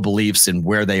political beliefs and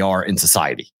where they are in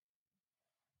society.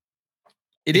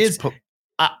 It's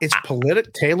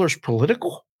political. Taylor's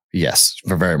political. Yes,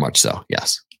 very much so.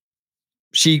 Yes.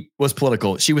 she was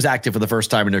political. She was active for the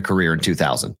first time in her career in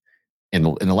 2000. In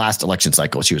the last election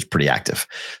cycle, she was pretty active.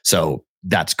 So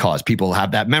that's caused people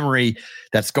have that memory,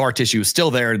 that scar tissue is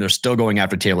still there, and they're still going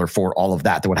after Taylor for all of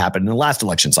that what happened in the last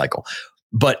election cycle.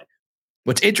 But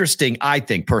what's interesting, I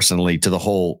think personally, to the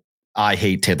whole I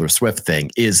hate Taylor Swift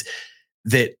thing is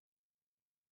that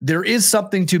there is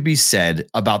something to be said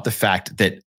about the fact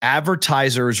that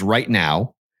advertisers right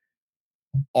now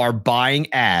are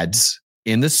buying ads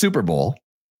in the Super Bowl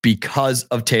because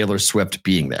of Taylor Swift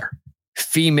being there.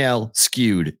 Female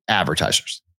skewed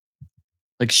advertisers.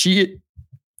 Like she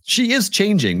is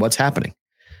changing what's happening.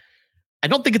 I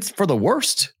don't think it's for the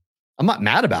worst. I'm not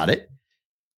mad about it,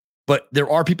 but there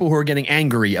are people who are getting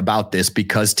angry about this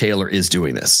because Taylor is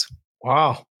doing this.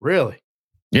 Wow. Really?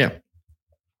 Yeah.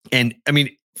 And I mean,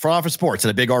 Front Office Sports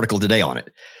had a big article today on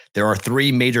it. There are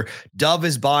three major. Dove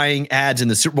is buying ads in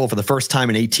the Super Bowl for the first time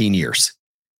in 18 years.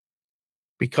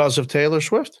 Because of Taylor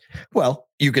Swift? Well,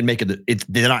 you can make it.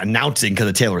 They're not announcing because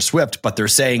of Taylor Swift, but they're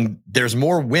saying there's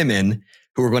more women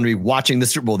who are going to be watching the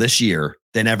Super Bowl this year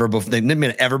than ever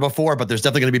before. But there's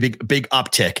definitely going to be a big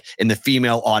uptick in the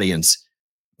female audience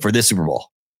for this Super Bowl,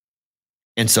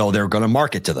 and so they're going to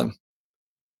market to them.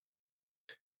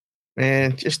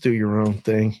 Man, just do your own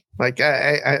thing. Like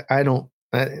I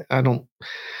don't.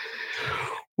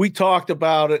 We talked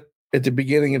about it at the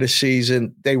beginning of the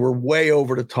season. They were way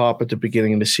over the top at the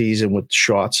beginning of the season with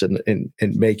shots and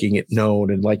making it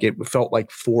known, and like it felt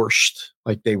like forced.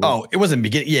 Like they were. Oh, it wasn't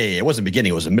beginning. Yeah, it wasn't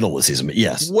beginning. It was the middle of the season. But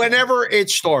yes, whenever it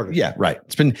started. Yeah, right.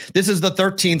 This is the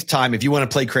 13th time. If you want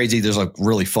to play crazy, there's a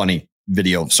really funny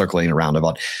video circulating around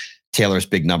about Taylor's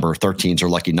big number. 13's her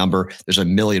lucky number. There's a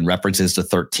million references to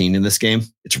 13 in this game.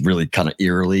 It's really kind of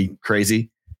eerily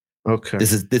crazy. Okay.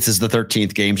 This is the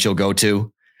 13th game she'll go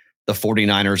to. The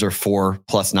 49ers are 4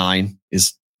 + 9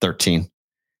 is 13.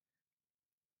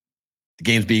 The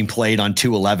game's being played on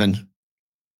 2/11.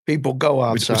 People go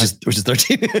outside, which is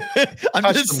 13.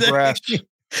 I'm just saying.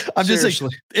 I'm just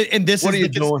saying. And this what is are you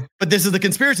doing? But this is the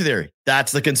conspiracy theory.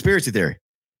 That's the conspiracy theory.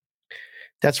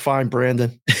 That's fine,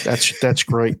 Brandon. That's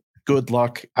great. Good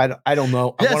luck. I don't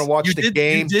know. Yes, I want to watch the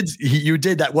game. You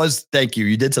did. That was, thank you.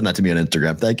 You did send that to me on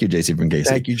Instagram. Thank you, JC from KC.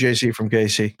 Thank you, JC from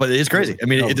KC. But it is crazy. I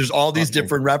mean, there's all these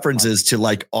different references to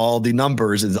like all the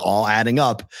numbers is all adding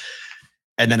up.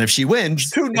 And then if she wins,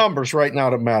 two numbers right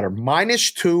now that matter: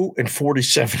 -2 and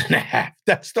 47.5.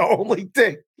 That's the only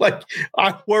thing. Like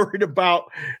I'm worried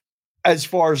about as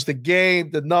far as the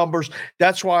game, the numbers.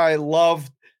 That's why I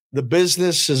love the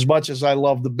business as much as I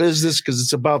love the business, because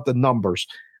it's about the numbers.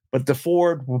 But the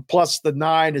 4 plus the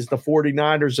 9 is the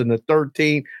 49ers, and the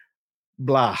 13,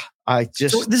 blah.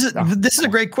 So this is a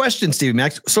great question, Stevie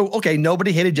Max. So, okay,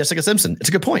 nobody hated Jessica Simpson. It's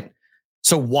a good point.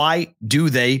 So why do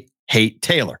they hate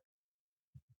Taylor?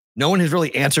 No one has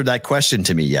really answered that question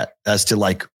to me yet as to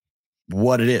like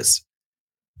what it is.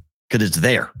 Because it's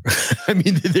there. I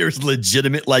mean, there's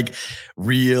legitimate, like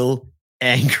real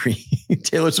angry.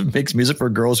 Taylor Swift makes music for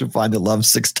girls who find the love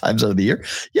 6 times out of the year.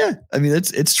 Yeah, I mean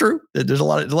it's true. There's a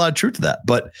lot of truth to that,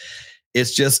 but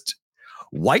it's just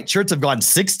white shirts have gone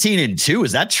 16-2.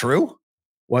 Is that true?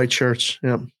 White shirts,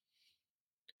 yeah.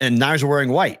 And Niners are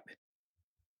wearing white.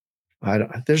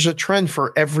 There's a trend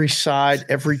for every side,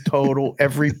 every total,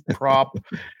 every prop.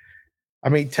 I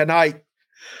mean, tonight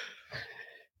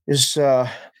is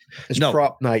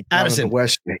prop night down in the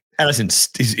Westgate. Addison,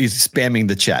 he's spamming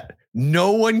the chat.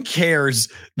 No one cares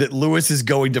that Lewis is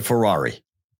going to Ferrari.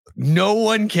 No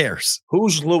one cares.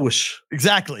 Who's Lewis?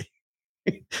 Exactly.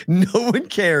 No one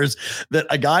cares that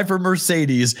a guy from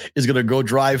Mercedes is going to go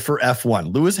drive for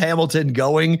F1. Lewis Hamilton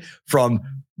going from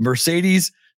Mercedes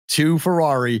to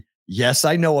Ferrari. Yes,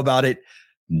 I know about it.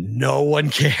 No one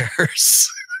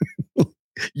cares.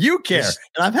 You care,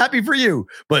 and I'm happy for you,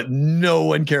 but no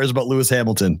one cares about Lewis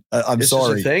Hamilton. I'm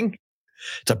sorry. Is a thing?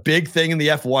 It's a big thing in the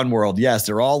F1 world. Yes,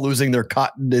 they're all losing their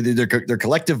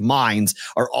collective minds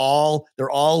they're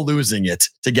all losing it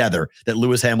together that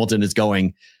Lewis Hamilton is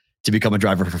going to become a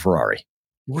driver for Ferrari.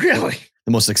 Really?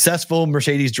 The most successful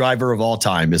Mercedes driver of all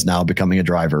time is now becoming a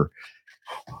driver.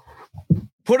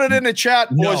 Put it in the chat,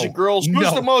 boys and girls.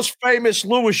 Who's the most famous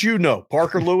Lewis you know?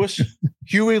 Parker Lewis?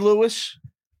 Huey Lewis?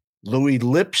 Louis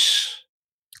Lips?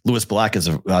 Lewis Black is,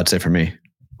 I'd say for me.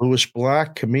 Lewis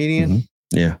Black, comedian?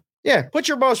 Mm-hmm. Yeah. Yeah, put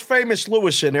your most famous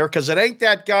Lewis in there because it ain't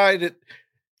that guy that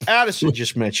Addison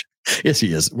just mentioned. Yes,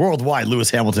 he is. Worldwide, Lewis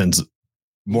Hamilton's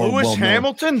more Lewis well-known.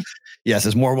 Hamilton? Yes,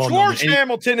 is more well-known. George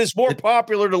Hamilton is more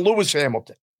popular than Lewis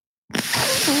Hamilton.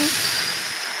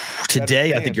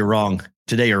 Today, I think you're wrong.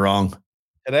 Today, you're wrong.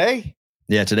 Today?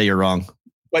 Yeah, today you're wrong.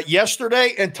 But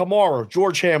yesterday and tomorrow,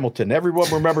 George Hamilton.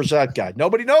 Everyone remembers that guy.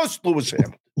 Nobody knows Lewis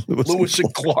Hamilton. Lewis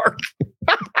and Clark.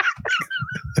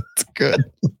 That's good.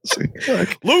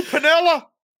 Lou Piniella.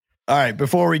 All right,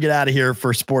 before we get out of here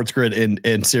for Sports Grid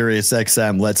and Sirius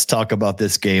XM, let's talk about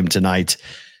this game tonight.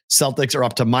 Celtics are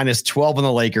up to -12 on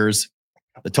the Lakers.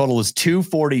 The total is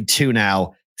 242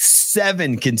 now.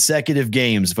 7 consecutive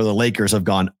games for the Lakers have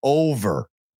gone over.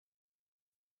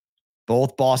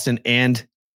 Both Boston and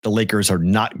the Lakers are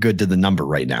not good to the number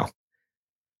right now.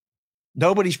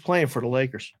 Nobody's playing for the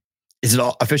Lakers. Is it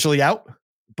all officially out?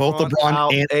 Both LeBron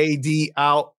out, and AD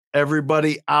out.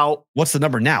 Everybody out. What's the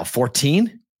number now?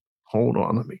 14? Hold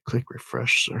on. Let me click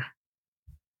refresh, sir.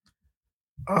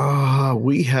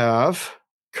 We have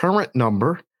current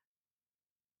number.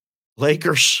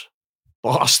 Lakers,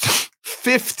 Boston,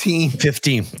 15.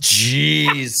 15.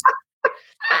 Jeez.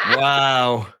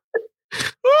 Wow.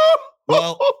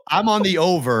 Well, I'm on the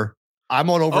over. I'm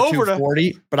on over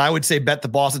 240, but I would say bet the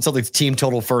Boston Celtics team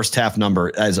total first half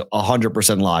number as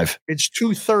 100% live. It's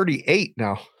 238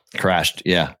 now. Crashed.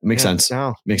 Yeah. Makes sense.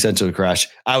 Now. Makes sense to the crash.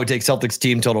 I would take Celtics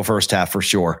team total first half for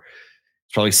sure.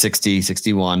 It's probably 60,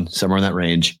 61, somewhere in that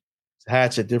range.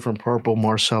 Hat's a different purple,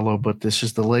 Marcelo, but this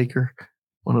is the Laker.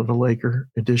 One of the Laker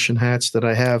edition hats that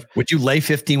I have. Would you lay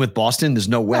 15 with Boston? There's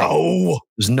no way. No.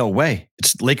 There's no way.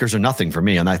 It's Lakers are nothing for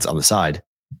me, and that's on the side.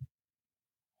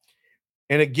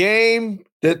 In a game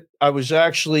that I was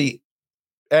actually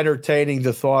entertaining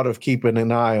the thought of keeping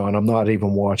an eye on, I'm not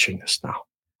even watching this now.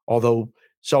 Although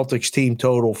Celtics team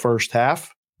total first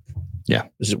half. Yeah.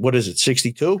 What is it,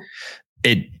 62?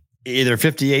 It either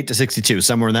 58 to 62,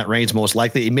 somewhere in that range, most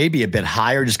likely. It may be a bit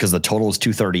higher just because the total is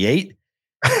 238.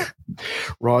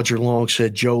 Roger Long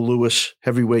said Joe Louis,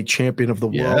 heavyweight champion of the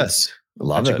world. Yes.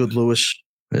 Love That's it. a good Louis.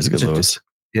 It's a good Louis.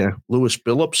 Yeah. Louis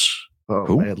Billups. Oh,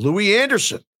 who? Man. Louis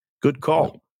Anderson. Good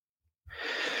call.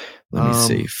 Let me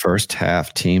see. First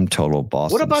half team total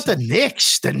Boston. What about the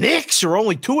Knicks? The Knicks are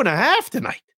only 2.5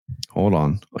 tonight. Hold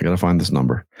on. I got to find this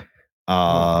number.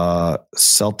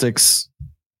 Celtics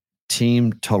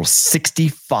team total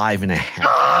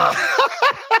 65.5.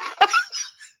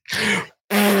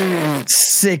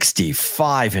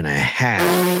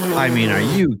 65.5. I mean, are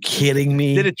you kidding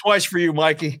me? Did it twice for you,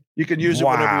 Mikey. You can use it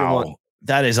whenever you want.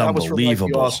 That is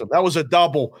unbelievable. Was awesome. That was a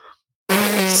double.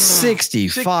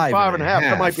 65.5.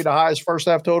 That might be the highest first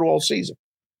half total all season.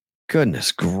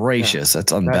 Goodness gracious.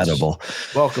 That's unbettable.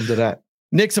 Welcome to that.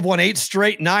 Knicks have won 8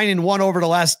 straight, 9-1 over the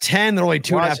last 10. They're only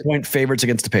 2.5 point favorites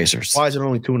against the Pacers. Why is it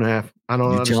only 2.5? I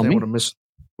don't understand what I'm missing.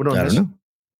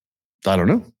 I don't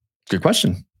know. Good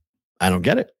question. I don't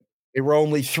get it. They were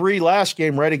only 3 last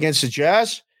game, right, against the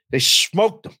Jazz. They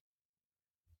smoked them.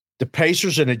 The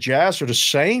Pacers and the Jazz are the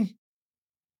same.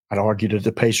 I'd argue that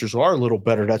the Pacers are a little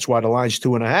better. That's why the line's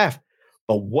 2.5.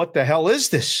 But what the hell is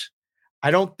this?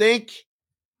 I don't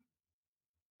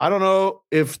know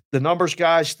if the numbers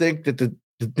guys think that the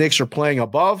Knicks are playing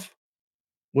above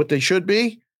what they should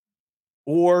be,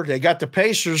 or they got the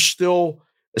Pacers still,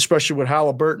 especially with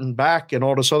Halliburton back and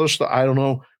all this other stuff. I don't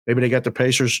know. Maybe they got the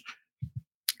Pacers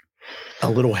a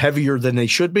little heavier than they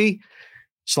should be.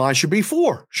 This line should be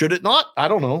 4. Should it not? I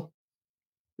don't know.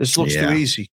 This looks too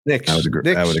easy. Knicks. I would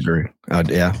agree.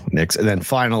 Yeah, Knicks. And then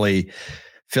finally,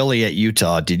 Philly at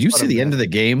Utah. Did you see the end of the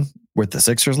game with the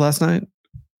Sixers last night?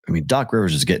 I mean, Doc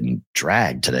Rivers is getting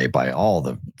dragged today by all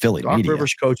the Philly media. Doc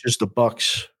Rivers coaches the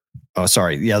Bucks. Oh,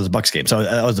 sorry. Yeah, it was the Bucks game. So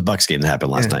that was the Bucks game that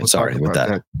happened last night. Sorry with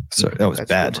that. So that was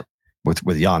bad with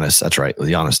Giannis. That's right. The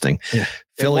Giannis thing. Yeah.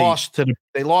 Philly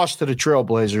they lost to the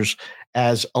Trailblazers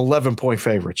as 11-point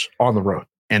favorites on the road.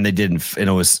 And they didn't. And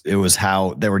it was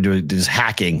how they were doing just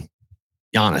hacking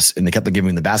Giannis, and they kept giving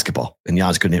him the basketball, and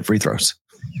Giannis couldn't hit free throws.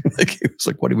 It was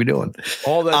like, what are we doing?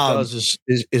 All that does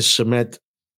is cement.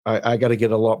 I got to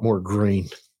get a lot more green,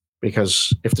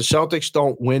 because if the Celtics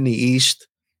don't win the East,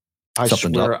 I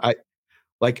swear I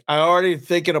already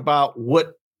thinking about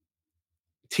what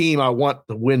team I want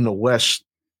to win the West.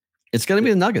 It's going to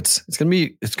be the Nuggets. It's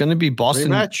going to be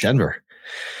Boston, Denver,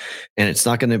 and it's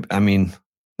not going to. I mean,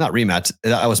 not rematch.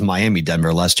 That was Miami,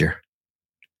 Denver last year.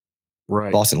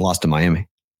 Right. Boston lost to Miami.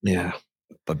 Yeah.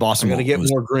 But Boston got to get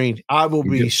more green. I will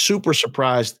be super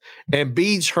surprised. And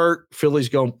Embiid's hurt. Philly's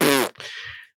going,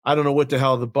 I don't know what the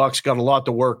hell. The Bucks got a lot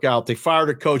to work out. They fired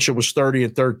a coach that was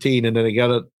 30-13, and then they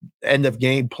got an end of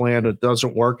game plan that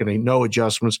doesn't work, and they no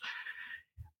adjustments.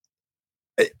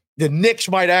 The Knicks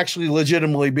might actually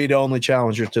legitimately be the only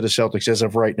challenger to the Celtics as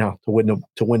of right now to win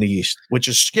the East, which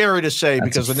is scary to say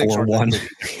because the Knicks are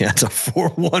 4-1. Yeah, it's a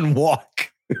 4-1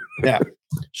 walk. Yeah.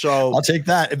 So I'll take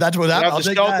that. If that's what happens, I'll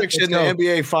take that. Celtics in the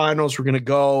NBA Finals. We're going to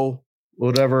go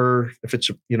whatever. If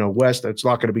it's West, it's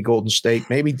not going to be Golden State.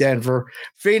 Maybe Denver.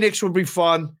 Phoenix would be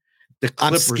fun. The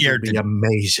Clippers would be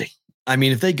amazing. I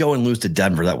mean, if they go and lose to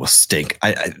Denver, that will stink.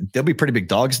 They'll be pretty big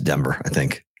dogs in Denver, I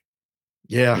think.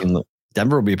 Yeah. I mean,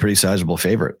 Denver will be a pretty sizable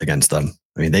favorite against them.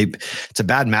 I mean, it's a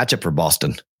bad matchup for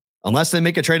Boston. Unless they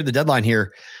make a trade at the deadline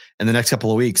here in the next couple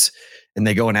of weeks and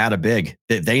they go and add a big,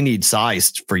 they need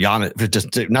size for Giannis,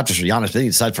 not just for Giannis, they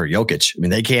need size for Jokic. I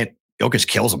mean, Jokic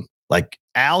kills them. Like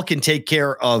Al can take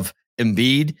care of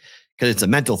Embiid because it's a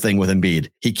mental thing with Embiid.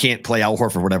 He can't play Al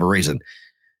Horford for whatever reason,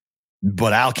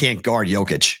 but Al can't guard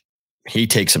Jokic. He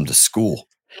takes him to school.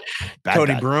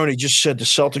 Tony Baroni just said the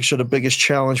Celtics are the biggest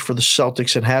challenge for the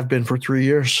Celtics and have been for 3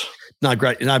 years. Not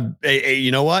great. And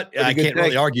you know what? I can't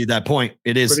really argue that point.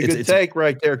 It is. Pretty good take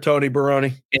right there, Tony Baroni.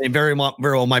 And it very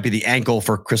well might be the ankle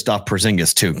for Kristaps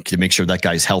Porzingis too, to make sure that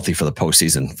guy's healthy for the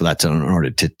postseason for that in order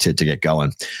to get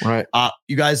going. Right.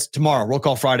 You guys, tomorrow, Roll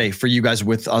Call Friday for you guys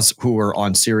with us who are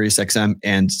on Sirius XM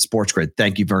and Sports Grid.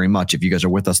 Thank you very much. If you guys are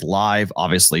with us live,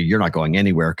 obviously you're not going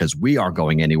anywhere because we aren't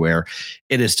going anywhere.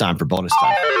 It is time for bonus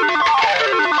time.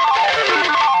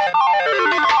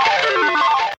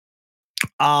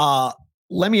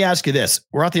 Let me ask you this.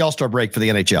 We're at the All-Star break for the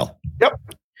NHL. Yep.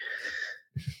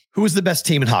 Who is the best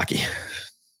team in hockey?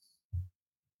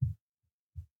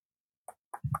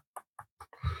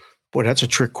 Boy, that's a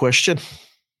trick question.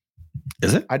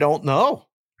 Is it? I don't know.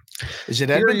 Is it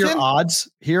Edmonton? Here are your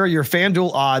odds. Here are your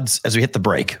FanDuel odds as we hit the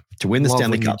break to win the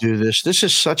Stanley Cup. Do this. This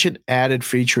is such an added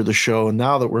feature of the show. And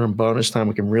now that we're in bonus time,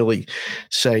 we can really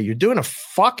say you're doing a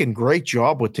fucking great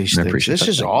job with these things. This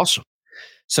is awesome.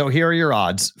 So here are your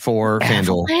odds for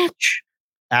FanDuel.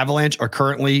 Avalanche are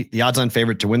currently the odds-on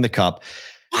favorite to win the cup.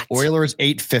 What? Oilers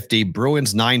 850,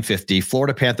 Bruins 950,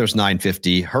 Florida Panthers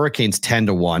 950, Hurricanes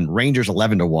 10-1, Rangers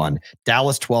 11-1,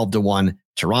 Dallas 12-1,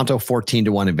 Toronto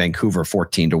 14-1, and Vancouver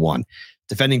 14-1.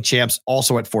 Defending champs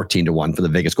also at 14-1 for the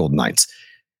Vegas Golden Knights.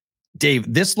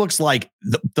 Dave, this looks like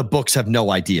the books have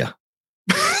no idea.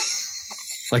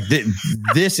 Like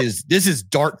this is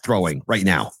dart throwing right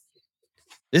now.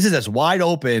 This is as wide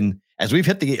open as we've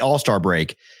hit the All-Star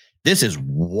break. This is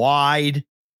wide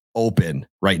open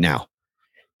right now.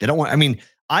 They don't want, I mean,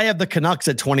 I have the Canucks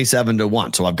at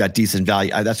 27-1, so I've got decent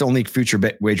value. That's the only future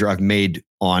wager I've made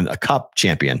on a cup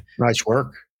champion. Nice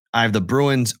work. I have the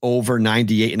Bruins over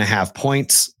 98.5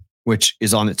 points, which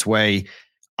is on its way.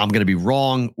 I'm going to be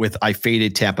wrong I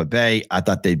faded Tampa Bay. I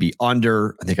thought they'd be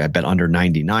under. I think I bet under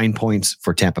 99 points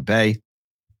for Tampa Bay.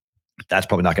 That's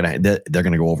probably not going to, they're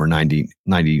going to go over 90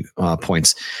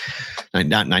 points,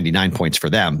 not 99 points for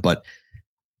them, but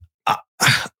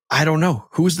I don't know.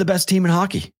 Who's the best team in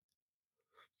hockey?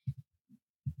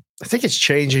 I think it's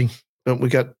changing, but we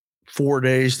got 4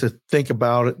 days to think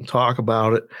about it and talk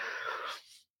about it.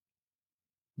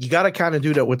 You got to kind of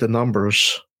do that with the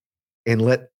numbers and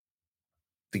let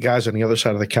the guys on the other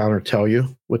side of the counter tell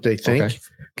you what they think. Okay.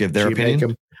 Give their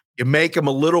opinion. You make them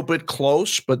a little bit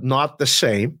close, but not the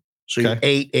same. So you're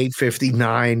 8, 850,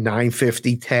 9,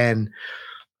 950, 10,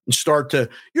 and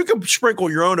you can sprinkle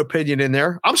your own opinion in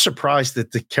there. I'm surprised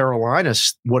that the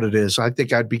Carolina's what it is. I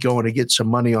think I'd be going to get some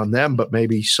money on them, but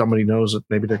maybe somebody knows that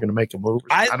maybe they're going to make a move.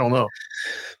 I don't know.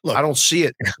 Look, I don't see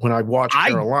it when I watch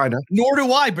Carolina. Nor do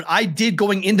I, but I did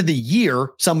going into the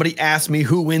year. Somebody asked me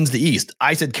who wins the East.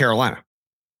 I said Carolina.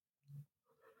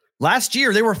 Last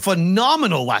year, they were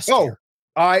phenomenal year.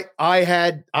 I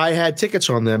had tickets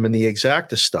on them in the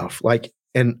exacta stuff.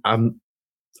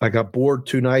 I got bored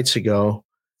 2 nights ago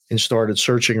and started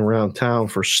searching around town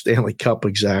for Stanley Cup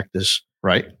exactas.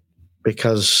 Right.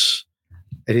 Because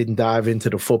I didn't dive into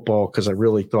the football because I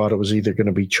really thought it was either going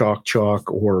to be chalk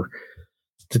or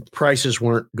the prices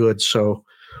weren't good. So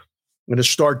I'm going to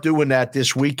start doing that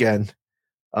this weekend.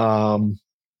 And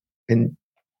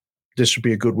this would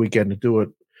be a good weekend to do it,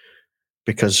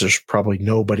 because there's probably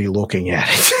nobody looking at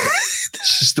it.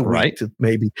 This is the week to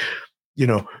maybe,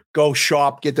 go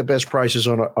shop, get the best prices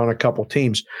on a couple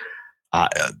teams. I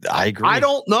agree. I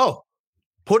don't know.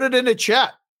 Put it in the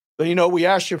chat. We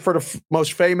asked you for the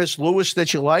most famous Lewis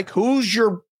that you like. Who's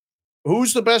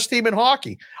the best team in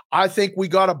hockey? I think we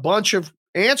got a bunch of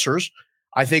answers.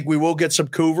 I think we will get some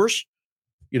Cougars.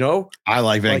 I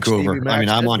like Vancouver.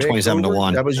 I'm on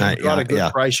 27-1. That was got a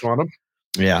good price on them.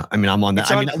 Yeah, I'm on that.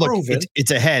 Look,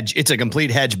 it's a hedge. It's a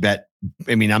complete hedge bet.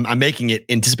 I'm making it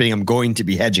anticipating I'm going to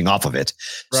be hedging off of it.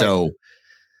 Right. So,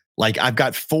 I've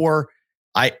got 4.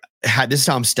 This is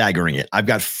how I'm staggering it. I've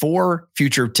got 4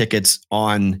 future tickets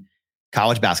on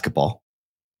college basketball.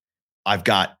 I've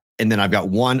got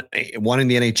one in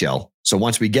the NHL. So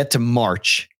once we get to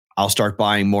March, I'll start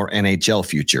buying more NHL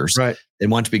futures. Right. Then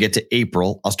once we get to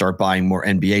April, I'll start buying more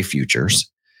NBA futures.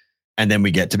 And then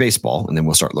we get to baseball, and then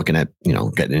we'll start looking at,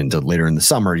 getting into later in the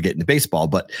summer to get into baseball.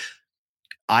 But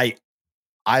I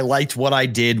I liked what I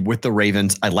did with the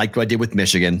Ravens. I liked what I did with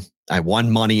Michigan. I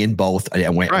won money in both. I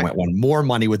won more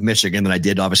money with Michigan than I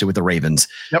did obviously with the Ravens.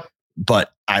 Yep.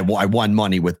 But I won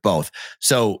money with both.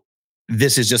 So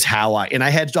this is just how I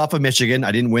hedged off of Michigan.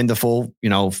 I didn't win the full,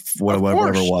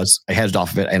 whatever it was. I hedged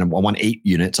off of it and I won 8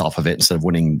 units off of it instead of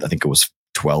winning, I think it was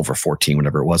 12 or 14,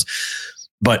 whatever it was.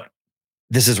 But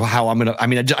this is how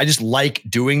I just like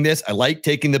doing this. I like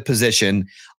taking the position.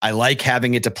 I like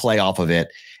having it to play off of it.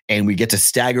 And we get to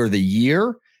stagger the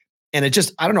year. And it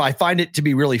just, I don't know. I find it to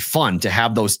be really fun to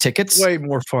have those tickets. Way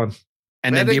more fun.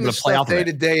 And then be able to play off day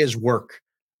to day is work.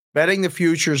 Betting the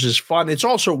futures is fun. It's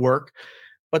also work.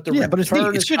 But the but it's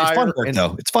good. It's fun work,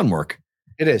 though. It's fun work.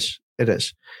 It is. It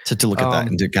is. To look at that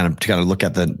and to kind of look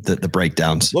at the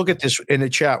breakdowns. Look at this in the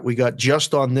chat. We got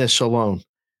just on this alone.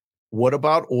 What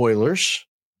about Oilers?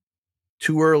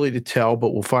 Too early to tell,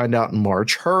 but we'll find out in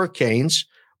March. Hurricanes,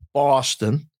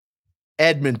 Boston,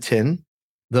 Edmonton,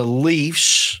 the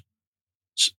Leafs.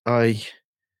 The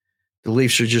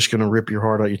Leafs are just going to rip your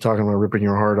heart out. You're talking about ripping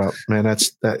your heart out, man.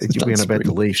 That's that. You're going to bet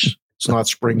the Leafs. It's not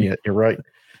spring yet. You're right.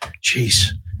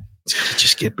 Jeez, it's going to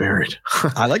just get buried.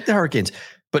 I like the Hurricanes,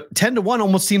 but 10-1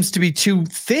 almost seems to be too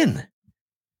thin.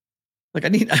 Like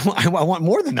I want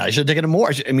more than that. I should have taken it more.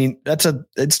 It's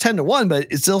 10-1, but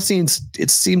it still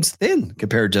seems thin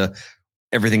compared to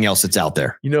everything else that's out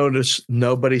there. You notice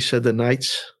nobody said the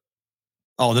Knights.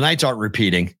 Oh, the Knights aren't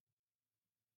repeating.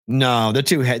 No, they're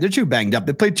too banged up.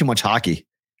 They played too much hockey.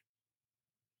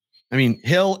 I mean,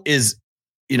 Hill is,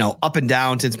 up and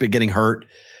down since been getting hurt.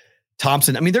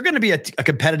 Thompson, they're going to be a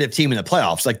competitive team in the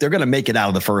playoffs. Like they're going to make it out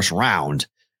of the first round,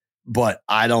 but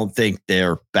I don't think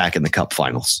they're back in the Cup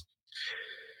finals.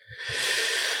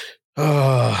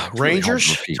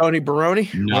 Rangers, really Tony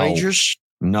Baroni, no. Rangers,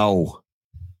 no.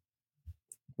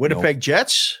 Winnipeg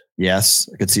Jets. Yes,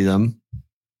 I could see them.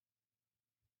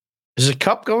 Is the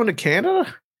Cup going to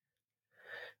Canada?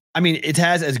 It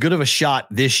has as good of a shot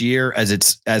this year as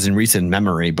in recent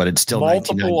memory, but it's still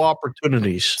multiple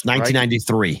opportunities.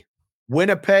 1993. Right?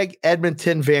 Winnipeg,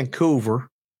 Edmonton, Vancouver.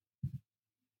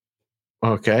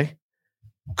 Okay,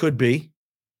 could be.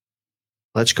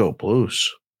 Let's go Blues.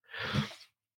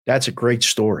 That's a great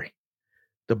story.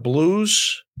 The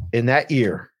Blues in that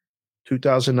year,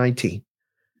 2019,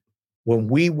 when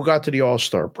we got to the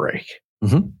All-Star break,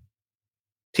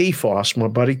 T-Foss, my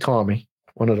buddy Tommy,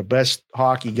 one of the best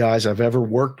hockey guys I've ever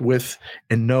worked with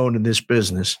and known in this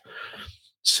business,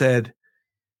 said,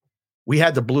 we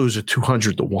had the Blues at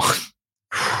 200-1.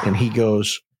 And he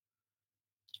goes,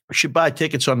 we should buy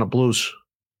tickets on the Blues.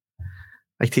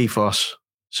 Like T-Foss,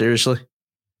 seriously?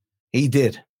 He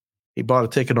did. He bought a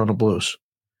ticket on the Blues.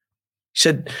 He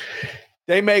said,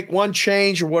 they make one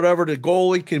change or whatever, the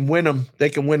goalie can win them. They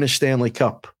can win a Stanley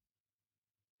Cup.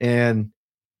 And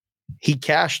he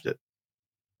cashed it.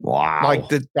 Wow. Like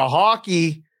the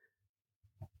hockey,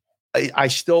 I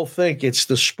still think it's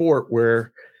the sport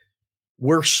where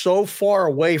we're so far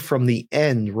away from the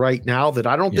end right now that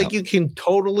I don't think you can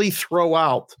totally throw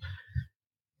out,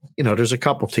 there's a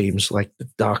couple teams like the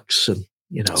Ducks and,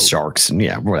 Sharks and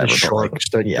whatever. The Sharks.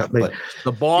 But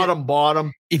the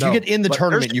bottom. If you get in the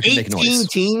tournament, you can make noise. 18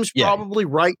 teams probably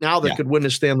right now that could win a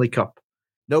Stanley Cup.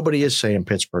 Nobody is saying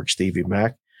Pittsburgh, Stevie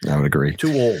Mac. I would agree.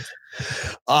 Too old.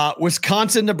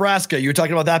 Wisconsin, Nebraska. You were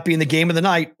talking about that being the game of the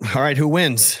night. All right, who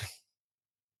wins?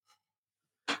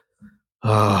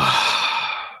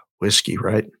 Whiskey,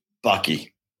 right?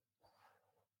 Bucky.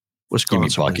 Wisconsin.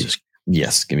 Give me Bucky.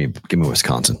 Yes, give me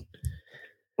Wisconsin.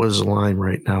 What is the line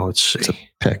right now? Let's see. It's a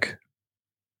pick.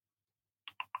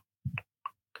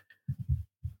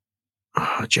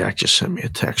 Jack just sent me a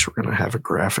text. We're going to have a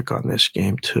graphic on this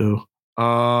game too.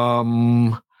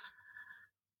 Wow,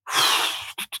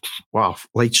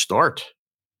 late start.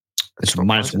 It's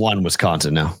 -1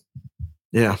 Wisconsin now.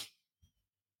 Yeah.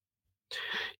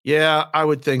 Yeah, I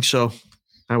would think so.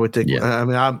 I would think. Yeah.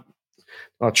 I'm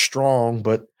not strong,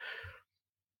 but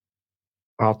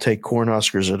I'll take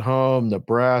Cornhuskers at home.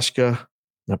 Nebraska.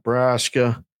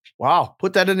 Wow.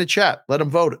 Put that in the chat. Let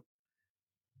them vote it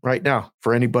right now.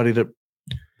 For anybody that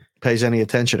pays any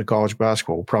attention to college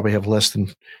basketball, we'll probably have less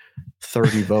than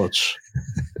 30 votes.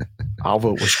 I'll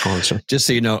vote Wisconsin. Just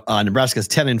so you know, Nebraska's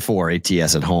 10-4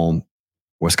 ATS at home.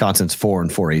 Wisconsin's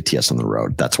 4-4 ATS on the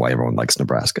road. That's why everyone likes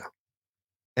Nebraska.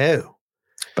 Oh.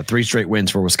 But 3 straight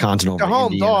wins for Wisconsin over the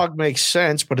home Indiana. dog makes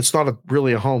sense, but it's not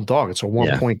really a home dog. It's a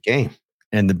 1-point game.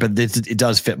 But it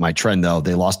does fit my trend, though.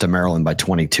 They lost to Maryland by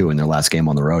 22 in their last game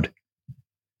on the road.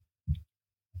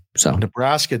 So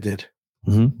Nebraska did.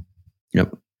 Mm-hmm.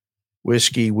 Yep.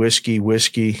 Whiskey. What's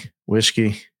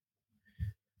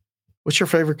your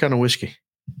favorite kind of whiskey?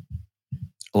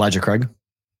 Elijah Craig.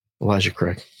 Elijah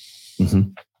Craig.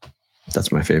 Mm-hmm.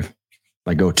 That's my fave.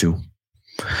 My go-to.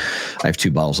 I have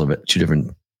 2 bottles of it. 2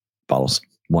 different bottles.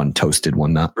 One toasted,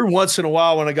 one not. Every once in a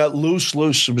while, when I got loose,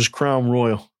 it was Crown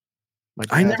Royal.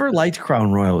 I never liked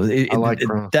Crown Royal. I like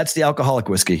Crown. That's the alcoholic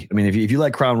whiskey. I mean, if you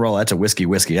like Crown Royal, that's a whiskey.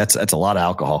 That's a lot of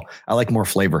alcohol. I like more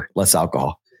flavor, less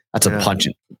alcohol. That's a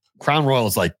pungent. Crown Royal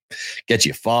is like get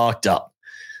you fucked up.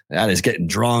 That is getting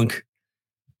drunk.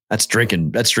 That's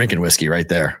drinking whiskey right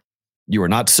there. You are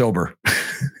not sober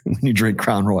when you drink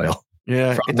Crown Royal.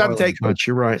 Yeah, Crown it doesn't Royal take much.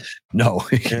 You're right. No,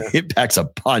 it packs a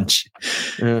punch.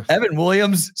 Yeah. Evan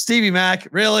Williams, Stevie Mack,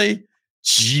 really?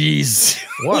 Jeez,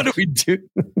 what do we do?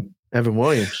 Evan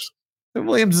Williams. Evan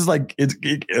Williams is like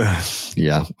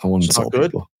yeah. I want to insult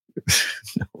good. people.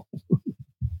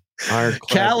 No.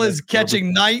 Cal is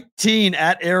catching 19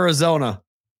 at Arizona.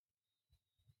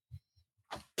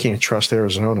 Can't trust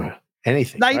Arizona.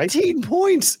 Anything. 19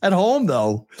 points at home,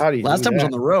 though. How do you Last time was on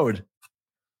the road.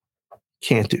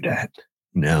 Can't do that.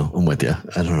 No, I'm with you.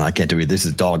 I don't know. I can't do it. This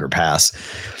is dog or pass,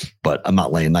 but I'm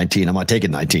not laying 19. I'm not taking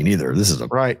 19 either. This is a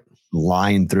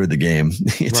line through the game.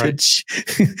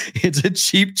 It's a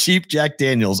cheap Jack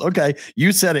Daniels. Okay.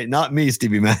 You said it, not me,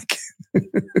 Stevie Mack.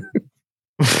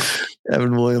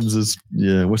 Evan Williams is,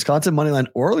 Wisconsin money line,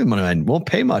 Orly money line. Won't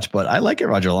pay much, but I like it,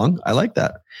 Roger Long. I like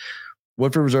that.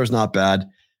 Woodford Reserve is not bad.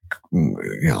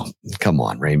 Come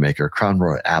on, Rainmaker, Crown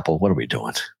Royal, Apple. What are we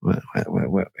doing? What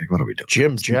are we doing?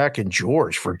 Jim, Jack, and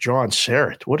George for John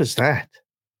Serrett. What is that?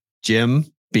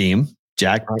 Jim Beam,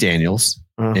 Jack Daniels,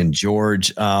 and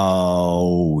George.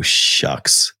 Oh,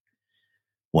 shucks.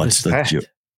 What's that?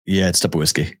 Yeah, it's type of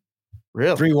whiskey.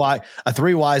 Really? A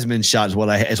 3 Wiseman shot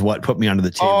is what put me under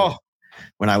the table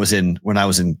when I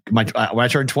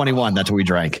turned 21. That's what we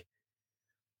drank.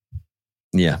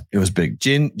 Yeah, it was big.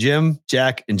 Jim,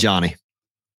 Jack, and Johnny.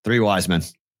 3 Wisemen.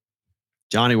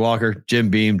 Johnny Walker, Jim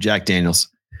Beam, Jack Daniels.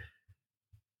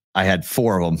 I had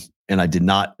 4 of them, and I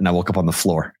woke up on the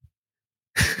floor.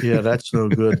 Yeah, that's no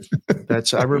good.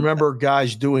 I remember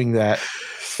guys doing that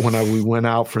when we went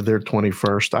out for their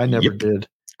 21st. I never did.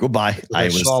 Goodbye. I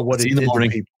saw what see it you in the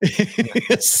morning.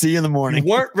 did. See you in the morning. You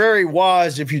weren't very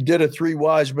wise if you did a 3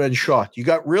 wise men shot. You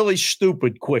got really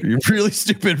stupid quick. You're really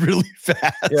stupid really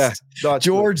fast. Yeah.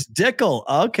 George Dickel.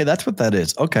 Okay, that's what that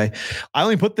is. Okay. I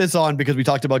only put this on because we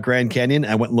talked about Grand Canyon.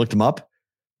 I went and looked them up.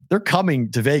 They're coming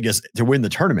to Vegas to win the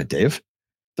tournament, Dave.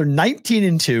 They're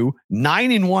 19-2,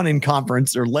 9-1 in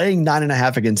conference. They're laying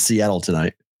 9.5 against Seattle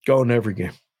tonight. Going every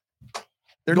game.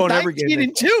 They're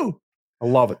 19-2. I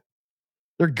love it.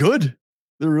 They're good.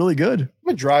 They're really good. I'm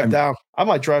gonna drive down. I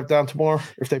might drive down tomorrow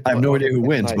if they play. I have no idea who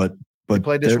wins, but they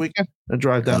play this weekend and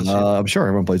drive down. I'm sure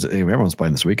everyone's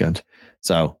playing this weekend.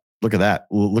 So look at that.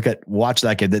 Watch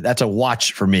that game. That's a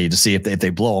watch for me to see if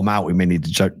they blow them out. We may need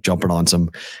to jump it on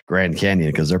some Grand Canyon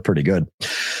because they're pretty good.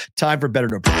 Time for better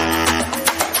to.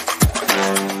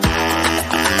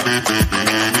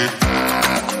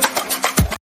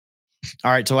 All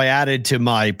right, so I added to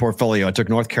my portfolio. I took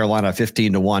North Carolina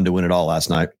 15-1 to win it all last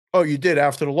night. Oh, you did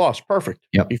after the loss. Perfect.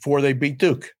 Yep. Before they beat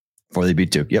Duke.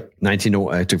 Yep.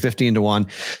 19-1. I took 15-1.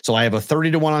 So I have a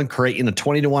 30-1 on Creighton, a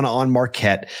 20-1 on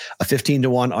Marquette, a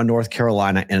 15-1 on North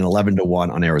Carolina, and an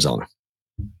 11-1 on Arizona.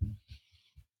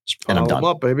 And I'm done.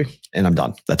 Up, baby. And I'm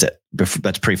done. That's it.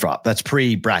 That's pre-flop. That's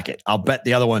pre-bracket. I'll bet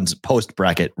the other one's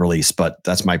post-bracket release, but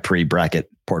that's my pre-bracket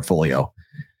portfolio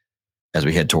as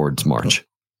we head towards March.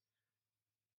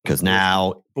 Because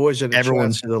now boys had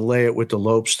everyone's to lay it with the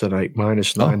Lopes tonight,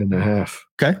 minus 9.5.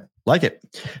 Okay. Like it.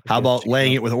 How about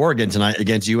laying it with Oregon tonight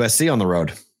against USC on the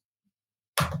road?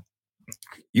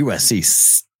 USC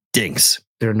stinks.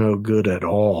 They're no good at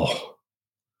all.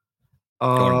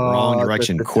 Going wrong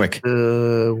direction quick.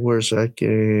 Where's that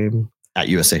game? At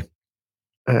USC.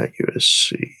 At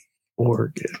USC.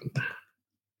 Oregon.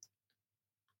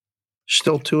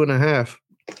 Still 2.5.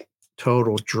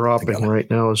 Total dropping right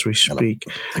now as we speak.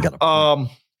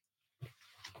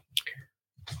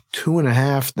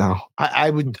 2.5 now. I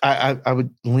would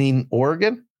lean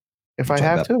Oregon if I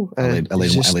have to.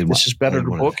 This is better to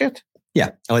book it. Yeah,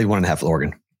 I laid 1.5 with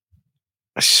Oregon.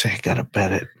 I say I gotta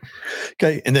bet it.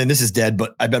 Okay, and then this is dead,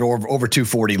 but I bet over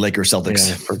 240 Lakers Celtics.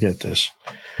 Yeah, forget this.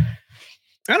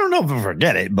 I don't know if I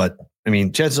forget it, but I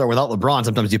mean, chances are without LeBron,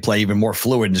 sometimes you play even more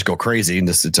fluid and just go crazy, and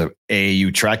it's a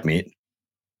AAU track meet.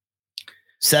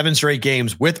 7 straight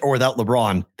games with or without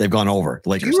LeBron, they've gone over.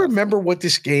 Do you remember what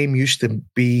this game used to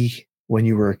be when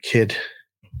you were a kid?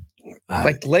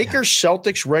 Lakers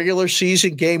Celtics regular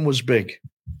season game was big.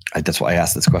 That's why I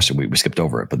asked this question. We skipped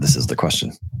over it, but this is the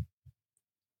question.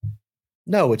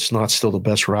 No, it's not still the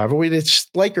best rivalry. It's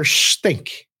Lakers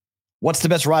stink. What's the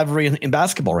best rivalry in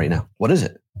basketball right now? What is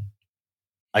it?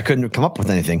 I couldn't come up with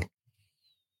anything.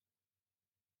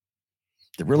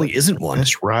 There really isn't one.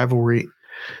 Best rivalry.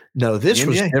 No, this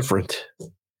was NBA. different. I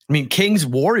mean, Kings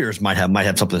Warriors might have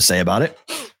something to say about it.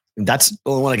 That's the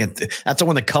only one that's the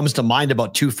one that comes to mind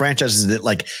about two franchises that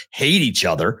like hate each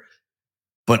other.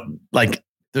 But like,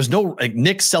 there's no like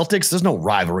Knicks Celtics. There's no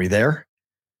rivalry there.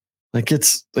 Like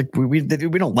it's like we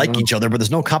don't like each other, but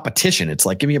there's no competition. It's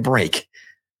like, give me a break.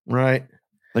 Right.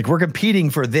 Like we're competing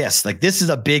for this. Like this is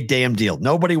a big damn deal.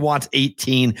 Nobody wants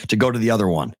 18 to go to the other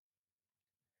one.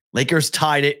 Lakers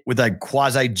tied it with a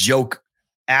quasi joke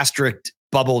asterisk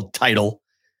bubble title.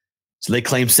 So they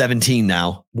claim 17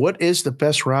 now. What is the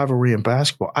best rivalry in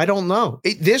basketball? I don't know.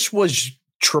 This was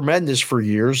tremendous for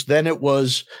years. Then it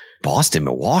was Boston,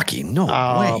 Milwaukee. No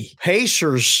way.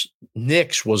 Pacers,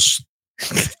 Knicks was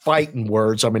fighting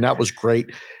words. I mean, that was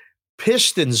great.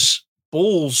 Pistons,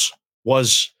 Bulls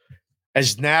was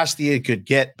as nasty as it could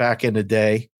get back in the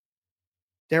day.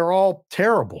 They're all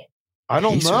terrible. I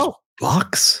don't Pacers, know.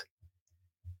 Bucks.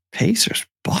 Pacers,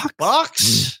 Bucks.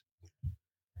 Bucks.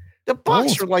 The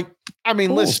Bucks Bulls. are like, I mean,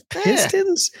 Bulls, listen,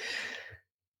 Pistons.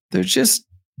 They're just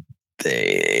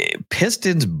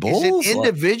Pistons, Bulls. Is it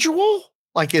individual?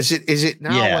 Like, is it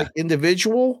now like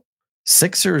individual?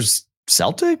 Sixers,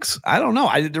 Celtics? I don't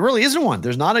know. There really isn't one.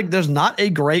 There's not a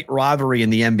great rivalry in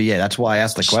the NBA. That's why I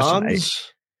asked the question.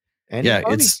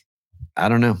 Suns? I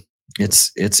don't know.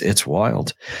 It's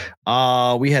wild.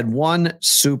 We had one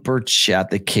super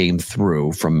chat that came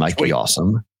through from Mikey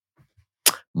Awesome.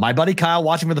 My buddy Kyle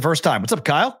watching for the first time. What's up,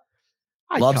 Kyle?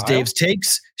 Hi, Loves Kyle. Dave's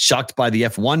takes. Shocked by the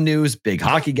F1 news. Big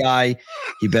hockey guy.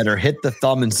 He better hit the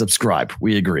thumb and subscribe.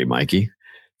 We agree, Mikey.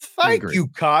 Thank you,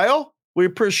 Kyle. We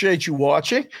appreciate you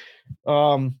watching. We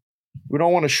don't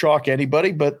want to shock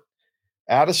anybody, but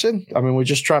Addison, I mean, we're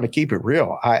just trying to keep it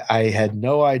real. I had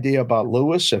no idea about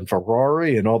Lewis and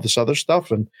Ferrari and all this other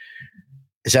stuff. And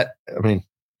is that, I mean,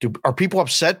 are people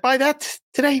upset by that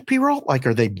today, P-Roll? Like,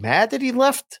 are they mad that he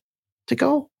left to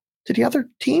go to the other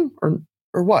team or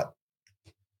what?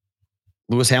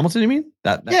 Lewis Hamilton, you mean?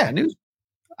 That news?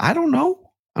 I don't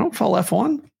know. I don't follow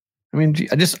F1. I mean,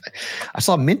 I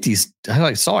saw Minty's.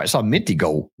 I saw Minty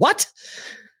go, what?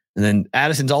 And then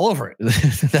Addison's all over it.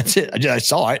 That's it. I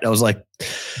saw it. I was like,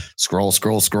 scroll.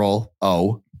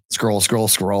 Oh,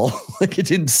 scroll. Like it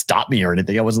didn't stop me or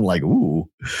anything. I wasn't like, ooh.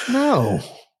 No.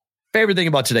 Favorite thing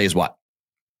about today is what?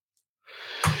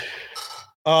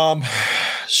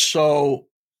 So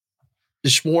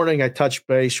this morning I touched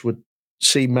base with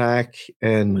C-Mac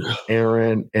and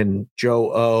Aaron and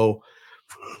Joe O,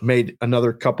 made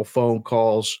another couple phone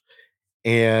calls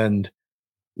and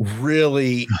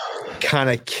really kind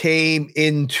of came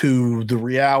into the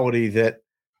reality that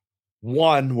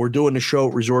one, we're doing the show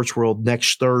at Resorts World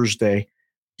next Thursday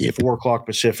at 4:00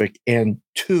 Pacific, and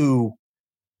two,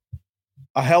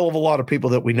 a hell of a lot of people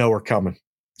that we know are coming.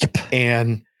 Yep.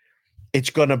 And it's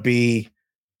going to be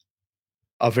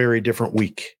a very different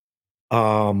week.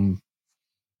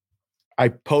 I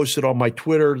posted on my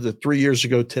Twitter that 3 years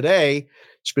ago today,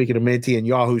 speaking of Minty and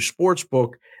Yahoo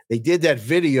Sportsbook, they did that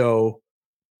video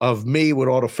of me with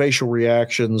all the facial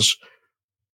reactions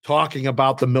talking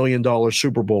about the $1 million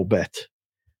Super Bowl bet.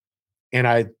 And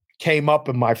I came up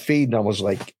in my feed and I was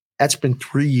like, that's been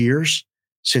 3 years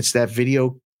since that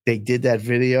video. They did that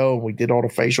video and we did all the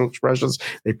facial expressions.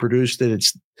 They produced it.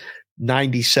 It's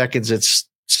 90 seconds. It's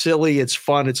silly. It's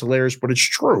fun. It's hilarious, but it's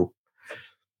true.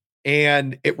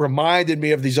 And it reminded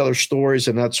me of these other stories.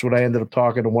 And that's what I ended up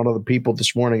talking to one of the people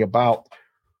this morning about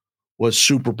was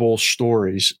Super Bowl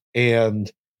stories.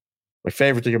 And my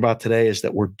favorite thing about today is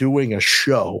that we're doing a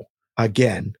show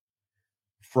again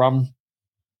from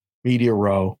Media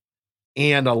Row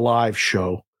and a live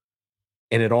show.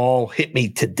 And it all hit me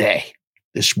today,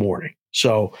 this morning.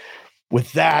 So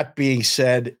with that being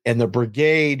said, and the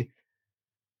brigade,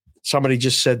 somebody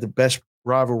just said the best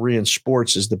rivalry in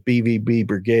sports is the BVB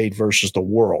Brigade versus the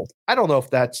World. I don't know if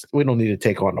we don't need to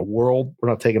take on the World. We're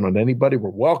not taking on anybody.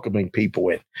 We're welcoming people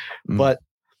in. But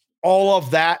all of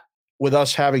that with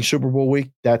us having Super Bowl week,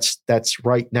 that's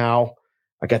right now.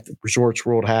 I got the Resorts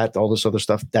World hat, all this other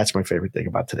stuff. That's my favorite thing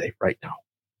about today right now.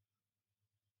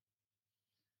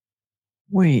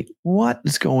 Wait, what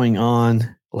is going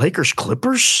on? Lakers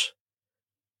Clippers?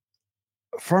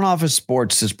 Front Office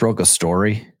Sports just broke a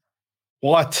story.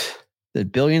 What?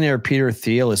 That billionaire Peter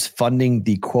Thiel is funding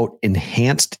the, quote,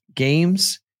 enhanced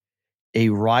games, a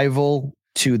rival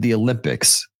to the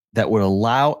Olympics that would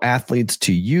allow athletes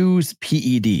to use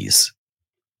PEDs.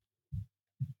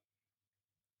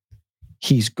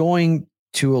 He's going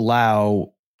to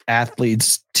allow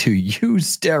athletes to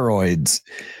use steroids.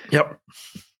 Yep.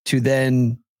 To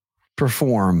then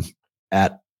perform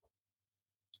at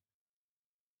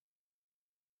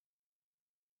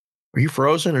Are you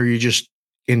frozen or are you just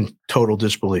in total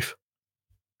disbelief?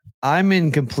 I'm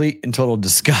in complete and total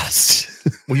disgust.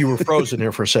 Well, you were frozen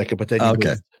there for a second, but then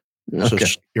you moved. So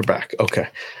you're back. Okay.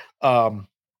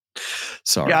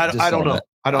 Sorry. Yeah, I don't know.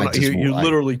 I don't know. You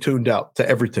literally tuned out to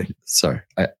everything. Sorry.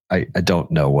 I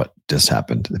don't know what just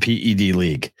happened. The PED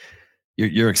League.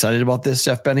 You're excited about this,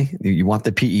 Jeff Benny? You want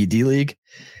the PED League?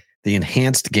 The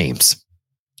enhanced games.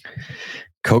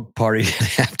 Coke party at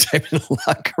halftime in the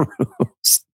locker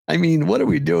rooms. I mean, what are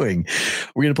we doing?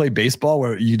 We're going to play baseball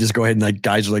where you just go ahead and like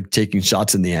guys are like taking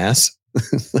shots in the ass.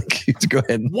 Like you just go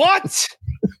ahead and what?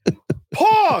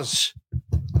 Pause.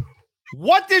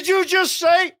 What did you just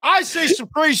say? I say some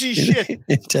crazy shit.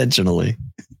 Intentionally.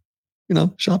 You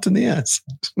know, shots in the ass.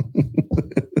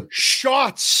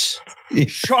 Shots.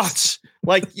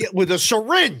 Like with a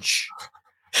syringe.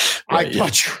 Right, I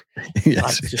touch you.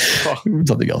 Yes.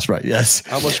 Something else, right? Yes.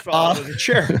 I almost fell out of the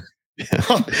chair.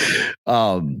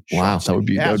 Wow, that would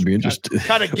be interesting. What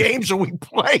kind of games are we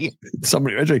playing?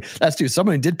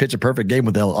 Somebody did pitch a perfect game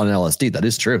on LSD. That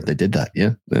is true. They did that.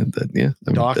 Yeah.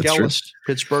 Doc Ellis, true.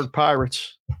 Pittsburgh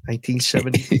Pirates,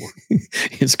 1974.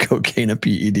 His cocaine a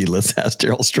PED list has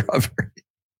Daryl Strawberry.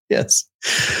 Yes.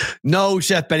 No,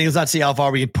 Chef Benny, let's not see how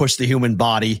far we can push the human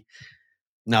body.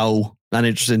 No, not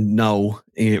interested. No.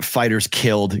 Fighters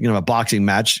killed. A boxing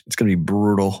match. It's going to be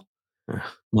brutal.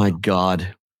 My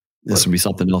God. This would be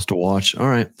something else to watch. All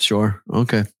right, sure.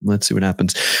 Okay, let's see what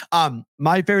happens.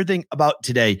 My favorite thing about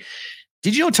today,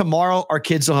 did you know tomorrow our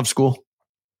kids don't have school?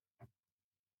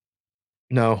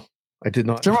 No, I did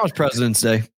not. Tomorrow's President's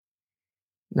Day.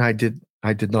 I did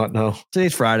not know.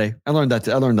 Today's Friday. I learned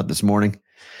that this morning.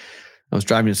 I was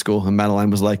driving to school and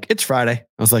Madeline was like, "It's Friday."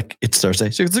 I was like, "It's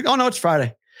Thursday." She was like, "Oh no, it's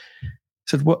Friday." I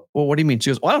said, "What? Well, what do you mean?" She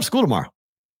goes, "Oh, I don't have school tomorrow."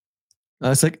 I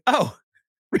was like, "Oh,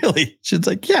 really?" She's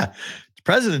like, "Yeah.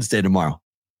 President's Day tomorrow.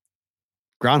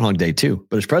 Groundhog Day too,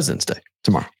 but it's President's Day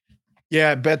tomorrow."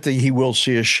 Yeah, I bet that he will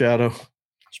see a shadow.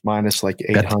 It's minus like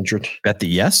 800. Bet the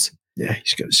yes? Yeah,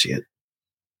 he's going to see it.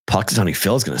 Punxsutawney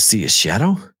Phil's going to see his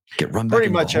shadow? Get run back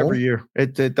pretty much every year.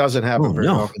 It doesn't happen very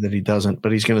often that he doesn't,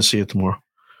 but he's going to see it tomorrow.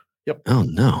 Yep. Oh,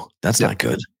 no. That's not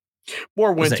good.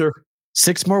 More winter.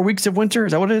 6 more weeks of winter?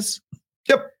 Is that what it is?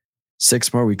 Yep.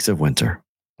 6 more weeks of winter.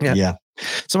 Yeah.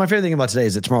 So my favorite thing about today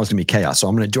is that tomorrow's going to be chaos. So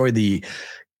I'm going to enjoy the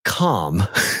calm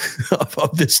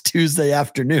of this Tuesday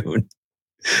afternoon.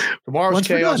 Tomorrow's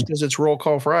chaos because it's Roll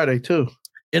Call Friday too.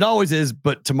 It always is,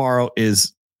 but tomorrow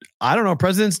is, I don't know,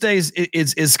 President's Day is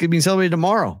going to be celebrated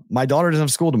tomorrow. My daughter doesn't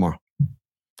have school tomorrow.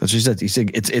 That's what she said. He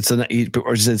said it's the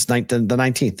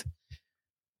 19th.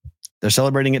 They're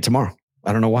celebrating it tomorrow.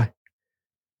 I don't know why,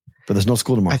 but there's no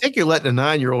school tomorrow. I think you're letting a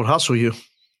 9-year-old hustle you.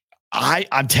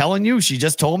 I'm telling you, she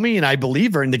just told me, and I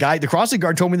believe her. And the crossing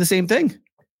guard told me the same thing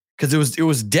because it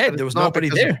was dead. There was nobody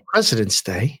there. President's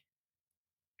Day.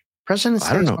 President's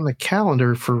Day is on the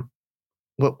calendar for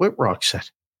what Whitrock said.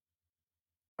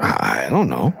 I don't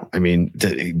know. I mean,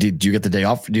 did you get the day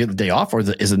off? Do you get the day off, or is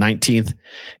the 19th?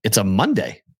 It's a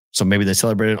Monday, so maybe they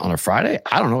celebrate it on a Friday.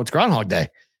 I don't know. It's Groundhog Day.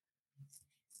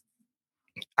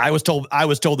 I was told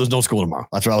there's no school tomorrow.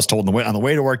 That's what I was told on the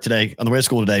way to work today, on the way to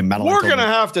school today. Madeline, we're going to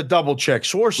have to double check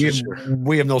sources.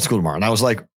 We have no school tomorrow. And I was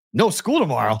like, no school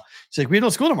tomorrow. She's like, we have no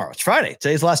school tomorrow. It's Friday.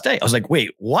 Today's the last day. I was like,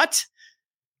 wait, what?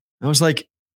 I was like,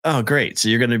 oh, great. So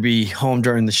you're going to be home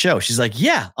during the show. She's like,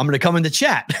 yeah, I'm going to come in the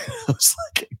chat. I was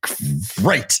like,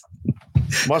 great.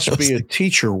 Must be a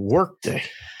teacher work day.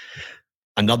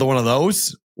 Another one of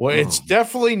those? Well, it's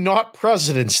definitely not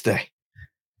President's Day.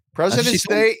 President's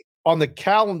Day on the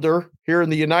calendar here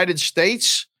in the United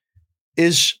States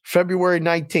is February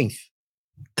 19th.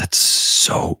 That's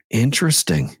so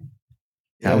interesting.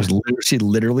 Yeah. She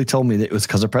literally told me that it was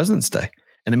because of President's Day.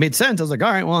 And it made sense. I was like,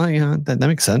 all right, well, that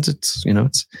makes sense. It's on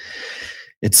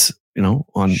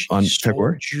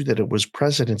February. Told you that it was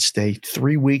President's Day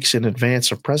 3 weeks in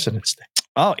advance of President's Day.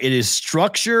 Oh, it is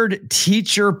Structured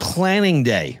Teacher Planning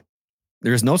Day.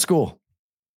 There's no school,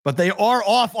 but they are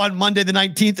off on Monday the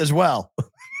 19th as well.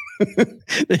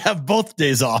 They have both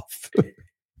days off.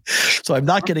 So I'm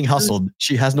not getting hustled.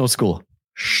 She has no school.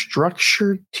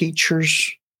 Structured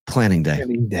Teachers Planning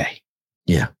Day.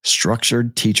 Yeah.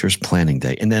 Structured Teachers Planning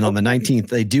Day. And then on the 19th,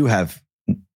 they do have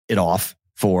it off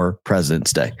for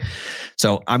President's Day.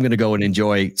 So I'm going to go and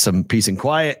enjoy some peace and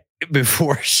quiet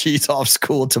before she's off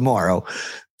school tomorrow.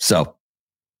 So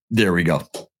there we go.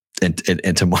 And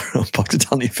tomorrow,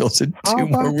 Punxsutawney Phil said 2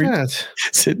 more weeks.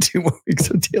 Said 2 more weeks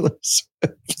of Taylor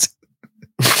Swift.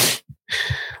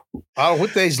 Oh,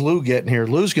 what day's Lou getting here?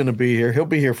 Lou's going to be here. He'll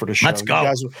be here for the show. Let's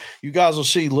go. You guys will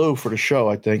see Lou for the show,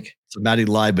 I think. So Maddie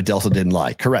lied, but also didn't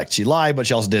lie. Correct. She lied, but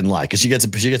she also didn't lie because she gets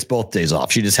both days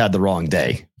off. She just had the wrong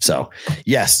day. So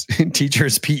yes,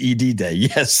 teacher's PED day.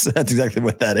 Yes, that's exactly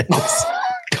what that is.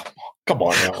 Come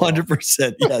on now.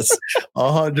 100%. Yes.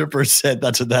 100%.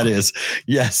 That's what that is.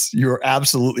 Yes. You're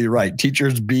absolutely right.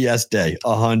 Teacher's BS day.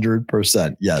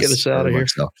 100%. Yes. Get us out of here.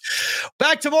 So.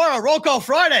 Back tomorrow. Roll call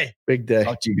Friday. Big day.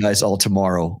 Talk to you guys all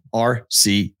tomorrow.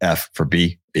 RCF for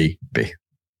BBB.